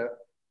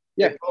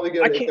 Yeah. Probably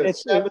good.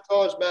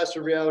 Sabotage,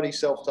 Master Reality,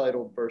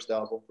 self-titled first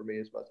album for me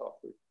is my top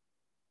 3.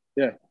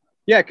 Yeah.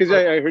 Yeah, because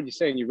I heard you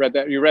saying you read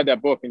that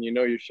book and you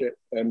know your shit.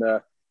 And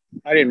I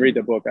didn't read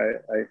the book. I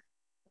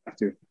have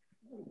to.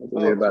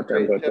 About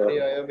that, but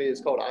Iommi is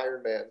called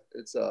Iron Man.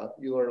 It's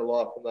you learn a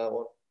lot from that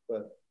one.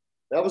 But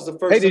that was the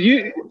first. Hey, did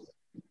you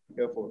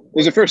go for it?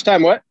 Was the first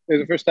time what?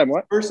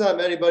 First time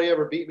anybody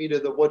ever beat me to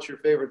the "What's your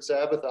favorite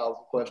Sabbath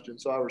album?" question.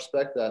 So I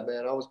respect that,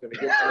 man. I was going to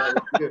get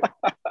to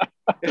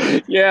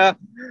that. Yeah.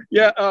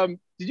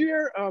 Did you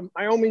hear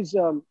Iommi's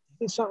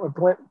did something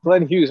with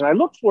Glenn Hughes? And I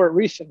looked for it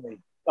recently.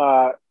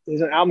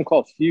 There's an album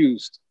called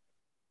Fused,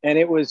 and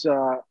it was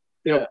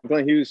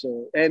Glenn Hughes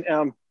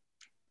and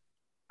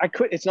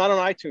it's not on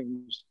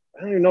iTunes. I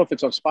don't even know if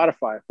it's on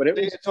Spotify, but I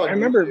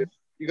remember YouTube.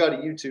 You got a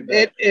YouTube.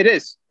 It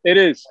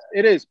is,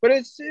 but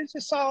it's a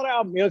solid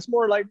album. It's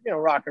more like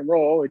rock and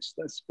roll.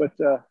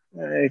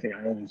 Anything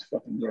I own is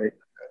fucking great.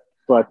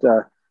 But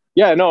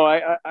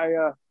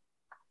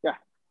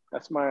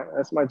that's my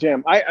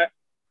jam. I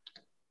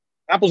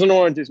apples and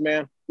oranges,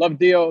 man. Love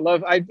Dio.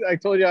 I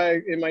told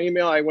you in my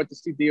email I went to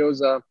see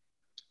Dio's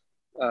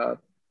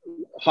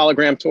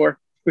hologram tour,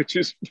 which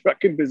is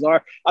fucking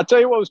bizarre. I'll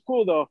tell you what was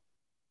cool though.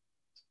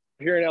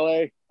 Here in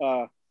LA,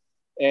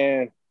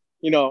 And,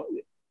 you know,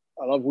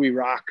 I love We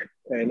Rock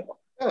and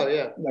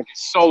like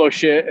solo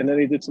shit. And then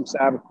he did some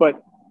Sabbath,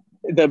 but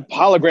the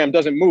hologram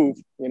doesn't move.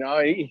 You know,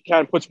 he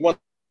kind of puts one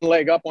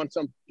leg up on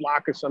some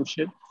block or some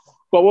shit.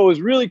 But what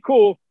was really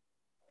cool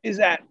is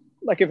that,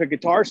 like, if a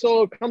guitar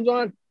solo comes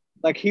on,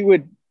 like, he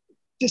would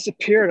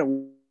disappear in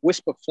a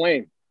wisp of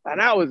flame. And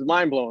that was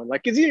mind blowing.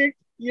 Like, cause you're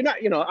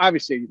not, you know,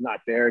 obviously he's not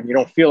there and you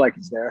don't feel like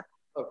he's there.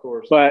 Of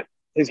course. But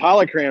his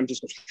hologram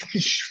just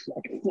goes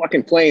like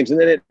fucking flames. And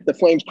then the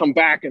flames come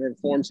back and it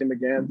forms him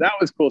again. That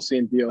was cool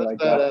seeing Dio like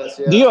that.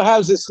 Yeah. Dio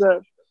has this,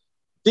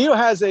 Dio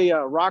has a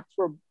rock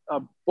for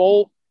a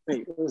bowl.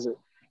 Wait, what is it?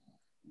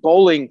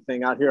 Bowling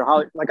thing out here.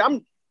 Like,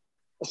 I'm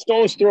a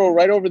stone's throw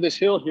right over this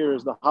hill here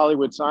is the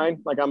Hollywood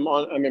sign. Like, I'm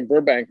in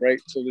Burbank, right?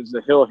 So there's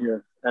the hill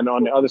here. And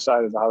on the other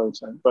side is the Hollywood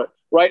sign. But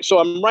right, so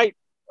I'm like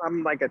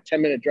a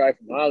 10-minute drive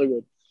from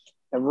Hollywood.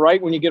 And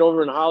right when you get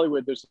over in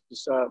Hollywood, there's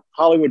this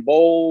Hollywood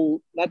Bowl,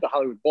 not the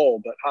Hollywood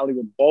Bowl, but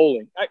Hollywood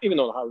Bowling. Even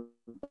though the Hollywood,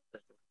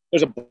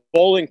 there's a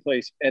bowling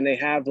place, and they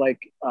have like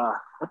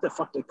what the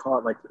fuck they call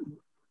it? Like,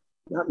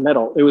 not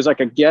metal. It was like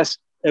a guest.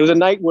 It was a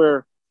night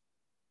where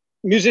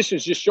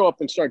musicians just show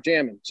up and start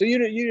jamming. So you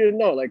didn't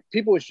know, like,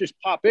 people would just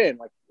pop in,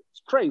 like,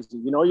 it's crazy.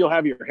 You know, you'll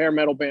have your hair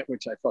metal band,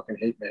 which I fucking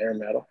hate the hair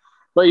metal,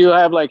 but you'll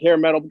have like hair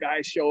metal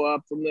guys show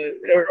up from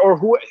or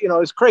who, you know,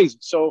 it's crazy.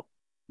 So,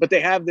 but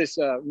they have this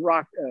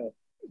rock.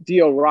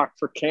 Dio Rock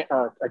for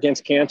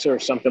against cancer or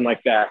something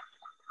like that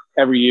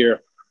every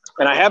year,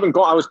 and I haven't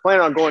gone. I was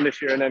planning on going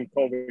this year, and then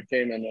COVID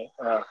came in.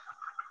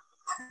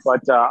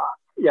 But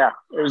yeah,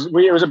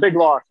 it was a big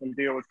loss when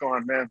Dio was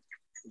gone, man.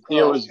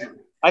 Dio was.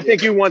 I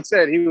think you once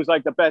said he was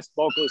like the best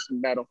vocalist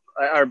in metal,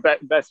 or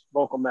best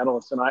vocal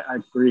medalist, and I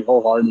agree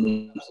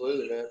wholeheartedly.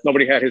 Absolutely, man.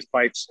 Nobody had his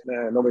pipes.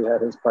 Nobody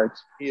had his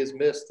pipes. He is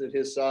missed at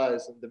his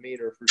size and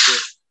demeanor for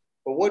sure.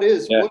 But what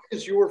is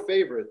your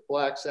favorite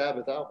Black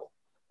Sabbath album?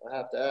 I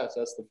have to ask.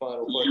 That's the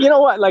final question. You know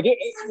what? Like,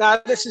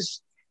 now this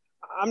is.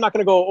 I'm not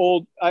going to go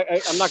old.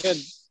 I'm not going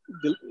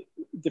to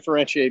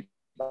differentiate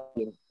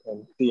and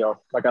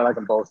Dio. Like, I like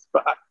them both,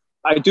 but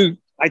I do.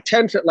 I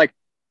tend to like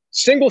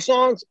single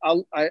songs.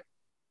 I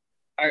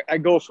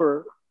go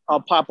for. I'll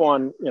pop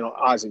on, you know,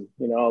 Ozzy.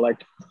 You know,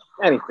 like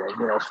anything.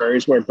 You know,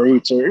 Fairies Wear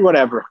Boots or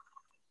whatever.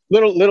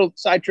 Little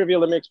side trivia.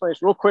 Let me explain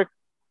this real quick.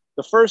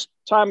 The first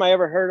time I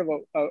ever heard of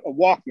a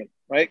Walkman,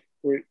 right?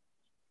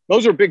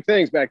 Those are big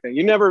things back then.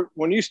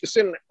 When you used to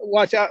sit and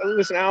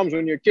listen to albums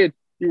when you're a kid,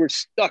 you were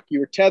stuck.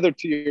 You were tethered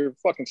to your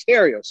fucking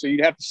stereo. So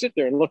you'd have to sit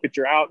there and look at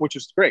your album, which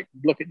is great.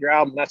 Look at your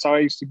album. That's how I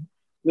used to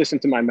listen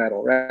to my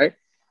metal, right?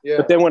 Yeah.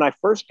 But then when I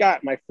first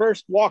got my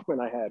first Walkman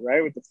I had,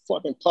 right, with the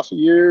fucking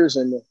puffy ears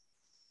and you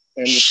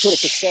put a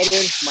cassette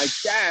in, my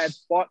dad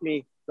bought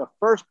me the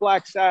first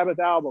Black Sabbath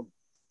album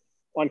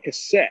on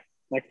cassette,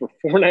 like for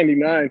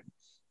 $4.99.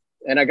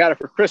 And I got it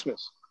for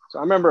Christmas. So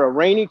I remember a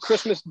rainy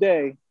Christmas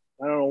day.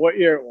 I don't know what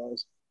year it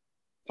was.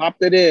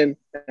 Popped it in,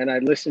 and I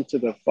listened to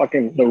the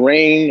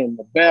rain and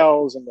the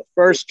bells and the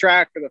first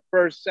track of the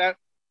first set.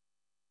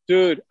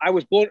 Dude, I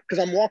was blown because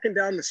I'm walking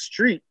down the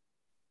street,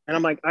 and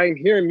I'm like, I'm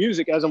hearing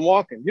music as I'm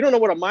walking. You don't know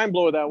what a mind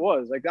blower that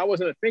was. Like, that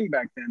wasn't a thing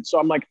back then. So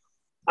I'm like,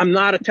 I'm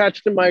not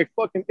attached to my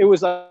fucking. It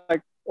was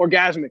like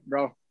orgasmic,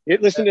 bro.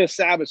 Listen to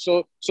Sabbath.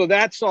 So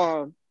that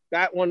song,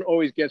 that one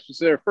always gets me.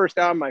 So their first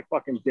album, I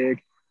fucking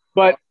dig.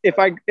 But if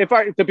I,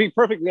 to be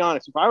perfectly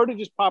honest, if I were to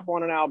just pop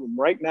on an album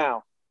right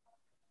now,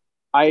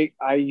 I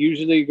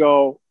usually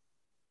go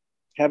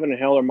Heaven and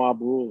Hell or Mob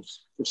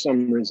Rules for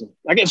some reason.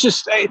 Like, it's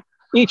just I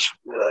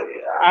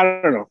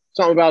don't know,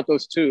 something about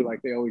those two.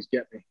 Like, they always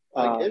get me.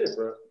 I get it,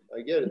 bro.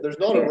 I get it. There's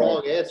not a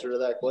wrong answer to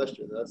that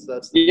question.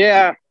 That's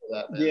yeah.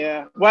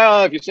 Yeah.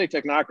 Well, if you say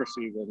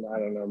Technocracy, then I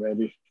don't know,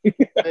 maybe.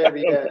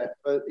 Maybe, yeah.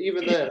 But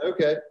even then,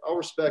 okay, I'll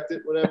respect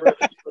it. Whatever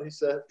he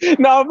said.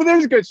 No, but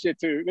there's good shit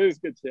too. There's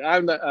good shit.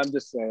 I'm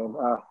just saying.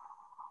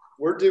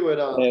 We're doing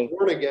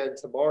Born Again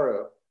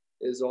tomorrow.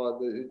 Is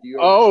on the.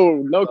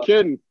 No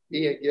kidding.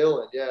 Ian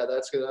Gillan, yeah,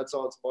 that's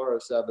on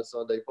tomorrow's Sabbath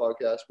Sunday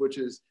podcast, which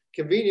is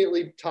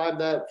conveniently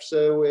timed that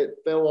so it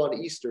fell on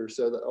Easter.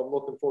 So that I'm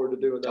looking forward to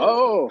doing that.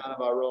 Oh, kind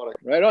of ironic.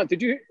 Right on.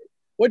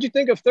 What'd you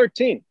think of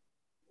 13?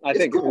 I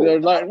think cool.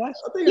 Right?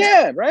 Fuck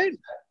yeah.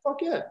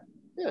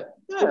 Yeah.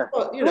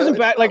 It wasn't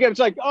bad. Like, it's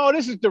like, oh,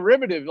 this is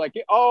derivative. Like,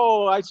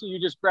 oh, I see you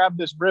just grabbed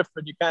this riff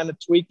and you kind of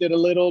tweaked it a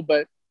little,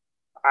 but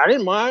I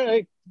didn't mind.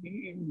 Like,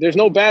 there's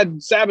no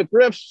bad Sabbath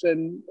riffs,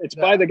 and it's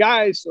by the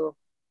guys. So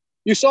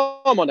you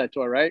saw them on that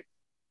tour, right?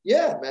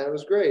 Yeah, man, it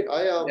was great.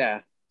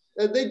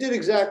 They did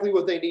exactly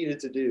what they needed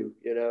to do.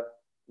 You know,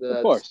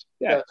 of course.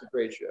 Yeah, that's a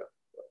great show.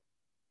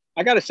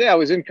 I got to say, I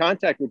was in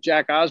contact with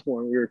Jack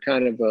Osborne. We were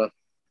kind of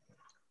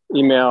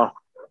email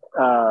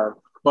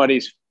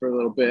buddies for a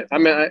little bit. I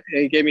mean,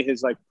 he gave me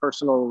his like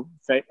personal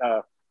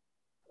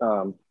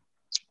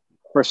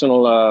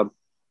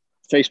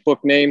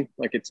Facebook name.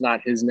 Like, it's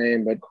not his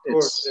name, but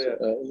it's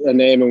a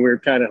name, and we were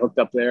kind of hooked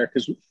up there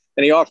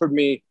and he offered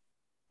me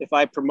if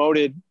I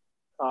promoted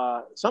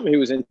something he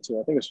was into.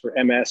 I think it was for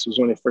MS. It was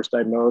when he first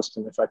diagnosed,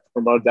 and if I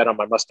promoted that on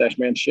my Mustache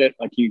Man shit,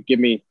 like he'd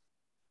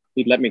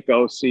let me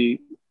go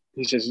see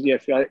he says, yeah,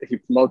 if you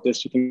promote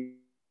this, you can,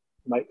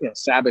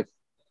 Sabbath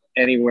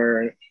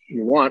anywhere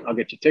you want. I'll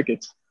get you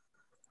tickets.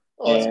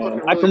 Oh,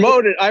 and I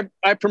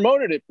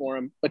promoted it for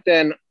him, but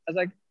then I was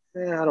like,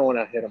 I don't want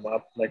to hit him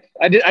up. Like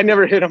I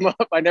never hit him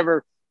up. I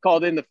never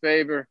called in the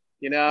favor,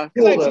 because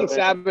I'd seen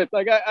Sabbath.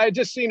 Like I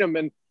just seen him,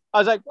 and I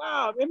was like,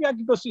 wow, maybe I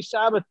could go see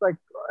Sabbath like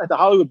at the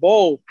Hollywood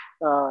Bowl.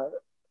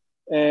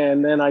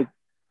 And then I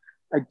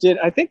did.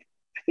 I think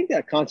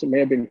that concert may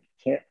have been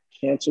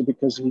canceled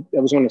because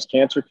that was when his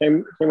cancer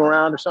came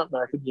around or something.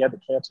 I think he had the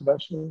cancer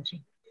vaccine.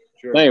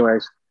 Sure.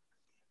 Anyways,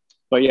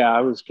 but yeah,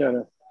 I was kind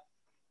of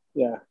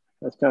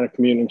that's kind of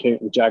communicating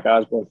with Jack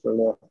Osbourne for a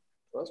while.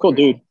 That's cool,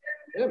 dude.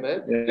 Yeah,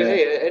 man. Yeah.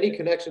 Hey, any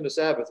connection to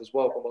Sabbath is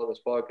welcome on this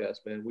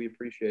podcast, man. We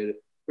appreciate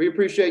it. We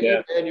appreciate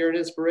you, man. You're an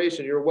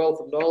inspiration. You're a wealth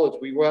of knowledge.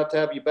 We will have to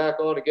have you back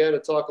on again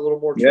and talk a little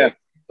more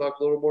talk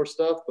a little more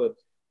stuff, but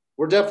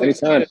we're definitely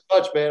staying in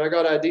touch, man. I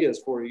got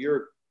ideas for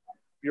you.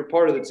 You're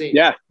part of the team.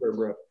 Yeah. Sure,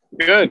 bro.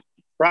 Good.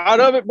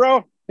 Proud of it,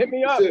 bro. Hit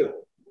me up.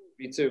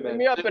 Me too, man. Hit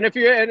me up. And if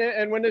you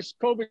and when this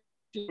COVID,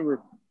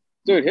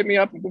 dude, hit me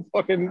up.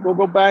 We'll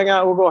go bang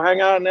out. We'll go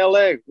hang out in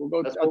LA.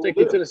 I'll take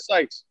you to the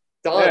sites.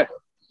 Done.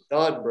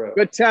 Done, bro.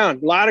 Good town.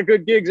 A lot of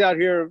good gigs out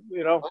here,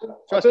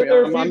 Trust me.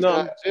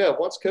 Yeah,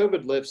 once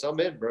COVID lifts, I'm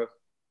in, bro.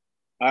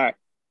 All right.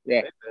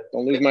 Yeah.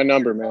 Don't lose my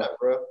number, man.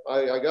 Bro.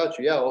 I got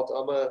you. Yeah,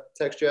 I'm going to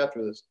text you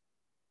after this.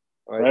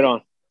 All right. Right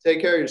on.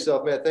 Take care of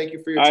yourself, man. Thank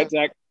you for your time. All right,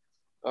 Zach.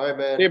 All right,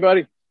 man. See you,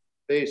 buddy.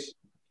 Peace.